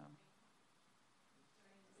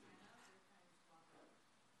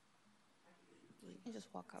 You just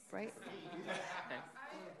walk up, right?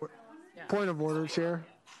 Yeah. Point of order, Chair.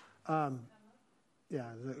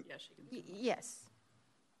 Yes.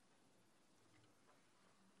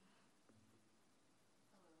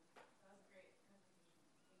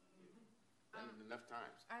 Enough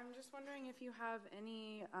times. I'm just wondering if you have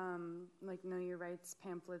any, like, Know Your Rights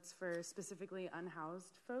pamphlets for specifically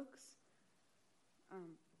unhoused folks? Answer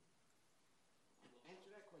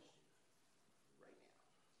that question right now.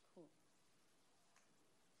 Cool.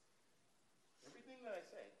 Everything that I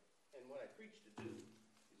say and what I preach to do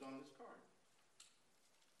is on this card.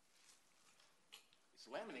 It's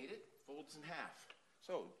laminated, folds in half.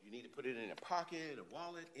 So you need to put it in a pocket, a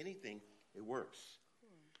wallet, anything, it works.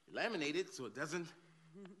 You laminate it so it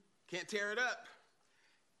can't tear it up.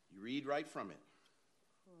 You read right from it.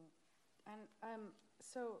 Cool. And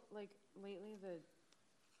so, like, lately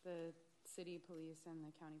the city police and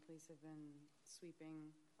the county police have been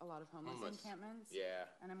sweeping a lot of homeless encampments. Yeah.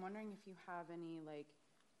 And I'm wondering if you have any, like,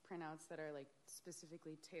 printouts that are, like,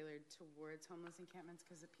 specifically tailored towards homeless encampments,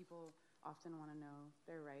 because people often want to know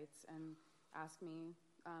their rights and ask me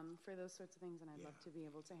for those sorts of things, and I'd love to be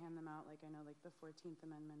able to hand them out. Like, I know, like, the 14th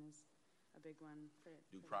Amendment is a big one for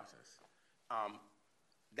due process.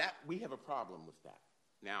 That we have a problem with that.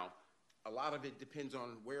 Now, a lot of it depends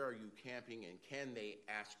on where are you camping and can they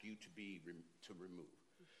ask you to remove.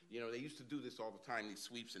 Mm-hmm. You know, they used to do this all the time, these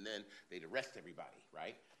sweeps, and then they'd arrest everybody,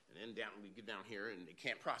 right? And then we get down here and they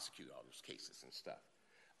can't prosecute all those cases and stuff.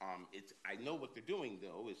 I know what they're doing,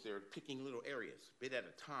 though, is they're picking little areas, a bit at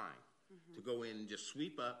a time, to go in and just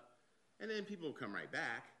sweep up, and then people will come right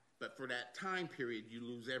back. But for that time period, you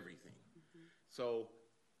lose everything. So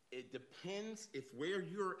it depends if where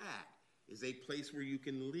you're at is a place where you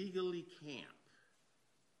can legally camp.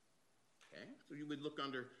 Okay? So you would look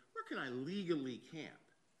under, where can I legally camp?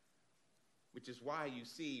 Which is why you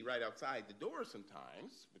see right outside the door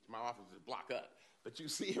sometimes, which my office is blocked up, but you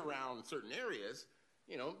see around certain areas,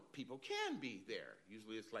 you know, people can be there.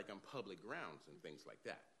 Usually it's like on public grounds and things like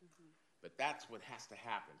that. But that's what has to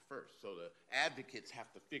happen first. So the advocates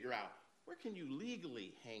have to figure out, where can you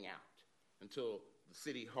legally hang out until the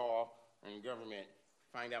city hall and government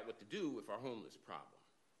find out what to do with our homeless problem.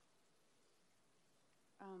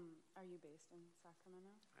 Are you based in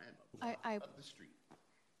Sacramento? I am up the street.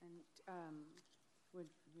 And would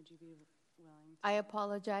you be willing to? I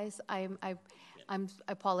apologize. I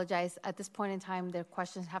apologize. At this point in time, the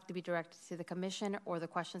questions have to be directed to the commission, or the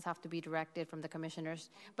questions have to be directed from the commissioners.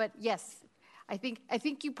 But yes, I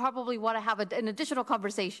think you probably want to have an additional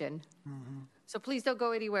conversation. So please don't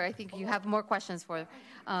go anywhere. I think you have more questions for.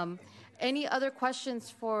 Any other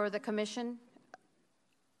questions for the commission?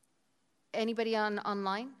 Anybody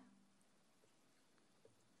online?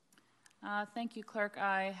 Thank you, Clerk.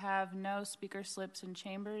 I have no speaker slips in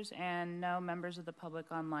chambers and no members of the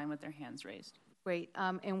public online with their hands raised. Great.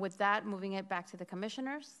 And with that, moving it back to the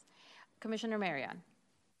commissioners. Commissioner Marion.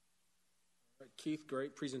 Keith,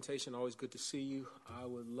 great presentation. Always good to see you. I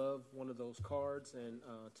would love one of those cards and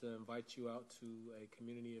to invite you out to a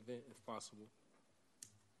community event if possible.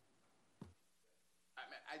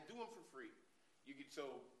 I do them for free. You get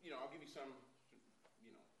I'll give you some, as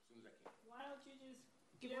soon as I can. Why don't you just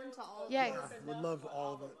give one to all? Yeah. Would love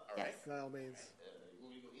all of it. Yes. By all means. You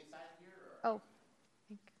want me to go inside here? Or? Oh.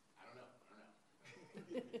 I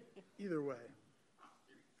don't know. Either way.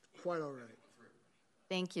 Quite all right.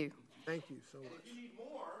 Thank you. Thank you so much. And if you need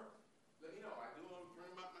more, let me know. I do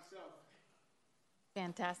print them out myself.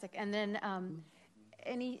 Fantastic. And then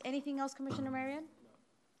anything else, Commissioner Marion?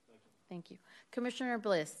 No, thank you. Commissioner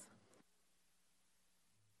Bliss.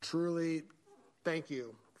 Truly, thank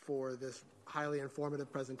you for this highly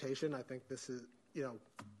informative presentation. I think this is,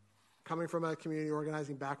 coming from a community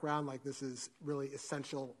organizing background, this is really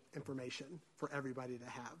essential information for everybody to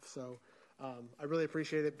have. So I really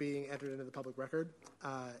appreciate it being entered into the public record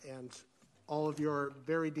and all of your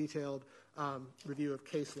very detailed review of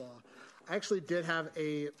case law. I actually did have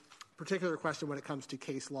a particular question when it comes to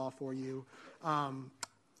case law for you.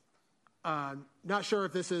 Not sure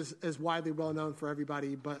if this is widely well known for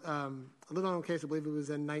everybody, but a little known case, I believe it was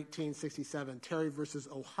in 1967, Terry versus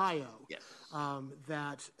Ohio, yes.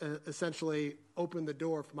 That essentially opened the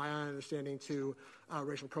door, from my understanding, to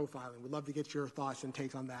racial profiling. We'd love to get your thoughts and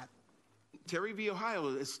takes on that. Terry v. Ohio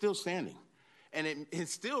is still standing, and it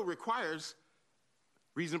still requires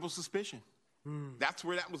reasonable suspicion. That's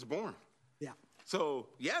where that was born. Yeah. So,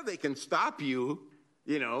 yeah, they can stop you,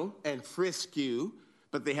 and frisk you,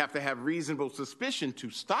 but they have to have reasonable suspicion to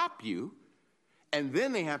stop you, and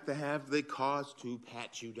then they have to have the cause to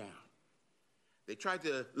pat you down. They tried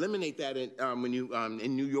to eliminate that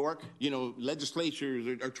in New York. Legislatures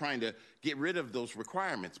are trying to get rid of those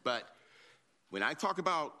requirements. But when I talk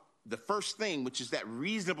about the first thing, which is that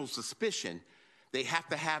reasonable suspicion, they have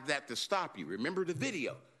to have that to stop you. Remember the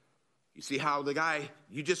video. You see how the guy,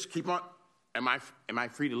 you just keep on, am I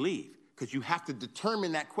free to leave? Because you have to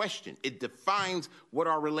determine that question. It defines what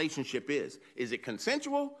our relationship is. Is it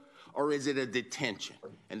consensual or is it a detention?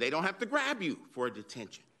 And they don't have to grab you for a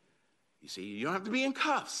detention. You see, you don't have to be in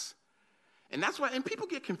cuffs. And that's why, and people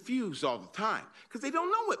get confused all the time because they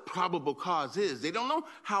don't know what probable cause is. They don't know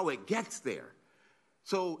how it gets there.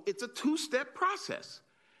 So it's a two-step process.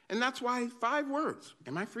 And that's why 5 words,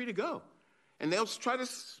 am I free to go? And they'll try to,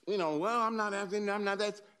 well, I'm not asking, I'm not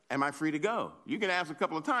that. Am I free to go? You can ask a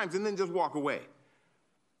couple of times and then just walk away.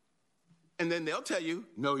 And then they'll tell you,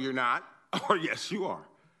 no, you're not, or yes, you are.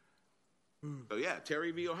 So, yeah,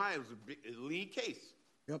 Terry v. Ohio is a lead case.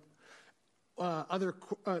 Yep.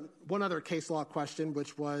 One other case law question,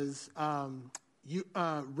 which was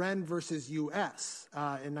Wren versus U.S.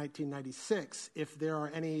 In 1996, if there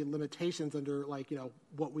are any limitations under,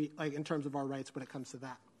 what we, in terms of our rights when it comes to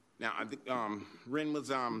that. Now, I think Wren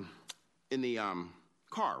was in the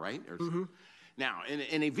car, right? Now,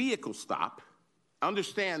 in a vehicle stop,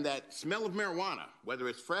 understand that smell of marijuana, whether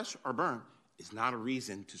it's fresh or burnt, is not a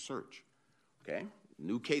reason to search, okay?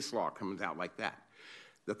 New case law comes out like that.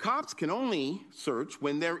 The cops can only search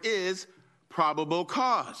when there is probable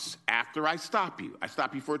cause. After I stop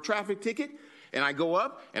you for a traffic ticket, and I go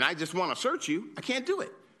up, and I just want to search you, I can't do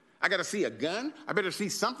it. I got to see a gun. I better see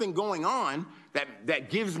something going on that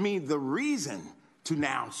gives me the reason to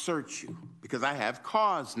now search you, because I have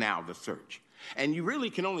cause now to search. And you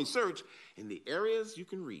really can only search in the areas you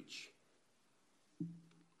can reach.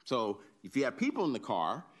 So if you have people in the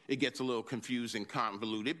car, it gets a little confused and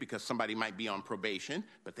convoluted because somebody might be on probation,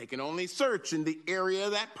 but they can only search in the area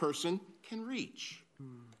that person can reach.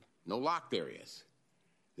 No locked areas.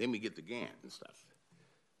 Then we get the GAN and stuff.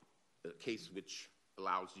 A case which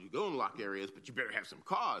allows you to go in locked areas, but you better have some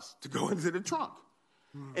cause to go into the trunk.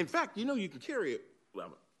 In fact, you can carry it.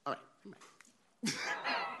 Well, all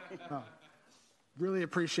right. Really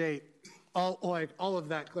appreciate all of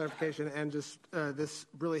that clarification and just this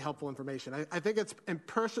really helpful information. I think it's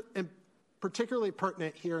particularly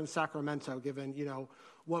pertinent here in Sacramento, given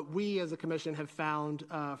what we as a commission have found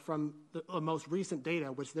from the most recent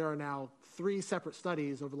data, which there are now 3 separate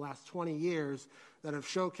studies over the last 20 years that have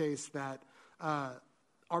showcased that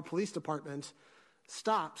our police department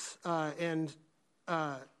stops and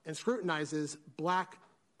scrutinizes black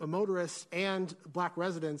motorists and black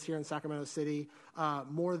residents here in Sacramento City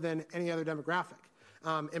more than any other demographic.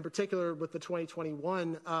 In particular, with the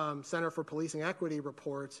 2021 Center for Policing Equity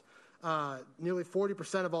report, nearly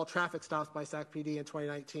 40% of all traffic stops by Sac PD in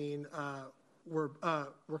 2019 were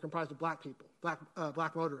comprised of black people,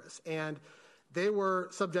 black motorists, and they were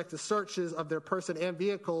subject to searches of their person and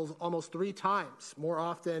vehicles almost 3 times more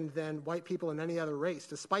often than white people in any other race,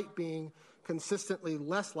 despite being consistently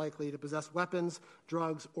less likely to possess weapons,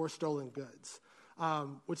 drugs, or stolen goods.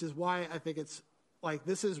 Which is why I think it's like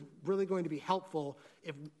this is really going to be helpful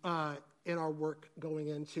if in our work going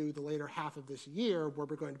into the later half of this year, where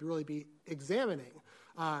we're going to really be examining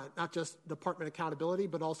not just department accountability,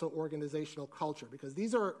 but also organizational culture, because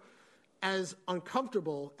these are as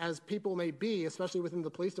uncomfortable as people may be, especially within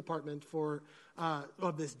the police department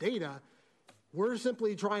of this data. We're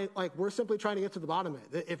simply trying to get to the bottom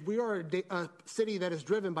of it. If we are a city that is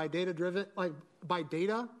driven by data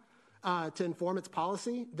to inform its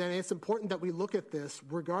policy, then it's important that we look at this,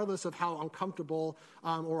 regardless of how uncomfortable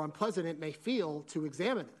or unpleasant it may feel, to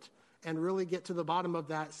examine it and really get to the bottom of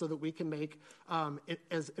that, so that we can make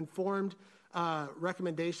as informed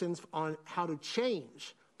recommendations on how to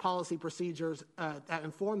change policy procedures that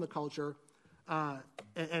inform the culture and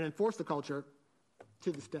enforce the culture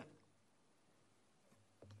to this day.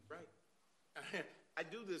 Right. I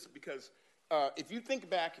do this because if you think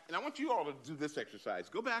back, and I want you all to do this exercise,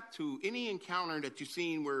 go back to any encounter that you've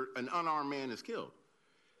seen where an unarmed man is killed.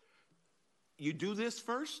 You do this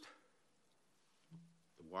first,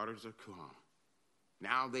 the waters are calm.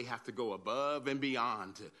 Now they have to go above and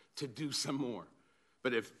beyond to do some more.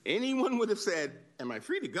 But if anyone would have said, am I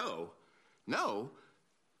free to go? No.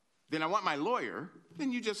 Then I want my lawyer.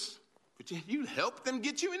 Then you help them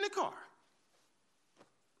get you in the car.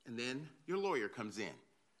 And then your lawyer comes in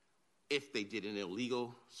if they did an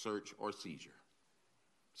illegal search or seizure.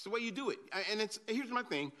 It's the way you do it. And here's my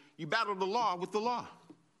thing. You battle the law with the law.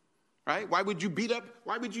 Right? Why would you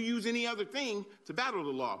use any other thing to battle the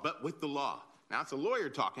law but with the law? Now it's a lawyer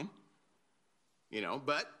talking,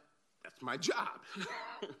 but that's my job.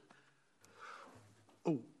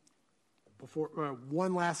 Before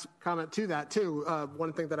one last comment to that too.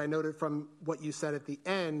 One thing that I noted from what you said at the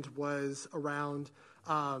end was around,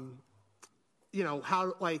 how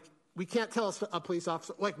we can't tell a police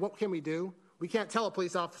officer what can we do? We can't tell a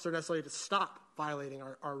police officer necessarily to stop violating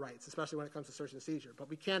our rights, especially when it comes to search and seizure. But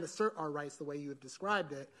we can assert our rights the way you have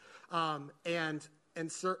described it, and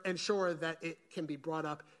ensure that it can be brought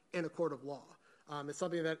up in a court of law. It's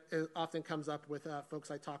something that often comes up with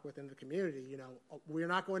folks I talk with in the community. We're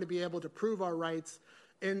not going to be able to prove our rights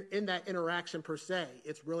in that interaction per se.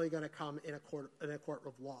 It's really going to come in a court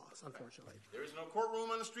of laws, unfortunately. There is no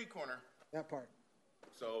courtroom on the street corner. That part.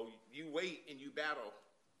 So you wait and you battle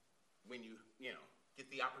when you get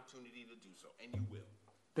the opportunity to do so, and you will.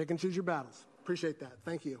 Pick and choose your battles. Appreciate that.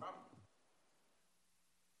 Thank you.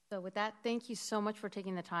 So with that, thank you so much for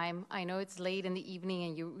taking the time. I know it's late in the evening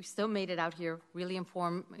and you still made it out here really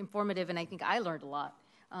informative, and I think I learned a lot.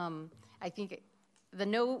 I think the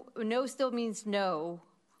no still means no,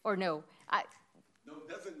 or no. No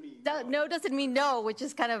doesn't mean no. No doesn't mean no, which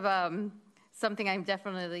is kind of something I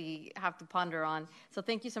definitely have to ponder on. So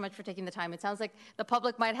thank you so much for taking the time. It sounds like the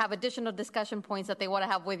public might have additional discussion points that they want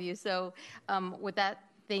to have with you. So with that,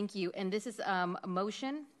 thank you. And this is a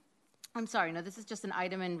motion. I'm sorry, no, this is just an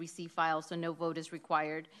item and receive file, so no vote is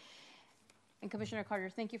required. And Commissioner Carter,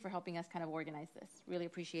 thank you for helping us kind of organize this. Really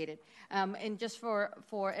appreciate it. And just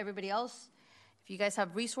for everybody else, if you guys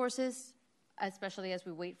have resources, especially as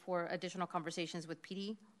we wait for additional conversations with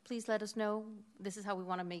PD, please let us know. This is how we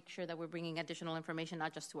want to make sure that we're bringing additional information,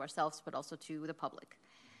 not just to ourselves, but also to the public.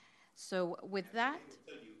 So with that... I will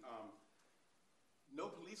tell you, no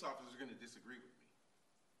police officer is going to disagree with me.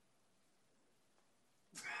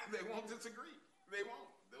 They won't disagree. They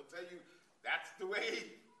won't. They'll tell you that's the way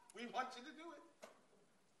we want you to do it.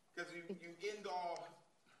 Because you end all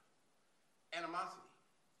animosity.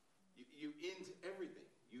 You end everything.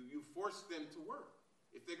 You force them to work.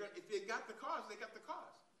 If they got the cause, they got the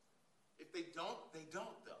cause. If they don't, they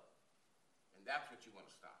don't, though. And that's what you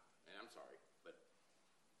want to stop. And I'm sorry, but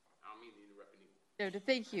I don't mean to interrupt anyone.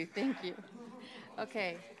 Thank you.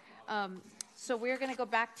 Okay. So we're going to go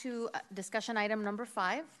back to discussion item number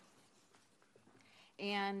 5.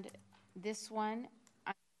 And this one,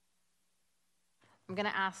 I'm going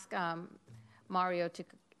to ask Mario to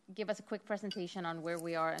give us a quick presentation on where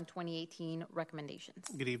we are in 2018 recommendations.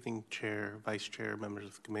 Good evening, Chair, Vice Chair, members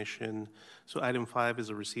of the Commission. So item 5 is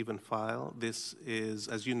a receive and file. This is,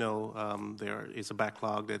 as you know, there is a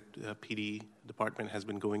backlog that PD department has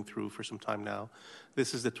been going through for some time now.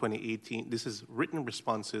 This is the 2018, this is written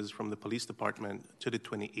responses from the police department to the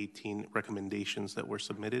 2018 recommendations that were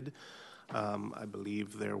submitted. I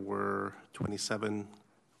believe there were 27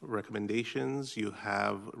 recommendations. You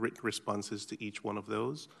have written responses to each one of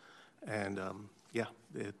those. And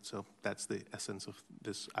so that's the essence of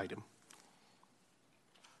this item.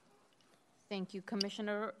 Thank you,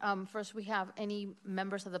 Commissioner. First, we have any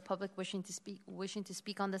members of the public wishing to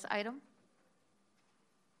speak on this item?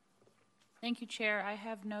 Thank you, Chair. I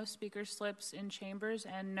have no speaker slips in chambers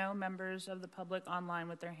and no members of the public online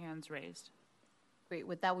with their hands raised. Great.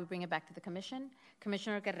 With that, we bring it back to the Commission.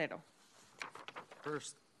 Commissioner Guerrero.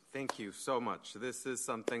 First, thank you so much. This is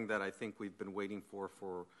something that I think we've been waiting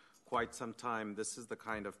for quite some time. This is the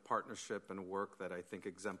kind of partnership and work that I think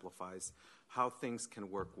exemplifies how things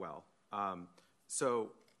can work well.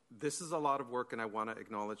 So this is a lot of work, and I want to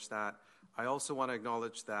acknowledge that. I also want to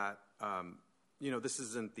acknowledge that, this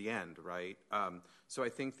isn't the end, right? So I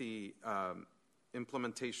think the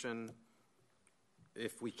implementation,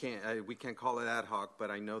 if we can't call it ad hoc,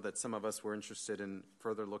 but I know that some of us were interested in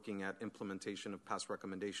further looking at implementation of past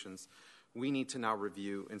recommendations. We need to now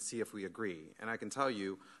review and see if we agree. And I can tell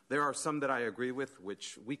you, there are some that I agree with,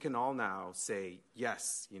 which we can all now say,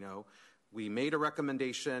 yes, we made a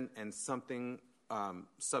recommendation and something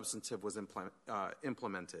substantive was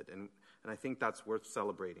implemented. And I think that's worth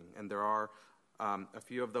celebrating. And there are a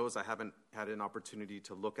few of those. I haven't had an opportunity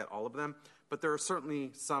to look at all of them, but there are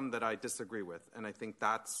certainly some that I disagree with. And I think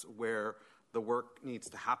that's where the work needs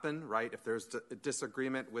to happen, right? If there's a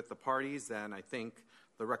disagreement with the parties, then I think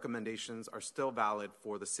the recommendations are still valid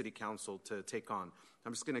for the City Council to take on.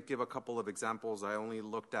 I'm just going to give a couple of examples. I only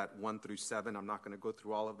looked at 1 through 7. I'm not going to go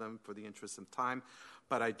through all of them for the interest of time,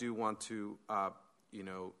 but I do want to,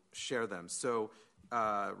 share them. So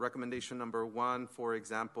recommendation number 1, for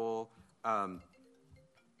example, sorry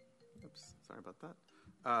about that.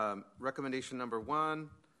 Recommendation number 1,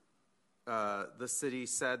 the city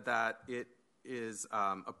said that it is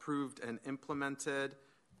approved and implemented.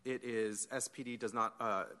 It is SPD does not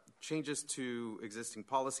changes to existing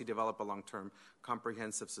policy, develop a long-term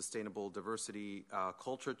comprehensive sustainable diversity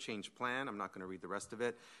culture change plan. I'm not going to read the rest of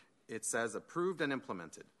it. It says approved and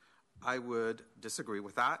implemented. I would disagree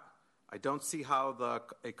with that. I don't see how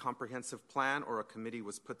a comprehensive plan or a committee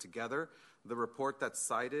was put together. The report that's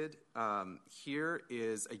cited here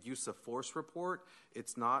is a use of force report.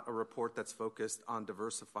 It's not a report that's focused on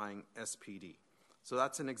diversifying SPD. So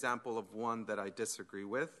that's an example of one that I disagree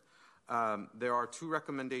with. There are 2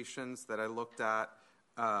 recommendations that I looked at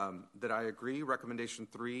that I agree. Recommendation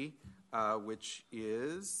 3, which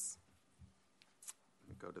is, let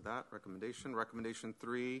me go to that recommendation. Recommendation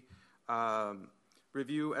 3,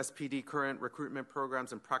 review SPD current recruitment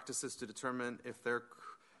programs and practices to determine if there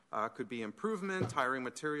could be improvement, hiring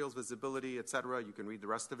materials, visibility, etc. You can read the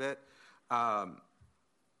rest of it.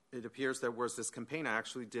 It appears there was this campaign. I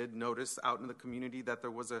actually did notice out in the community that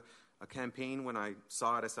there was a campaign. When I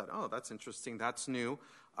saw it, I said, oh, that's interesting. That's new.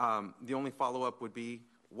 The only follow-up would be,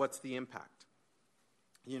 what's the impact?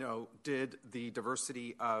 Did the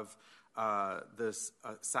diversity of this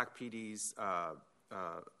SACPD's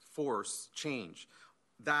force change?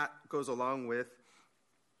 That goes along with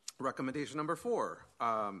recommendation number 4.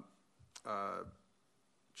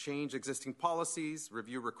 Change existing policies,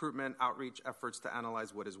 review recruitment, outreach efforts to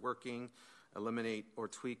analyze what is working, eliminate or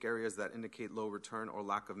tweak areas that indicate low return or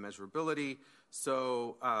lack of measurability.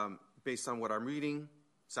 So based on what I'm reading,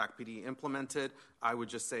 SACPD implemented. I would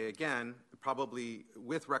just say again, probably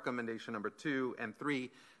with recommendation number 2 and 3,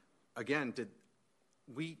 again,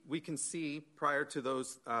 we can see prior to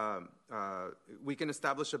those, we can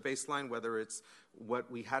establish a baseline, whether it's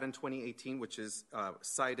what we had in 2018, which is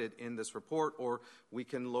cited in this report, or we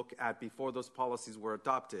can look at before those policies were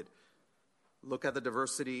adopted. Look at the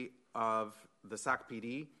diversity of the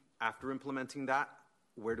SACPD after implementing that.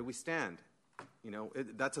 Where do we stand?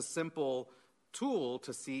 That's a simple tool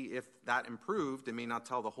to see if that improved. It may not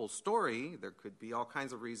tell the whole story. There could be all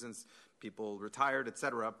kinds of reasons, people retired, et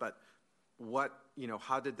cetera, but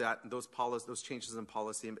how did those changes in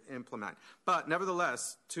policy implement? But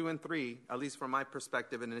nevertheless, 2 and 3, at least from my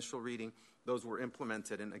perspective and initial reading, those were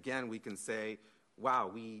implemented. And again, we can say, wow,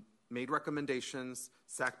 we made recommendations,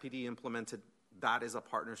 SACPD implemented. That is a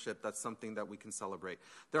partnership. That's something that we can celebrate.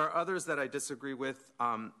 There are others that I disagree with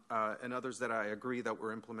and others that I agree that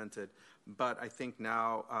were implemented. But I think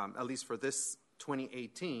now, at least for this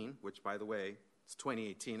 2018, which, by the way, it's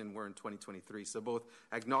 2018 and we're in 2023. So both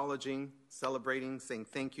acknowledging, celebrating, saying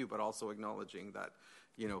thank you, but also acknowledging that,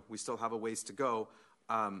 we still have a ways to go.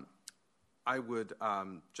 I would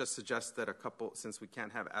just suggest that since we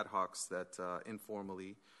can't have ad hocs, that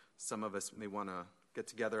informally, some of us may want to get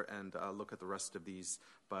together and look at the rest of these.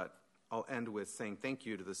 But I'll end with saying thank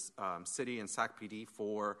you to this city and SACPD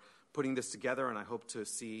for putting this together, and I hope to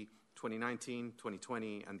see 2019,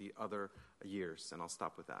 2020, and the other years. And I'll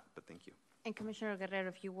stop with that, but thank you. And Commissioner Guerrero,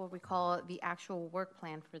 if you will recall, the actual work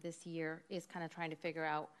plan for this year is kind of trying to figure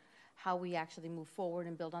out how we actually move forward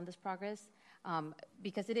and build on this progress.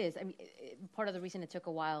 because it is. I mean, part of the reason it took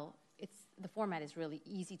a while, the format is really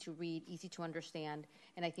easy to read, easy to understand,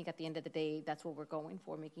 and I think at the end of the day, that's what we're going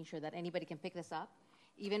for, making sure that anybody can pick this up.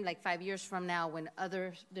 Even like 5 years from now, when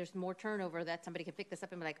there's more turnover, that somebody can pick this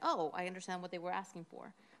up and be like, oh, I understand what they were asking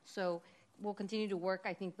for. So we'll continue to work.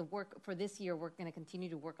 I think the work for this year, we're going to continue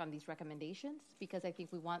to work on these recommendations because I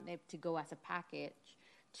think we want it to go as a package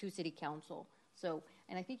to City Council. So,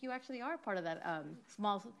 and I think you actually are part of that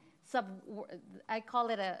small I call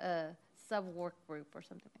it a sub-work group or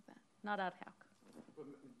something like that, not ad hoc. But,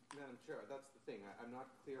 Madam Chair, that's the thing. I'm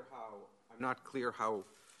not clear how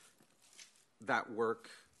that work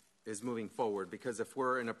is moving forward, because if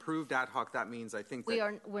we're an approved ad hoc, that means I think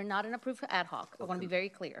that we're not an approved ad hoc. I want to be very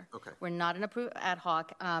clear. Okay. We're not an approved ad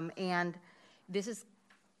hoc, and this is,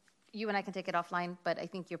 you and I can take it offline, but I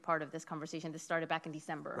think you're part of this conversation. This started back in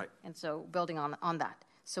December, right? And so building on that.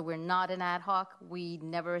 So we're not an ad hoc. We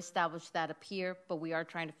never established that up here, but we are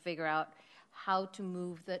trying to figure out how to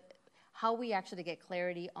move how we actually get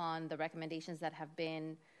clarity on the recommendations that have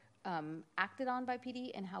been acted on by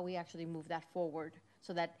PD and how we actually move that forward.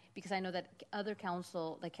 So that, because I know that other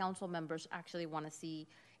council members actually want to see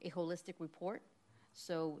a holistic report.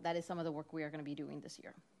 So that is some of the work we are going to be doing this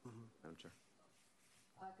year. Madam Chair.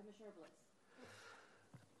 Commissioner Bliss.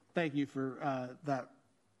 Thank you for that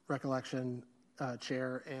recollection,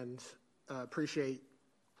 Chair, and appreciate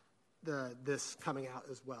this coming out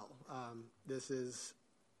as well. This is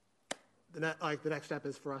the next step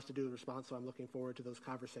is for us to do the response, so I'm looking forward to those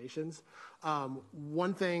conversations.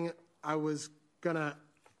 One thing I was going to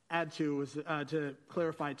add to was to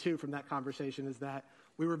clarify too from that conversation is that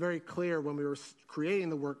we were very clear when we were creating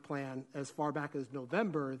the work plan as far back as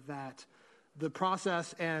November that the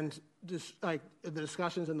process and the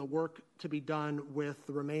discussions and the work to be done with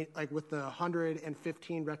the with the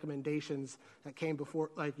 115 recommendations that came before,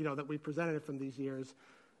 that we presented from these years,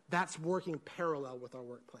 that's working parallel with our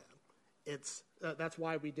work plan. That's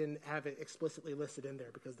why we didn't have it explicitly listed in there,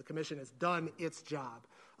 because the commission has done its job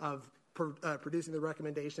of producing the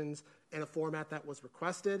recommendations in a format that was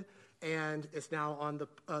requested, and it's now on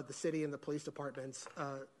the city and the police department's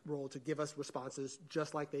role to give us responses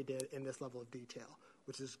just like they did in this level of detail,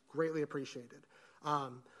 which is greatly appreciated.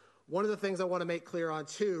 One of the things I want to make clear on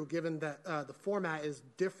too, given that the format is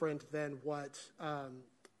different than what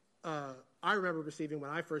I remember receiving when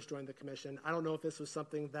I first joined the commission. I don't know if this was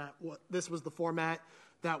something this was the format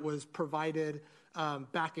that was provided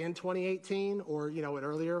back in 2018 or, an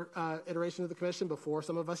earlier iteration of the commission before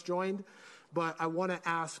some of us joined. But I want to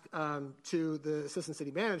ask to the assistant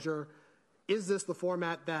city manager, is this the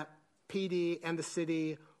format that PD and the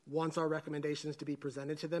city wants our recommendations to be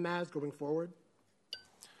presented to them as going forward?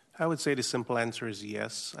 I would say the simple answer is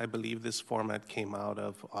yes. I believe this format came out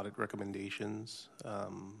of audit recommendations.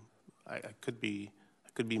 I could be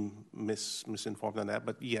misinformed on that,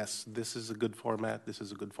 but yes, this is a good format. This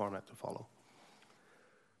is a good format to follow.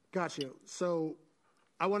 Got you. So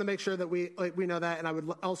I want to make sure that we know that, and I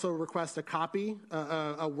would also request a copy,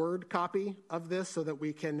 a Word copy of this, so that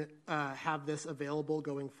we can have this available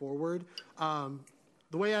going forward.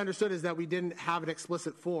 The way I understood is that we didn't have an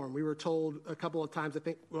explicit form. We were told a couple of times, I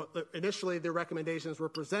think, initially the recommendations were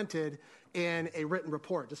presented in a written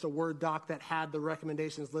report, just a Word doc that had the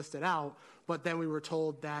recommendations listed out. But then we were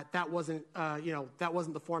told that wasn't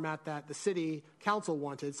the format that the city council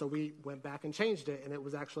wanted. So we went back and changed it, and it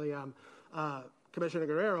was actually Commissioner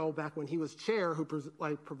Guerrero, back when he was chair, who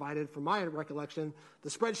provided, from my recollection, the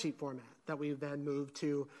spreadsheet format that we then moved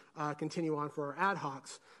to continue on for our ad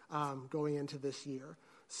hocs going into this year.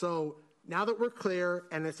 So now that we're clear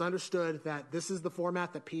and it's understood that this is the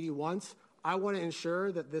format that PD wants, I want to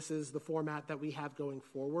ensure that this is the format that we have going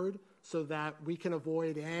forward so that we can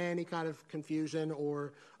avoid any kind of confusion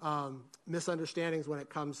or misunderstandings when it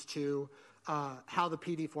comes to how the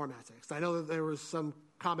PD formats it. Because I know that there was some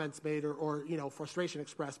comments made or frustration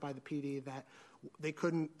expressed by the PD that they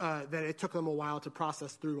couldn't, that it took them a while to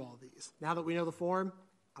process through all these. Now that we know the form,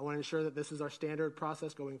 I want to ensure that this is our standard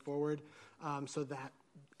process going forward, so that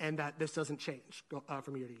this doesn't change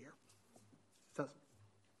from year to year. So,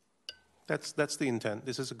 that's the intent.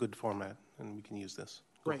 This is a good format, and we can use this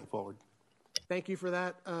going forward. Thank you for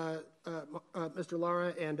that, Mr.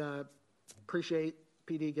 Lara, and appreciate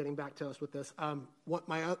PD getting back to us with this. What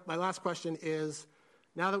my last question is,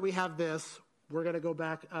 now that we have this, we're going to go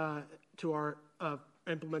back to our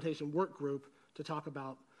implementation work group to talk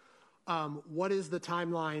about what is the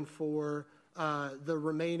timeline for the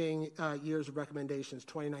remaining years of recommendations,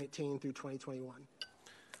 2019 through 2021?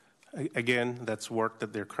 Again, that's work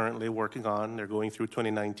that they're currently working on. They're going through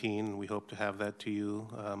 2019. We hope to have that to you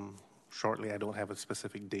shortly. I don't have a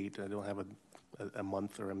specific date. I don't have a a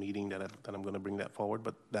month or a meeting that I'm going to bring that forward.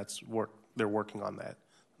 But that's work. They're working on that.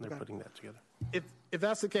 And they're putting that together. If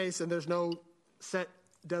that's the case, and there's no set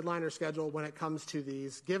deadline or schedule when it comes to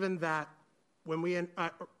these, given that when we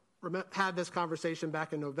had this conversation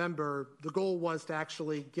back in November, the goal was to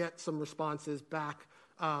actually get some responses back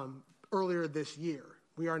earlier this year.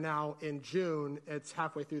 We are now in June. It's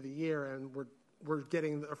halfway through the year, and we're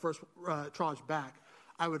getting the first tranche back.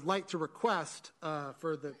 I would like to request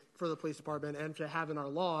for the police department and to have in our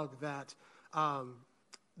log that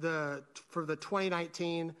for the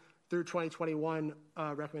 2019 through 2021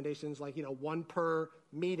 recommendations, like, one per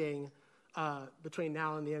meeting between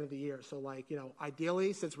now and the end of the year. So, like,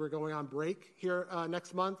 ideally, since we're going on break here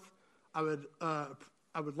next month, I would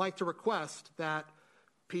like to request that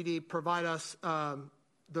PD provide us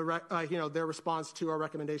their response to our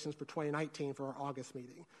recommendations for 2019 for our August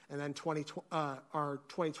meeting, and then our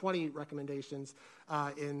 2020 recommendations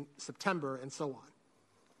in September, and so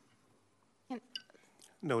on.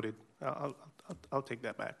 Noted. I'll take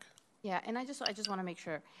that back. Yeah, and I just want to make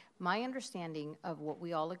sure. My understanding of what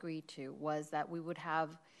we all agreed to was that we would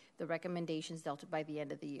have the recommendations dealt by the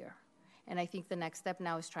end of the year. And I think the next step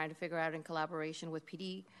now is trying to figure out, in collaboration with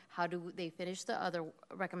PD, how do they finish the other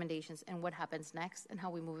recommendations and what happens next and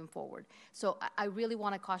how we move them forward. So I really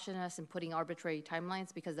want to caution us in putting arbitrary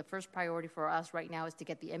timelines, because the first priority for us right now is to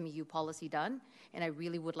get the MEU policy done. And I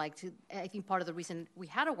really would like to, I think part of the reason we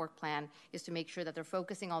had a work plan is to make sure that they're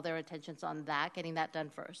focusing all their attentions on that, getting that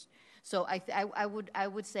done first. So I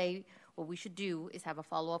would say what we should do is have a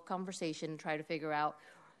follow-up conversation and try to figure out,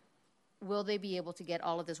 will they be able to get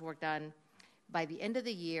all of this work done by the end of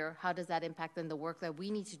the year? How does that impact then the work that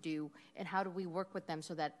we need to do? And how do we work with them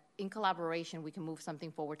so that in collaboration we can move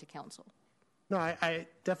something forward to council? No, I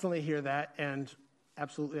definitely hear that and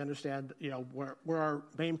absolutely understand, where our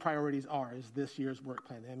main priorities are is this year's work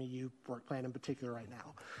plan, the MEU work plan in particular right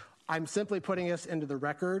now. I'm simply putting us into the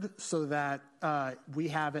record so that we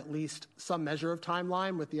have at least some measure of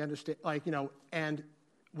timeline with the and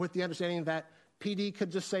with the understanding that PD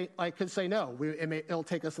could just say no. It'll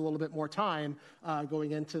take us a little bit more time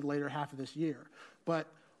going into the later half of this year. But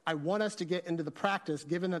I want us to get into the practice,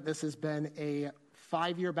 given that this has been a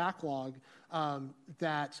 5-year backlog,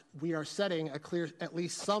 that we are setting a clear, at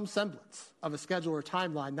least some semblance of a schedule or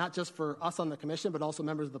timeline, not just for us on the commission, but also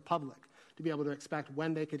members of the public, to be able to expect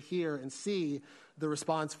when they could hear and see the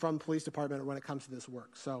response from the police department when it comes to this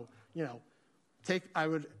work. So,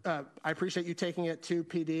 I appreciate you taking it to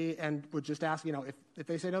PD, and would just ask, if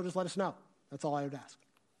they say no, just let us know. That's all I would ask.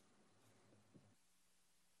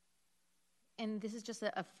 And this is just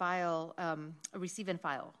a file, a receive and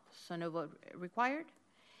file, so no vote required.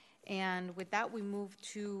 And with that, we move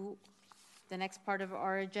to the next part of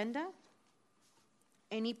our agenda.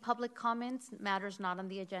 Any public comments, matters not on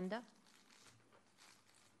the agenda?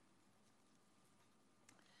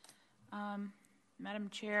 Madam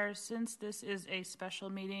Chair, since this is a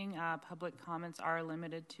special meeting, public comments are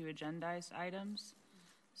limited to agendized items.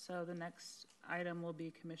 So the next item will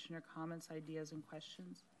be Commissioner comments, ideas, and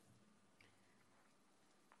questions.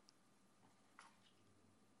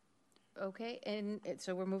 Okay, and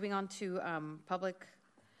so we're moving on to public.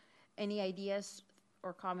 Any ideas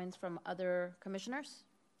or comments from other commissioners?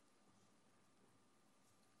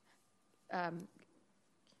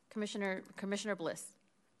 Commissioner Bliss.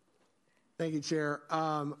 Thank you, Chair.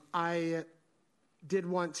 I did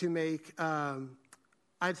want to make, I'd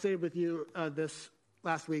stated with you this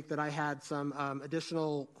last week that I had some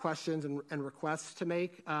additional questions and requests to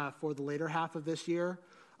make for the later half of this year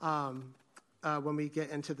when we get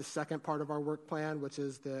into the second part of our work plan, which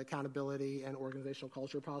is the accountability and organizational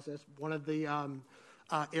culture process. One of the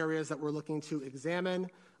areas that we're looking to examine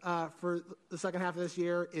for the second half of this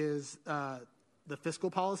year is the fiscal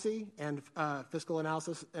policy and fiscal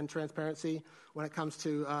analysis and transparency when it comes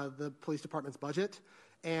to the police department's budget.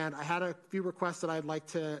 And I had a few requests that I'd like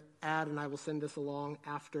to add, and I will send this along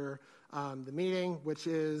after the meeting, which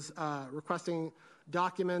is requesting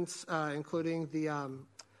documents, including the, I'm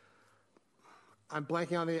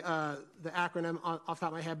blanking on the acronym off the top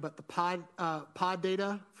of my head, but the pod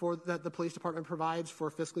data that the police department provides for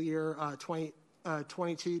fiscal year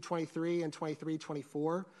 22-23 and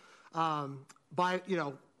 23-24. By,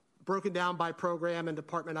 broken down by program and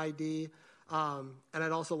department ID. And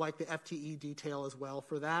I'd also like the FTE detail as well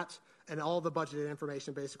for that, and all the budgeted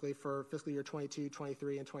information basically for fiscal year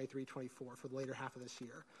 22-23 and 23-24 for the later half of this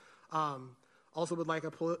year. Also would like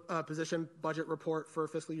a position budget report for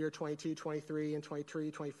fiscal year 22-23 and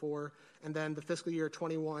 23-24, and then the fiscal year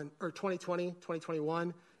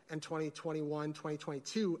 2020-2021 and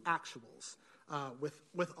 2021-2022 actuals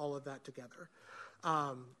with all of that together.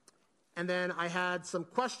 And then I had some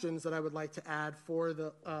questions that I would like to add for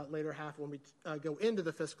the later half when we go into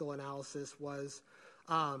the fiscal analysis was,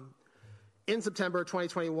 in September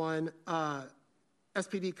 2021,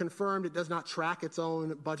 SPD confirmed it does not track its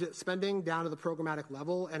own budget spending down to the programmatic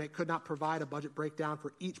level, and it could not provide a budget breakdown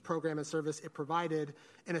for each program and service it provided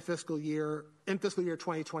in fiscal year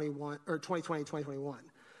 2021 or 2020-2021.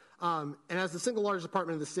 And as the single largest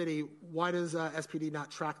department in the city, why does SPD not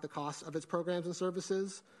track the cost of its programs and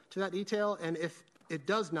services to that detail? And if it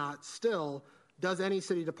does not, still, does any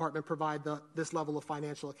city department provide this level of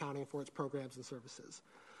financial accounting for its programs and services?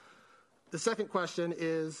 The second question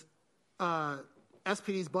is,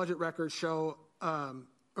 SPD's budget records show,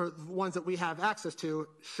 or the ones that we have access to,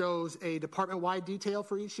 shows a department-wide detail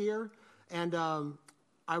for each year. And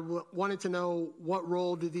I wanted to know what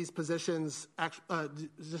role do these positions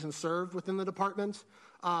serve within the department,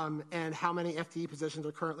 and how many FTE positions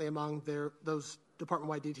are currently among those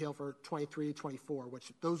department-wide detail for 23-24,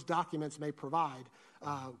 which those documents may provide,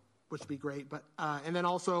 which would be great. But and then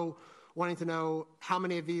also wanting to know how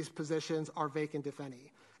many of these positions are vacant, if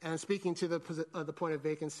any. And speaking to the point of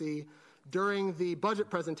vacancy, during the budget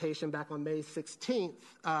presentation back on May 16th,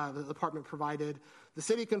 the department provided, the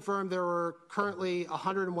city confirmed there were currently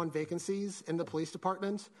 101 vacancies in the police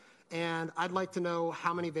department. And I'd like to know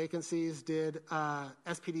how many vacancies did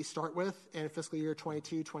SPD start with in fiscal year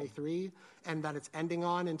 22-23, and that it's ending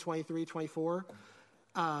on in 23-24, or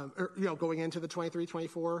going into the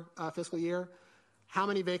 23-24 fiscal year. How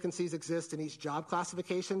many vacancies exist in each job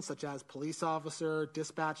classification, such as police officer,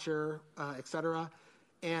 dispatcher, et cetera?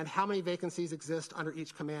 And how many vacancies exist under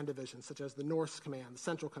each command division, such as the North Command,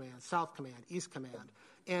 Central Command, South Command, East Command?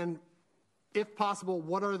 And if possible,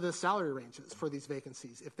 what are the salary ranges for these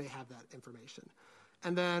vacancies, if they have that information?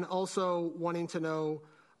 And then also wanting to know,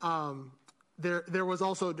 there was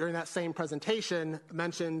also during that same presentation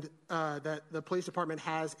mentioned that the police department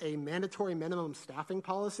has a mandatory minimum staffing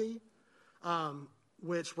policy,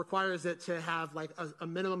 which requires it to have like a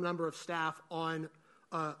minimum number of staff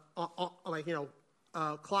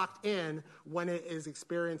clocked in when it is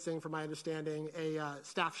experiencing, from my understanding, a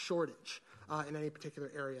staff shortage in any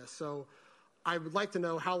particular area. So I would like to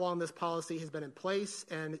know how long this policy has been in place,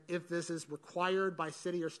 and if this is required by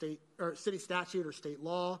city or state or city statute or state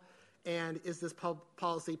law, and is this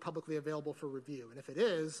policy publicly available for review? And if it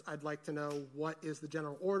is, I'd like to know what is the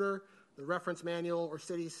general order, the reference manual, or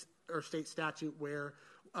city or state statute where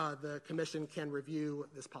the commission can review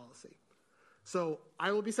this policy. So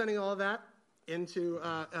I will be sending all of that into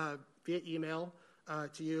via email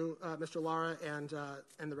to you, Mr. Lara, and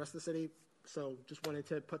the rest of the city. So just wanted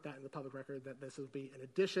to put that in the public record that this would be in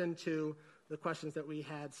addition to the questions that we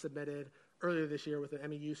had submitted earlier this year with the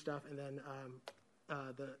MEU stuff, and then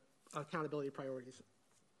the accountability priorities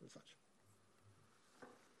and such.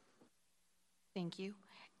 Thank you.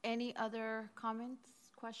 Any other comments,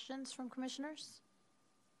 questions from commissioners?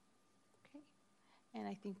 Okay. And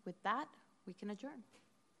I think with that, we can adjourn.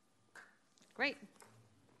 Great.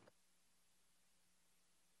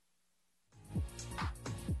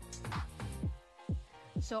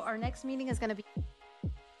 So our next meeting is going to be